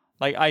 people.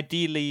 Like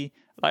ideally,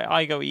 like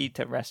I go eat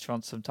at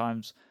restaurants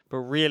sometimes, but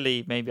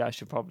really maybe I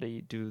should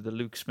probably do the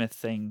Luke Smith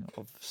thing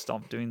of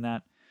stop doing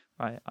that,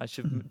 right? I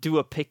should do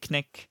a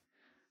picnic,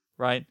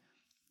 right?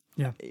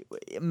 Yeah.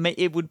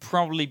 It would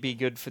probably be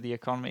good for the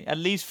economy, at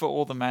least for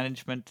all the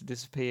management to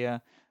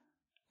disappear.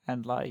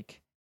 And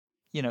like,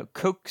 you know,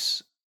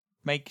 cooks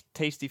make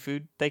tasty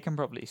food. They can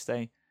probably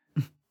stay.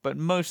 But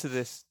most of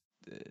this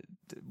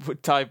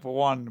type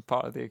 1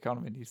 part of the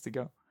economy needs to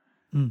go.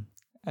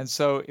 And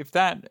so if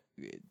that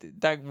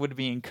would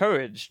be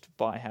encouraged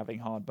by having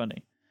hard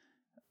money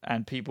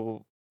and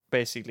people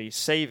basically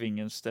saving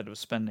instead of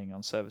spending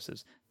on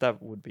services,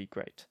 that would be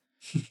great.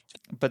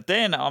 But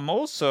then I'm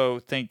also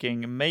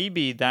thinking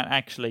maybe that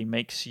actually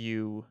makes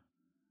you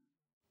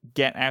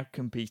get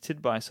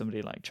outcompeted by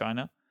somebody like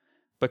China,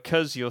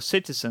 because your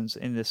citizens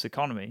in this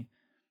economy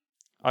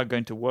are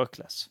going to work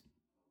less.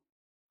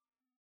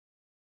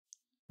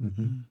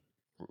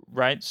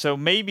 Right? So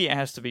maybe it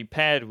has to be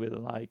paired with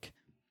like,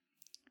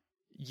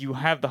 you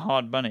have the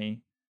hard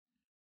money,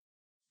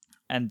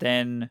 and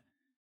then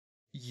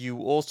you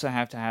also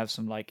have to have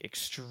some like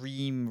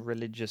extreme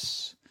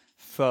religious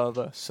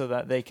fervor so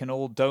that they can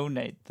all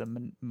donate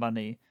the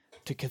money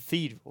to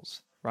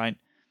cathedrals, right?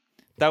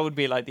 That would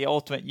be like the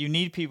ultimate. You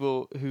need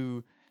people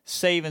who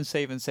save and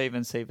save and save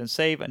and save and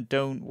save and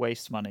don't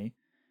waste money,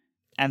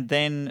 and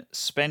then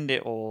spend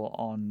it all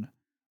on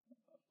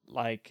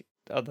like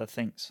other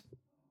things,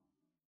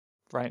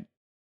 right?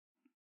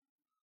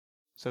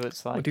 So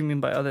it's like, what do you mean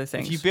by other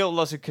things? If you built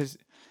lots of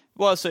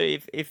so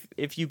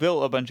if you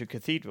built a bunch of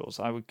cathedrals,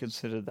 I would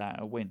consider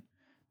that a win,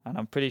 and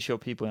I'm pretty sure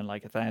people in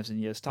like 1,000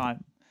 years'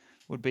 time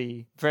would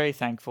be very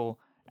thankful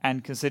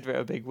and consider it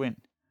a big win.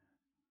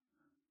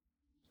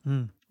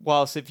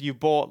 Whilst if you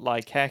bought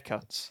like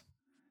haircuts,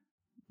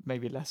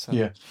 maybe less so.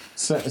 Yeah.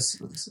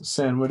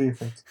 San, what do you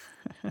think?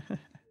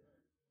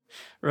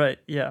 Right,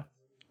 yeah.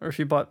 Or if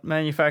you bought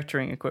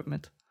manufacturing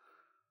equipment.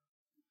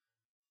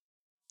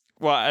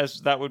 Well,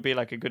 as that would be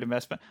like a good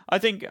investment. I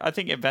think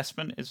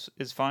investment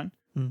is fine.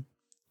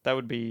 That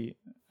would be,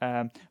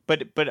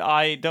 but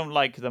I don't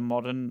like the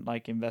modern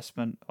like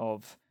investment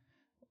of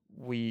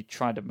we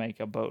try to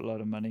make a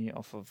boatload of money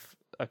off of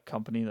a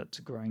company that's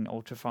growing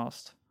ultra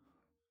fast.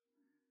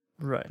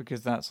 Right.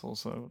 Because that's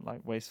also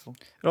like wasteful.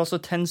 It also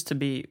tends to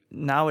be,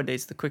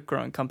 nowadays, the quick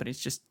growing companies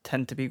just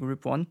tend to be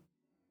group 1.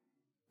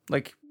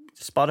 Like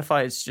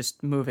Spotify is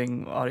just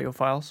moving audio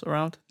files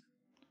around.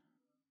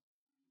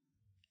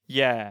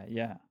 Yeah.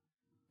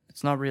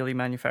 It's not really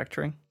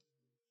manufacturing.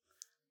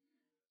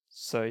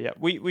 So yeah,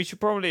 we should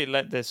probably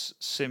let this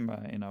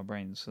simmer in our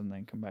brains and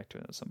then come back to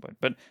it at some point.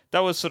 But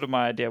that was sort of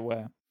my idea,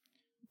 where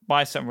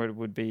my summary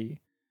would be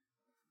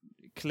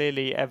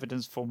clearly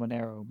evidence for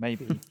Monero,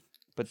 maybe.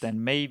 But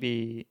then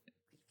maybe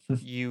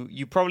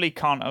you probably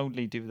can't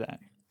only do that,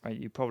 right?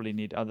 You probably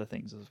need other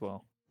things as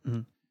well.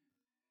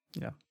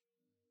 Yeah.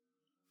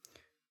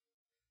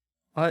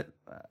 I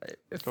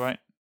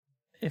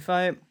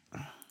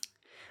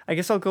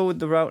guess I'll go with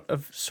the route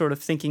of sort of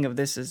thinking of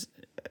this as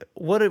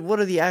what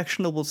are the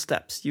actionable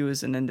steps you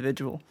as an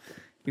individual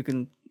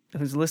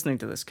who's listening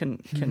to this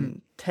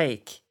can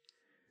take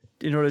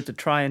in order to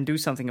try and do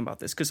something about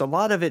this, because a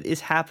lot of it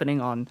is happening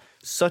on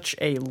such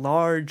a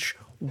large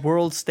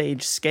world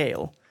stage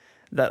scale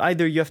that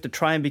either you have to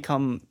try and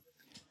become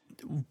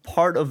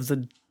part of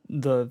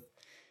the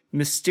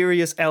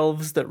mysterious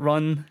elves that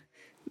run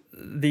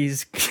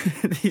these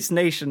these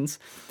nations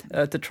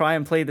to try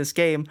and play this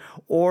game,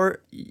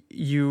 or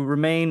you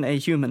remain a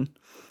human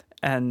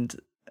and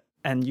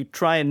you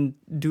try and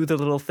do the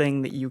little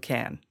thing that you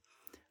can.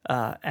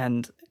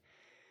 And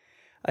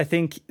I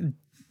think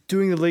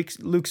doing the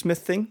Luke Smith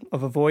thing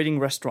of avoiding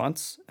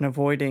restaurants and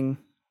avoiding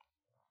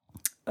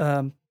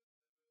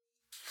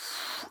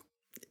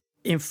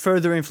in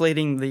further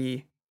inflating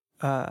the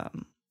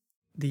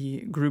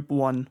group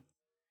 1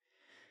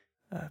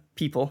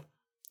 people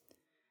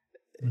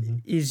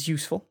is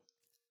useful.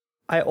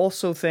 I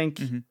also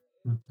think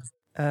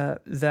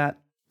that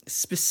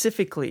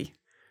specifically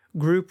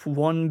Group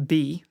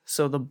 1B,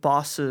 so the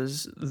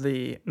bosses,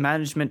 the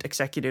management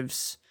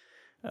executives,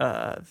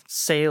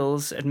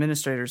 sales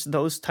administrators,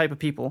 those type of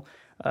people,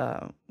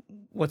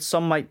 what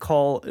some might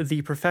call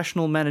the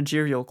professional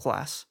managerial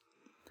class,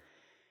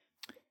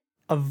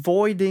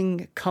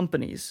 avoiding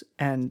companies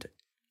and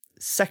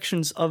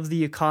sections of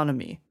the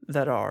economy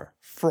that are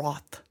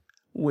fraught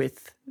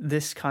with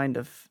this kind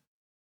of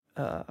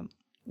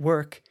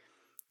work,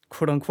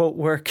 quote unquote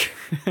work,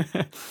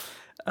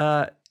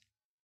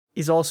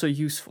 is also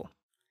useful.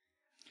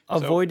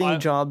 Avoiding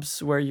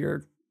jobs where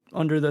you're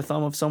under the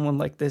thumb of someone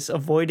like this,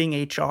 avoiding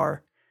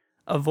HR,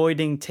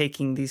 avoiding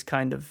taking these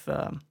kind of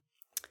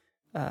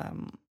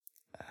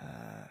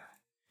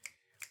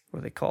what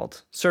are they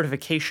called?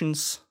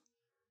 Certifications.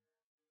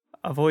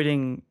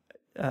 Avoiding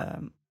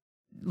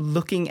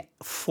looking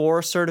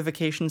for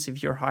certifications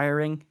if you're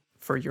hiring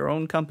for your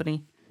own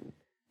company,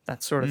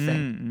 that sort of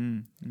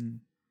thing.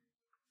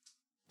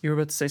 You were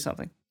about to say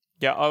something.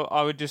 Yeah,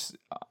 I would just,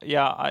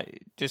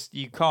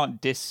 you can't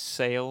diss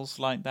sales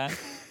like that.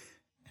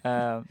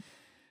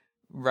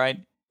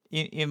 Right?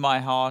 In my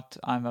heart,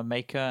 I'm a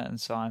maker, and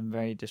so I'm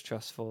very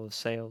distrustful of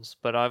sales.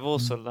 But I've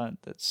also learned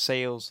that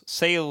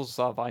sales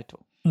are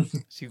vital.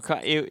 So you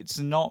can't, it's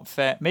not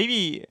fair.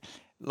 Maybe,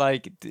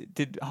 like,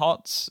 did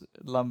HOTS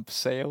lump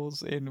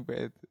sales in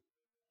with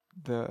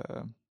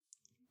the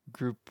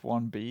Group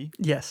 1B?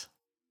 Yes,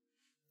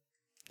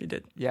 he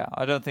did. Yeah,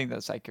 I don't think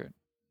that's accurate.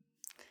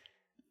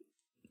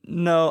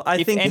 No,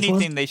 I think... If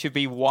anything, they should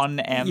be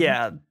 1M.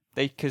 Yeah.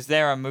 Because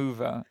they're a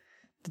mover.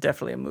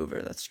 Definitely a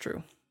mover, that's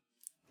true.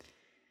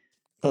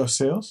 Oh,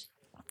 sales?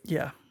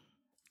 Yeah.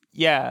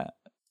 Yeah.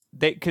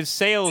 Because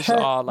sales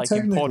are, like,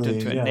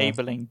 important to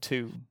enabling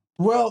too.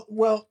 Well,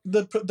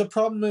 the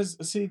problem is,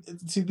 see,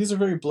 these are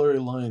very blurry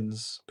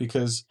lines,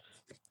 because...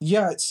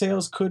 Yeah,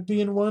 sales could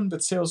be in 1,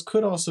 but sales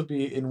could also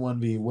be in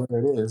 1B where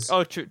it is.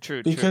 Oh,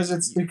 true. Because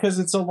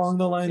it's along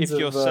the lines of... If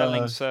you're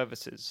selling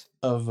services.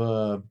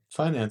 Of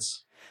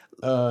finance.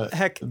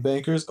 Heck...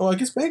 Bankers. Oh, I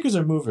guess bankers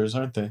are movers,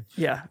 aren't they?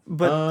 Yeah,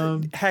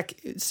 but heck,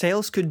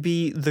 sales could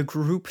be the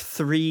Group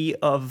 3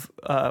 of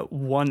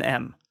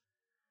 1M.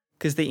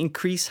 Because they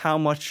increase how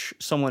much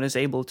someone is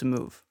able to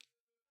move.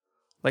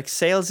 Like,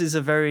 sales is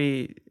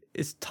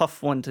it's a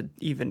tough one to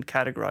even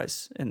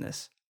categorize in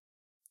this.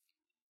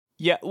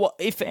 Yeah, well,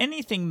 if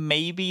anything,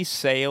 maybe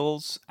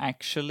sales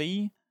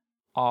actually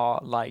are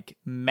like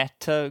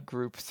meta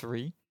Group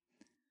 3.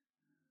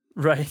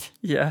 Right,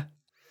 yeah.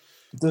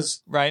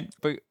 Right,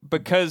 but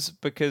because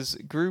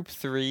Group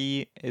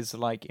 3 is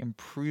like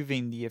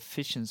improving the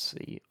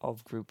efficiency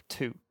of Group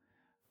 2,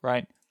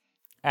 right?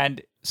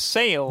 And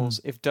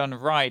sales, if done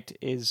right,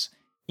 is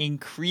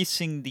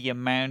increasing the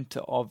amount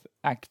of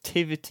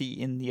activity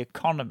in the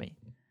economy,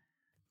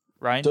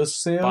 right?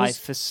 By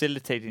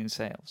facilitating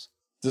sales.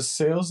 Does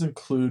sales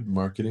include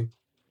marketing?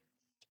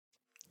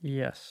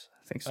 Yes,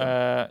 I think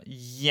so.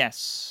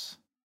 Yes,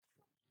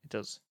 it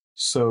does.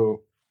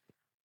 So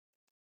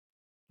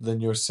then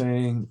you're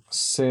saying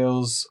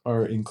sales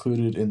are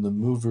included in the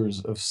movers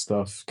of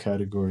stuff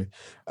category.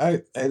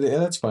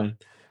 That's fine,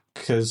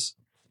 because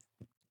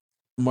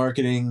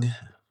marketing,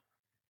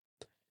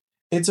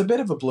 it's a bit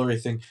of a blurry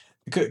thing.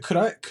 Could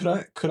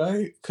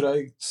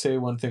I say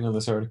one thing on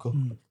this article?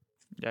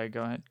 Yeah,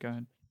 go ahead.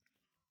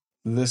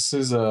 This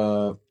is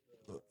a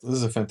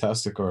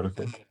fantastic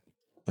article,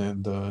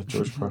 and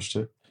George crushed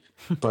it.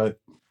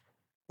 But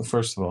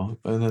first of all,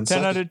 and then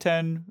 10 out of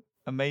 10,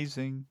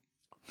 amazing.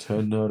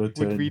 10 out of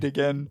 10.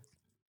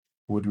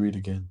 Would read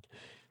again.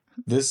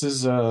 This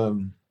is I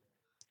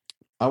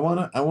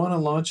wanna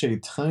launch a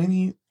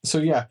tiny. So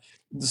yeah,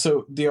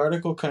 so the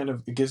article kind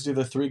of, it gives you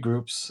the 3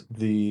 groups.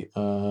 The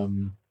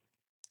let's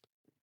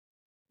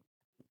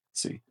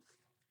see.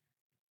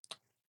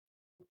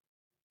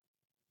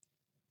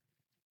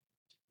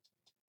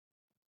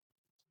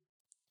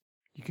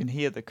 You can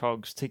hear the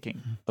cogs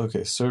ticking.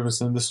 Okay,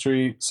 service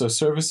industry. So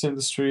service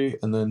industry,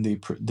 and then the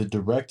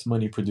direct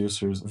money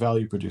producers,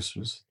 value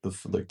producers,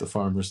 like the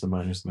farmers, the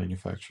miners, the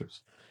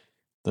manufacturers.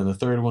 Then the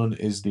third one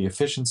is the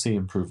efficiency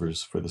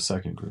improvers for the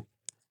second group.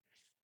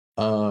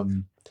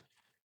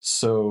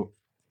 So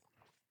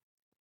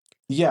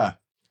yeah,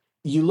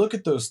 you look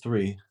at those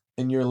 3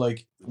 and you're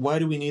like, why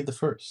do we need the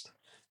first?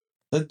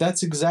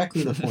 That's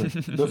exactly the point.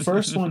 The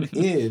first one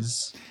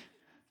is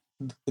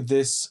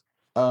this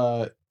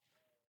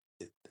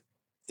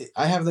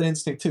I have that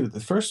instinct too. The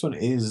first one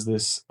is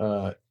this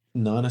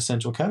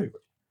non-essential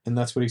category, and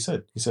that's what he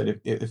said. He said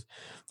if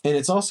and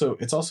it's also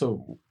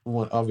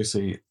one,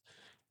 obviously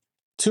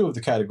 2 of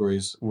the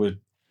categories would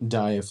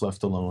die if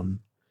left alone,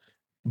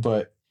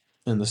 but,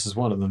 and this is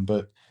one of them.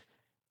 But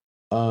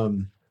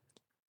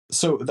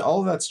so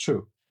all of that's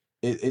true.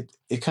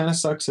 It kind of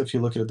sucks if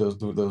you look at it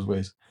those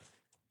ways.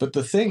 But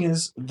the thing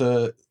is,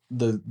 the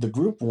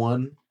Group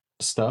 1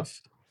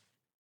 stuff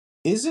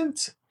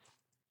isn't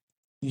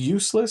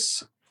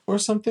useless or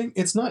something.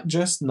 It's not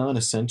just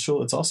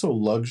non-essential, it's also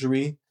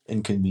luxury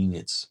and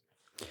convenience.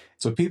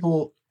 So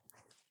people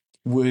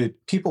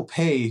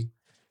pay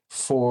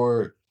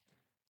for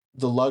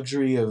the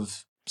luxury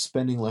of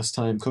spending less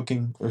time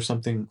cooking or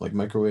something, like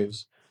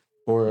microwaves,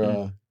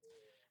 or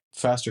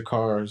faster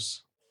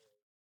cars,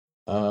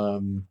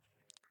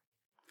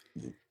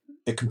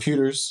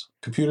 computers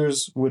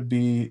would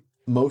be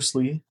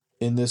mostly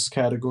in this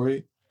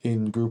category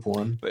in Group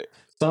 1. But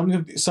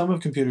some of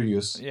computer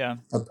use. Yeah.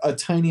 A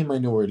tiny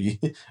minority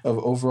of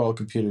overall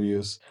computer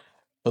use,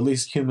 at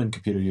least human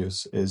computer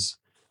use, is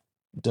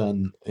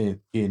done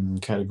in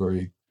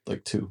category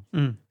like 2.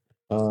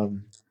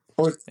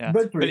 Yeah,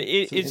 but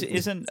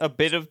isn't a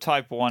bit of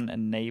type 1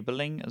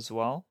 enabling as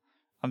well?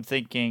 I'm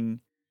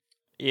thinking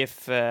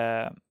if,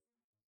 or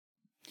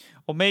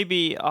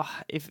maybe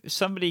if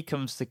somebody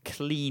comes to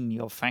clean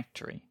your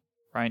factory,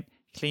 right?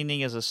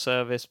 Cleaning as a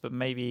service, but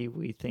maybe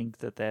we think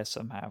that they're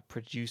somehow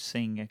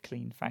producing a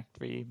clean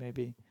factory,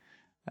 maybe.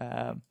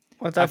 Well,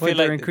 at that point,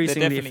 they're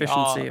increasing the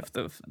efficiency of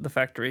the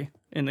factory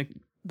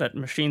that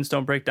machines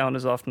don't break down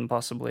as often,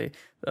 possibly.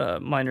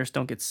 Miners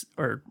don't get,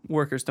 or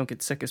workers don't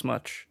get sick as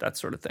much, that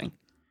sort of thing.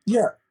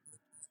 Yeah.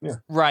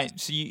 Right.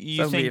 So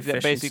you think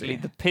that basically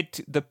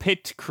the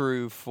pit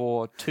crew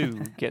for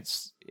 2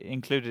 gets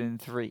included in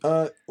 3?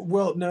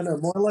 Well, no,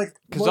 more like,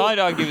 because I'd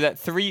argue that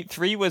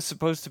 3 was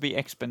supposed to be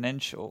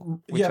exponential,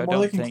 which I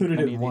don't think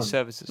any of these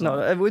services. No,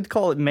 I would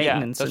call it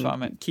maintenance. Yeah, that's what I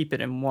meant. Keep it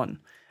in 1.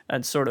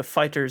 And sort of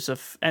fighters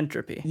of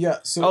entropy. Yeah.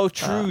 So,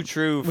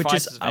 true. Which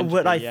is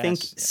what I think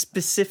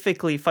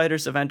specifically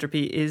fighters of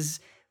entropy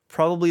is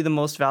probably the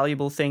most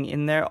valuable thing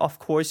in there. Of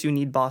course, you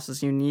need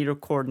bosses, you need a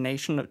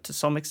coordination to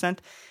some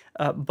extent,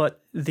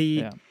 but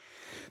the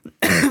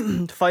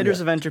fighters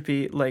of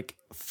entropy, like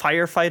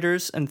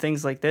firefighters and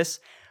things like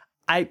this,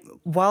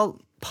 while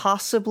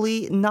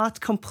possibly not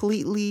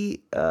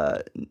completely,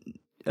 what's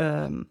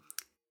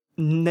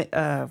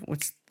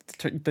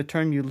the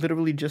term you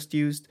literally just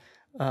used?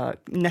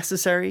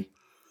 Necessary.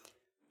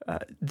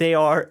 They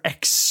are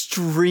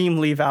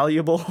extremely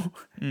valuable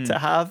to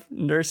have,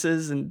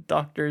 nurses and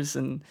doctors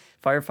and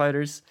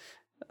firefighters.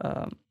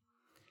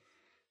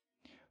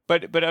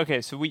 But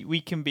okay, so we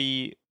can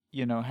be,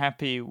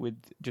 happy with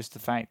just the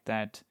fact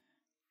that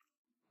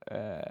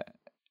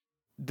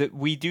that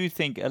we do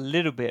think a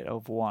little bit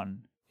of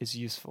 1 is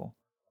useful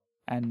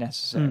and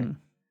necessary.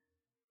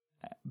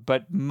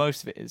 But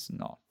most of it is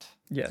not.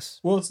 Yes.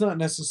 Well, it's not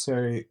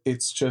necessary.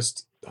 It's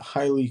just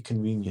highly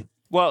convenient.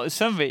 Well,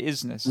 some of it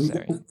is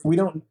necessary. We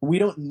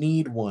don't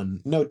need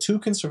 1. No, 2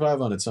 can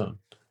survive on its own.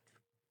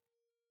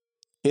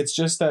 It's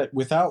just that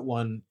without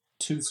 1,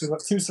 2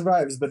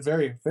 survives, but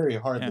very, very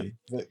hardly.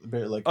 Yeah.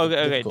 Very, like,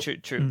 okay,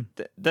 true.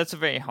 That's a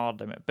very hard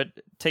limit. But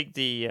take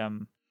the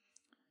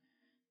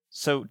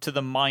so to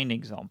the mine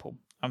example,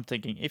 I'm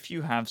thinking if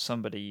you have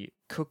somebody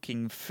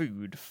cooking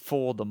food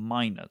for the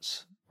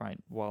miners, right,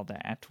 while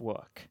they're at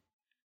work,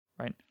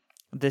 right?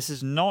 This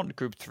is not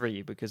group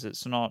 3 because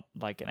it's not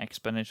like an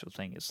exponential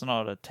thing. It's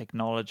not a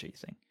technology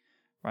thing,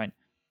 right?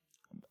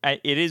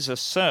 It is a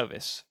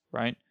service,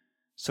 right?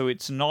 So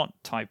it's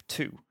not type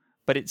 2,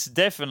 but it's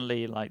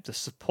definitely like the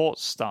support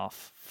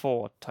staff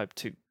for type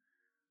 2.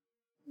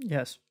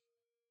 Yes.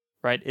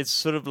 Right? It's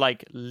sort of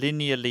like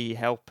linearly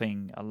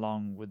helping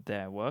along with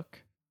their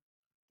work.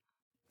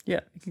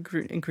 Yeah, it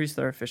can increase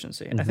their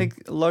efficiency. And I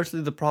think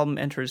largely the problem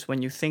enters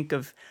when you think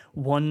of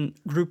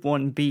Group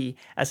 1B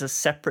as a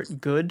separate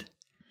good,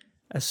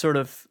 as sort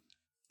of,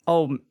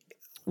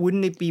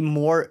 wouldn't it be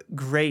more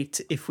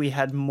great if we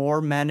had more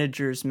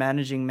managers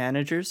managing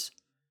managers?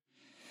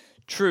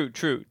 True.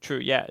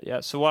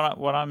 Yeah. So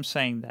what I'm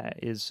saying there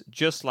is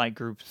just like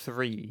Group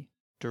 3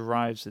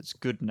 derives its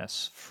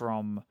goodness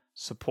from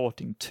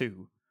supporting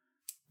 2,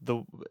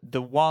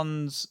 the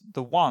ones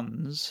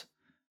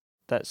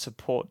that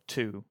support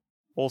 2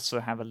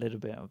 also have a little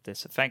bit of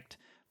this effect,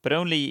 but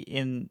only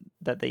in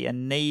that they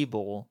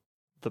enable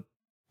the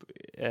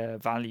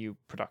value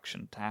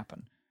production to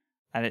happen,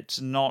 and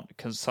it's not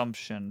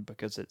consumption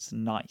because it's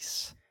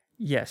nice.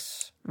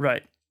 Yes,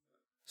 right.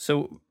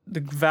 So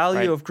the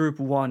value of Group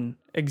 1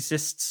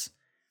 exists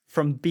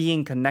from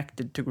being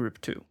connected to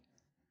Group 2.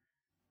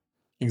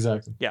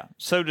 Exactly. Yeah,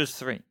 so does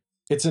 3.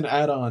 It's an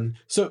add-on.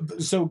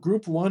 So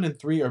Group 1 and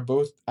 3 are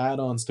both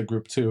add-ons to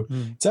Group 2.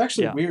 It's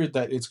actually weird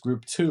that it's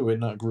Group 2 and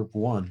not Group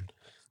 1.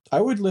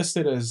 I would list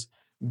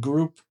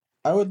Group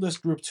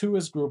 2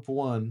 as Group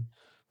 1,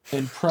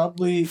 and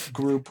probably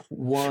Group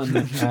 1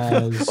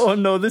 as... Oh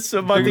no, this is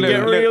about to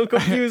get real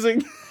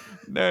confusing.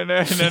 No.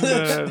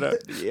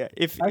 Yeah,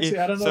 actually,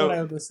 I don't know what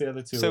I would list the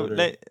other 2. So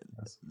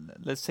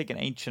let's take an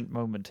ancient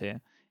moment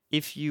here.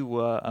 If you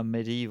were a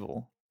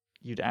medieval,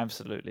 you'd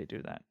absolutely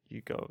do that.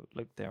 You go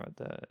look there at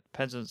the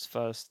peasants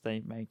first.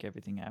 They make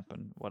everything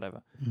happen.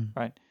 Whatever,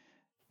 right?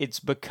 It's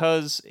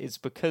because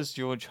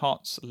George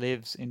Hotz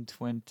lives in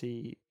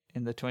the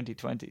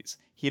 2020s.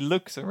 He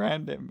looks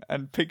around him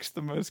and picks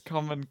the most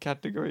common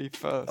category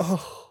first.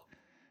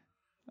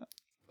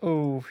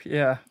 Oh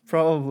yeah,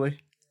 probably.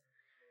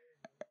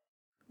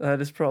 That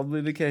is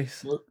probably the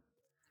case.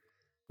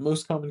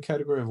 Most common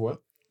category of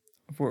what?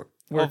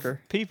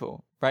 Worker. Of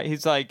people, right?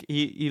 He's like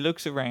he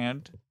looks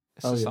around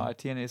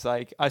society and he's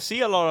like, I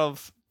see a lot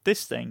of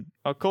this thing.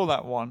 I'll call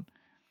that 1.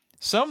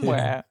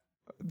 Somewhere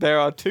there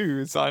are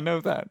 2s. I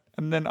know that,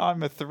 and then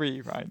I'm a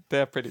 3. Right?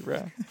 They're pretty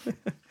rare.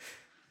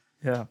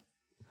 Yeah,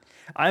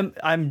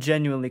 I'm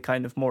genuinely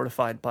kind of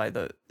mortified by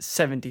the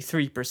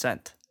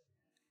 73%.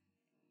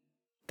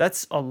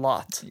 That's a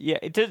lot. Yeah,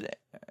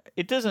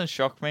 it doesn't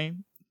shock me.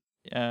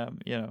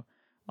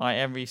 I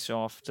every so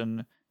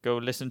often go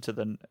listen to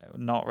the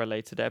not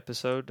related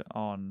episode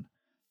on,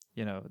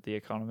 the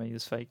economy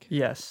is fake.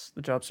 Yes,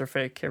 the jobs are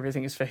fake.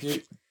 Everything is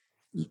fake.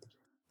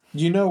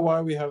 You know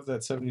why we have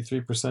that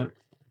 73%?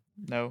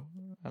 No,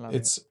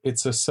 It's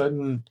a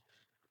sudden,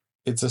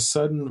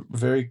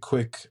 very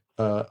quick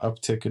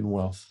uptick in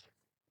wealth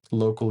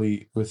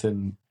locally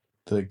within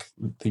the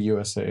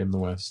USA and the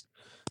West.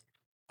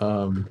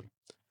 So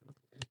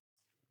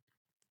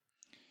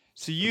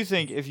you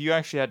think if you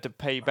actually had to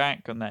pay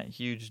back on that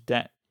huge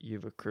debt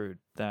you've accrued,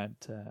 that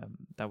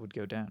would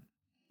go down?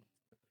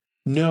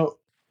 No.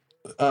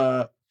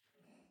 Well,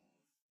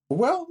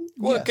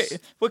 yes. Okay.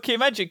 Well, can you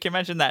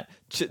imagine that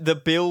the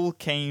bill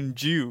came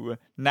due.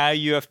 Now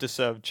you have to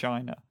serve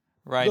China,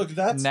 right? Look,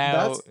 that's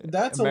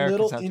Americans a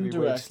little have to be wage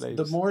indirect. slaves.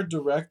 The more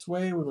direct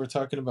way, when we're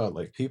talking about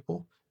like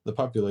people, the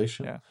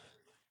population,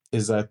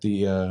 is that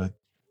the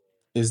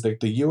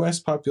U.S.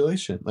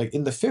 population, like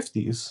in the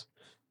 50s,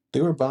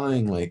 they were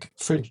buying like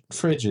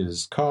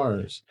fridges,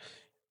 cars,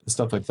 and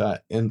stuff like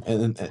that, and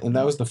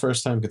that was the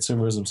first time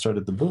consumerism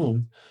started to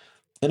boom,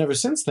 and ever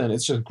since then,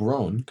 it's just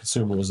grown.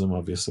 Consumerism,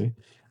 obviously,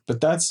 but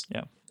that's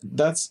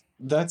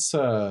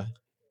a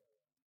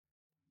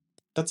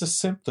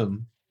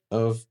symptom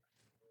of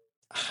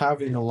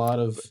having a lot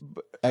of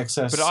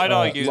excess, but I'd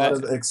argue a lot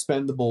of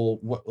expendable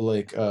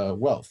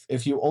wealth.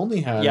 If you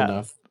only had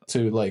enough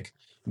to like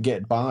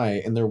get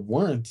by, and there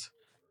weren't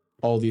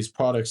all these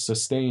products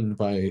sustained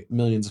by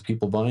millions of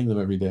people buying them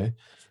every day,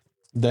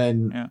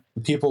 then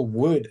people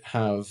would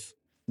have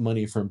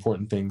money for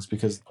important things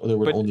because there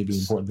would only be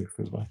important things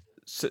to buy.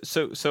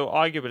 So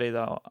arguably,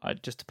 though,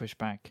 just to push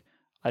back,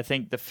 I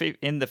think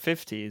in the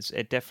 50s,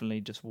 it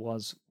definitely just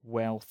was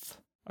wealth,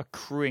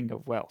 accruing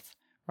of wealth,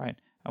 right?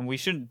 And we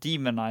shouldn't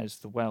demonize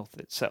the wealth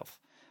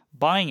itself.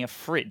 Buying a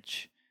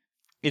fridge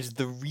is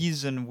the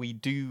reason we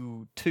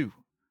do too,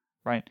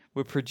 right?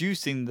 We're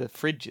producing the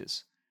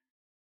fridges,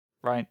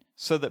 right?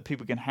 So that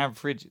people can have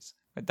fridges.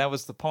 Right? That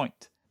was the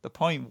point. The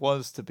point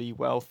was to be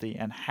wealthy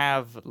and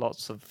have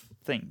lots of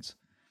things.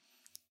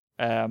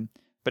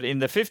 But in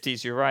the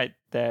 50s, you're right,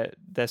 they're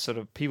sort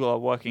of, people are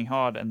working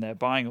hard and they're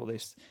buying all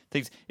these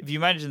things. If you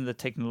imagine the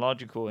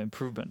technological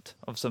improvement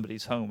of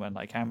somebody's home and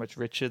like how much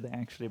richer they're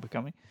actually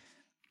becoming,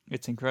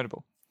 it's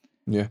incredible.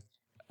 Yeah.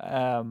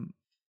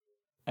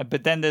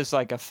 But then there's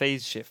like a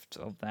phase shift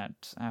of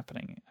that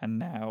happening. And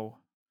now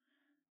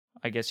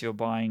I guess you're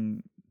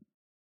buying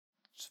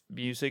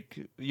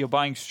music, you're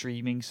buying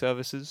streaming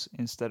services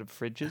instead of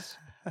fridges.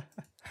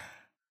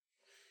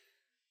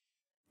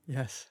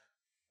 Yes.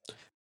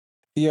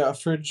 Yeah, a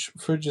fridge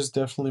is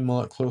definitely a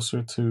lot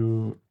closer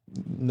to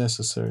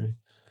necessary.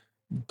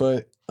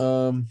 But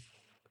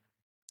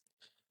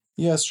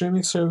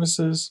streaming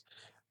services,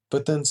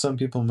 but then some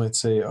people might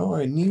say, "Oh,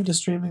 I need a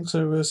streaming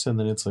service," and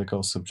then it's like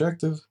all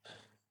subjective.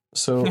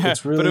 So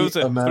it's really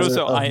a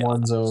matter of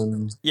one's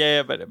own.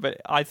 Yeah,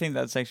 but I think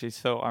that's actually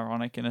so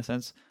ironic in a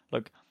sense.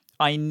 Look,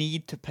 I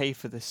need to pay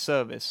for this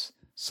service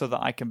so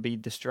that I can be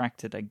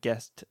distracted and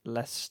get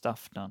less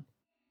stuff done.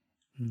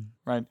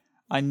 Right?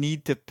 I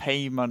need to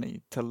pay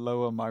money to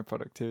lower my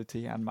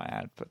productivity and my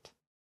output.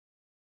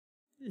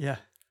 Yeah.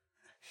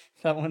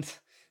 That one's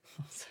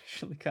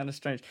actually kind of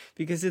strange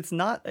because it's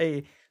not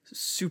a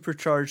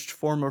supercharged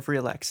form of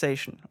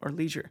relaxation or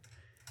leisure.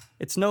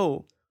 It's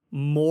no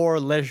more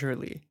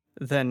leisurely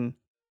than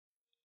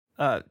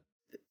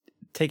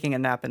taking a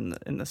nap in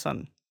the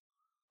sun.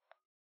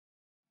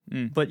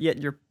 But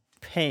yet you're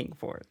paying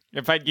for it.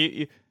 In fact,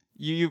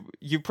 you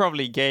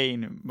probably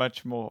gain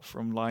much more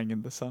from lying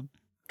in the sun.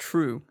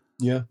 True.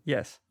 Yeah.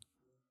 Yes.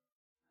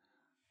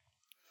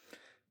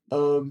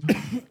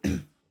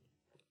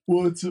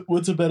 What's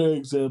a better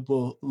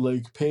example?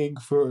 Like paying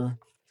for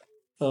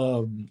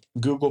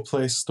Google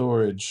Play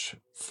storage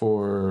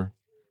for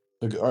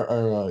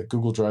or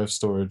Google Drive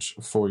storage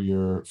for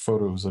your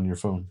photos on your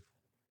phone.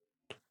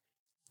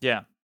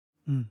 Yeah.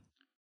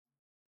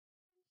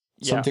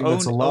 Something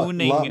that's a lot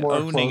more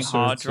owning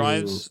hard to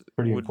drives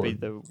would important.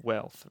 be the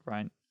wealth,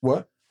 right?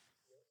 What?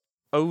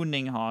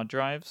 Owning hard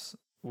drives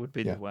would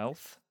be the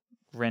wealth.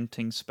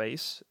 Renting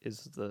space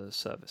is the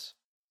service.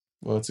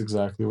 Well, that's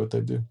exactly what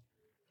they do.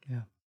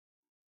 Yeah.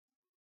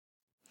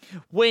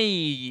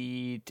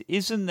 Wait,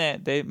 isn't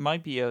there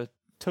might be a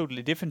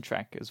totally different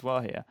track as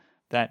well here,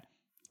 that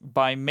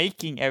by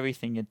making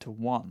everything into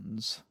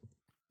ones,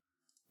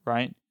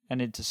 right,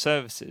 and into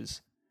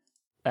services,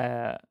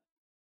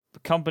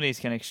 companies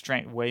can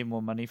extract way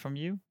more money from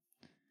you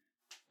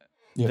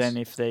than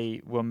if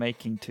they were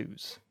making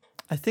twos.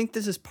 I think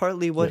this is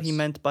partly what he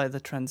meant by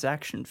the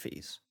transaction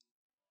fees.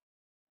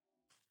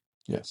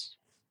 Yes.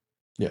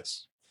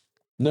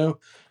 No,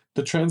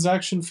 the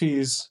transaction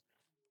fees.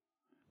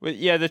 Well,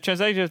 yeah, the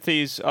transaction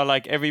fees are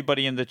like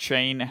everybody in the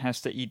chain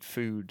has to eat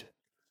food.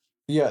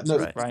 Yeah, no,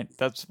 right.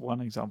 That's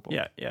one example.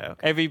 Yeah. Okay.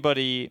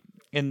 Everybody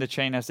in the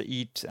chain has to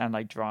eat and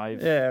like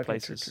drive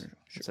places,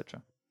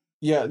 etc.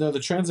 Yeah, no, the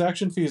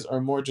transaction fees are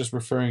more just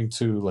referring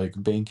to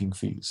like banking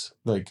fees.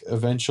 Like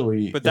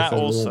eventually, but that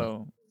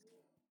also.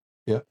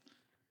 Yeah.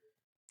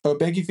 Oh,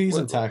 banking fees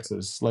and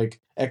taxes, like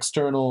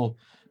external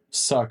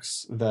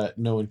sucks that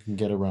no one can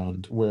get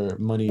around, where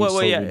money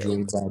slowly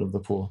drains out of the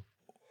pool.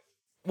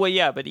 Well,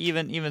 yeah, but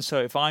even so,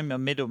 if I'm a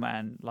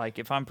middleman, like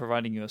if I'm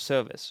providing you a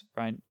service,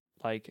 right?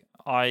 like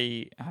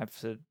I have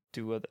to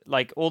do other,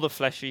 like all the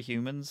fleshy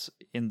humans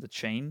in the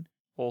chain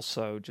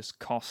also just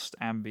cost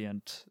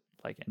ambient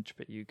like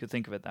entropy. You could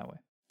think of it that way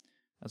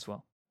as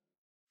well.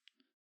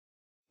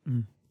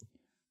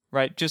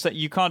 Right, just that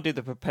you can't do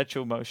the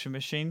perpetual motion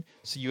machine,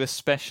 so you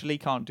especially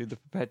can't do the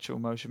perpetual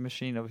motion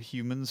machine of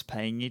humans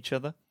paying each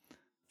other.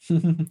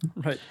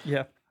 Right,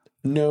 yeah.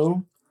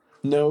 No,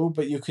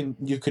 but you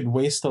could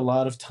waste a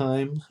lot of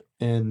time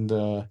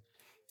and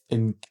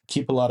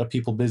keep a lot of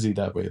people busy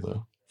that way,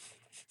 though.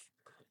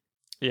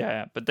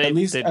 Yeah, but at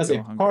least they'd as go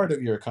a hungry. part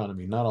of your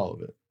economy, not all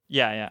of it.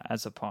 Yeah,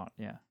 as a part.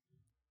 Yeah,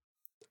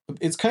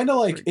 it's kind of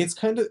like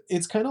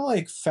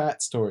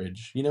fat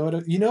storage. You know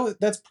what?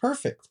 That's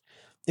perfect.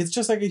 It's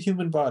just like a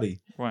human body.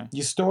 Right.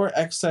 You store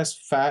excess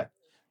fat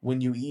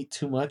when you eat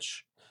too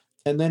much,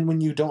 and then when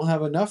you don't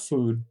have enough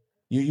food,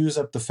 you use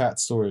up the fat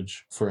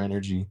storage for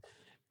energy,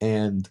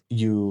 and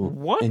you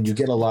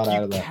get a lot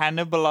out of that. You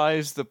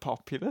cannibalize the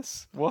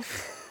populace? What?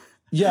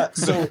 Yeah,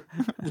 so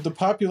the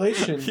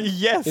population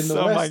yes, in the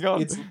oh West, my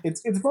god.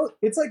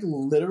 It's like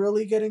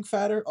literally getting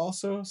fatter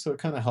also, so it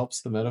kind of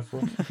helps the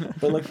metaphor.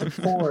 But like the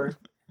poor,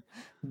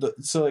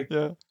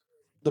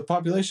 the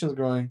population is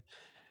growing.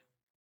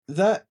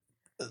 That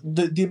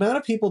the amount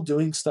of people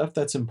doing stuff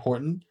that's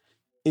important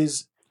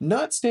is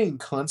not staying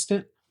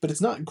constant, but it's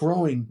not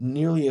growing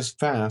nearly as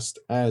fast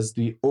as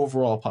the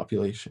overall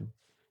population.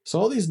 So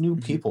all these new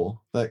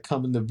people that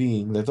come into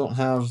being that don't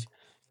have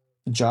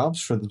jobs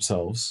for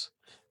themselves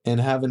and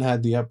haven't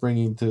had the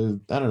upbringing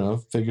to, I don't know,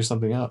 figure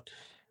something out.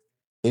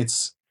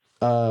 It's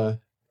you're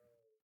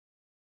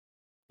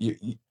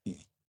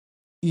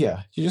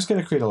just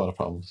going to create a lot of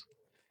problems.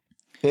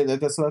 And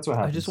that's what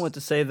happens. I just want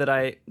to say that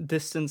I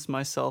distance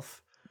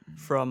myself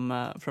from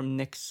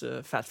Nick's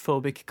fat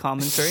phobic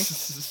commentary.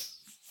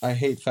 I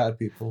hate fat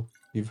people.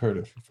 You've heard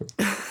it before.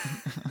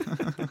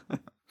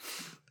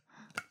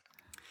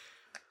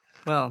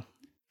 Well,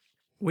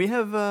 we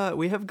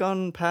have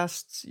gone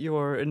past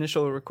your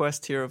initial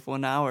request here of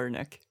 1 hour,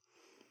 Nick.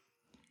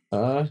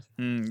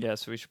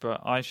 Yes, we should.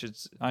 But I should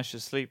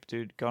sleep,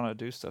 dude. Gotta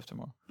do stuff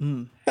tomorrow.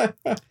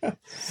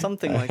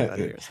 Something like that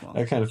here as well.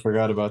 I kind of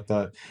forgot about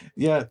that.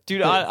 Yeah,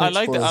 dude. I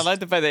like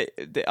the fact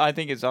that I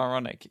think it's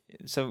ironic.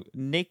 So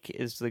Nick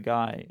is the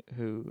guy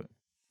who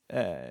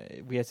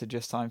we had to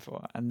adjust time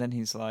for, and then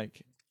he's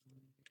like,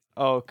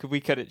 "Oh, could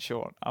we cut it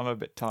short? I'm a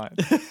bit tired."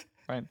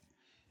 Right.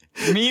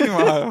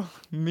 Meanwhile,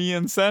 me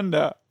and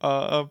Sander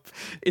are up.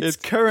 It's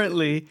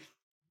currently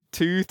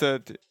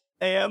 2:30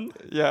 a.m.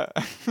 Yeah.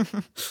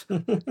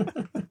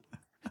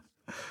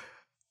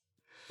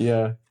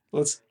 Yeah.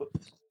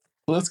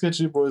 Let's get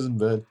you boys in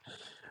bed.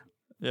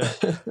 Yeah.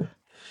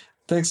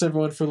 Thanks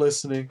everyone for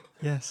listening.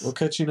 Yes. We'll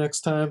catch you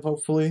next time.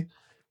 Hopefully,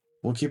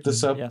 we'll keep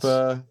this up. Yes.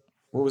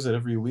 What was it?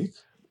 Every week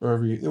or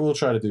we'll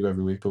try to do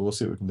every week, but we'll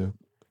see what we can do.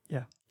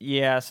 Yeah.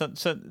 Yeah. So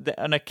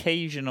an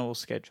occasional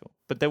schedule,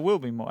 but there will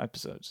be more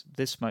episodes.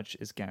 This much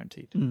is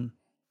guaranteed.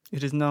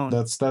 It is known.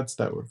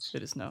 That works.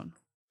 It is known.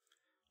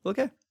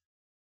 Okay.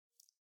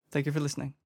 Thank you for listening.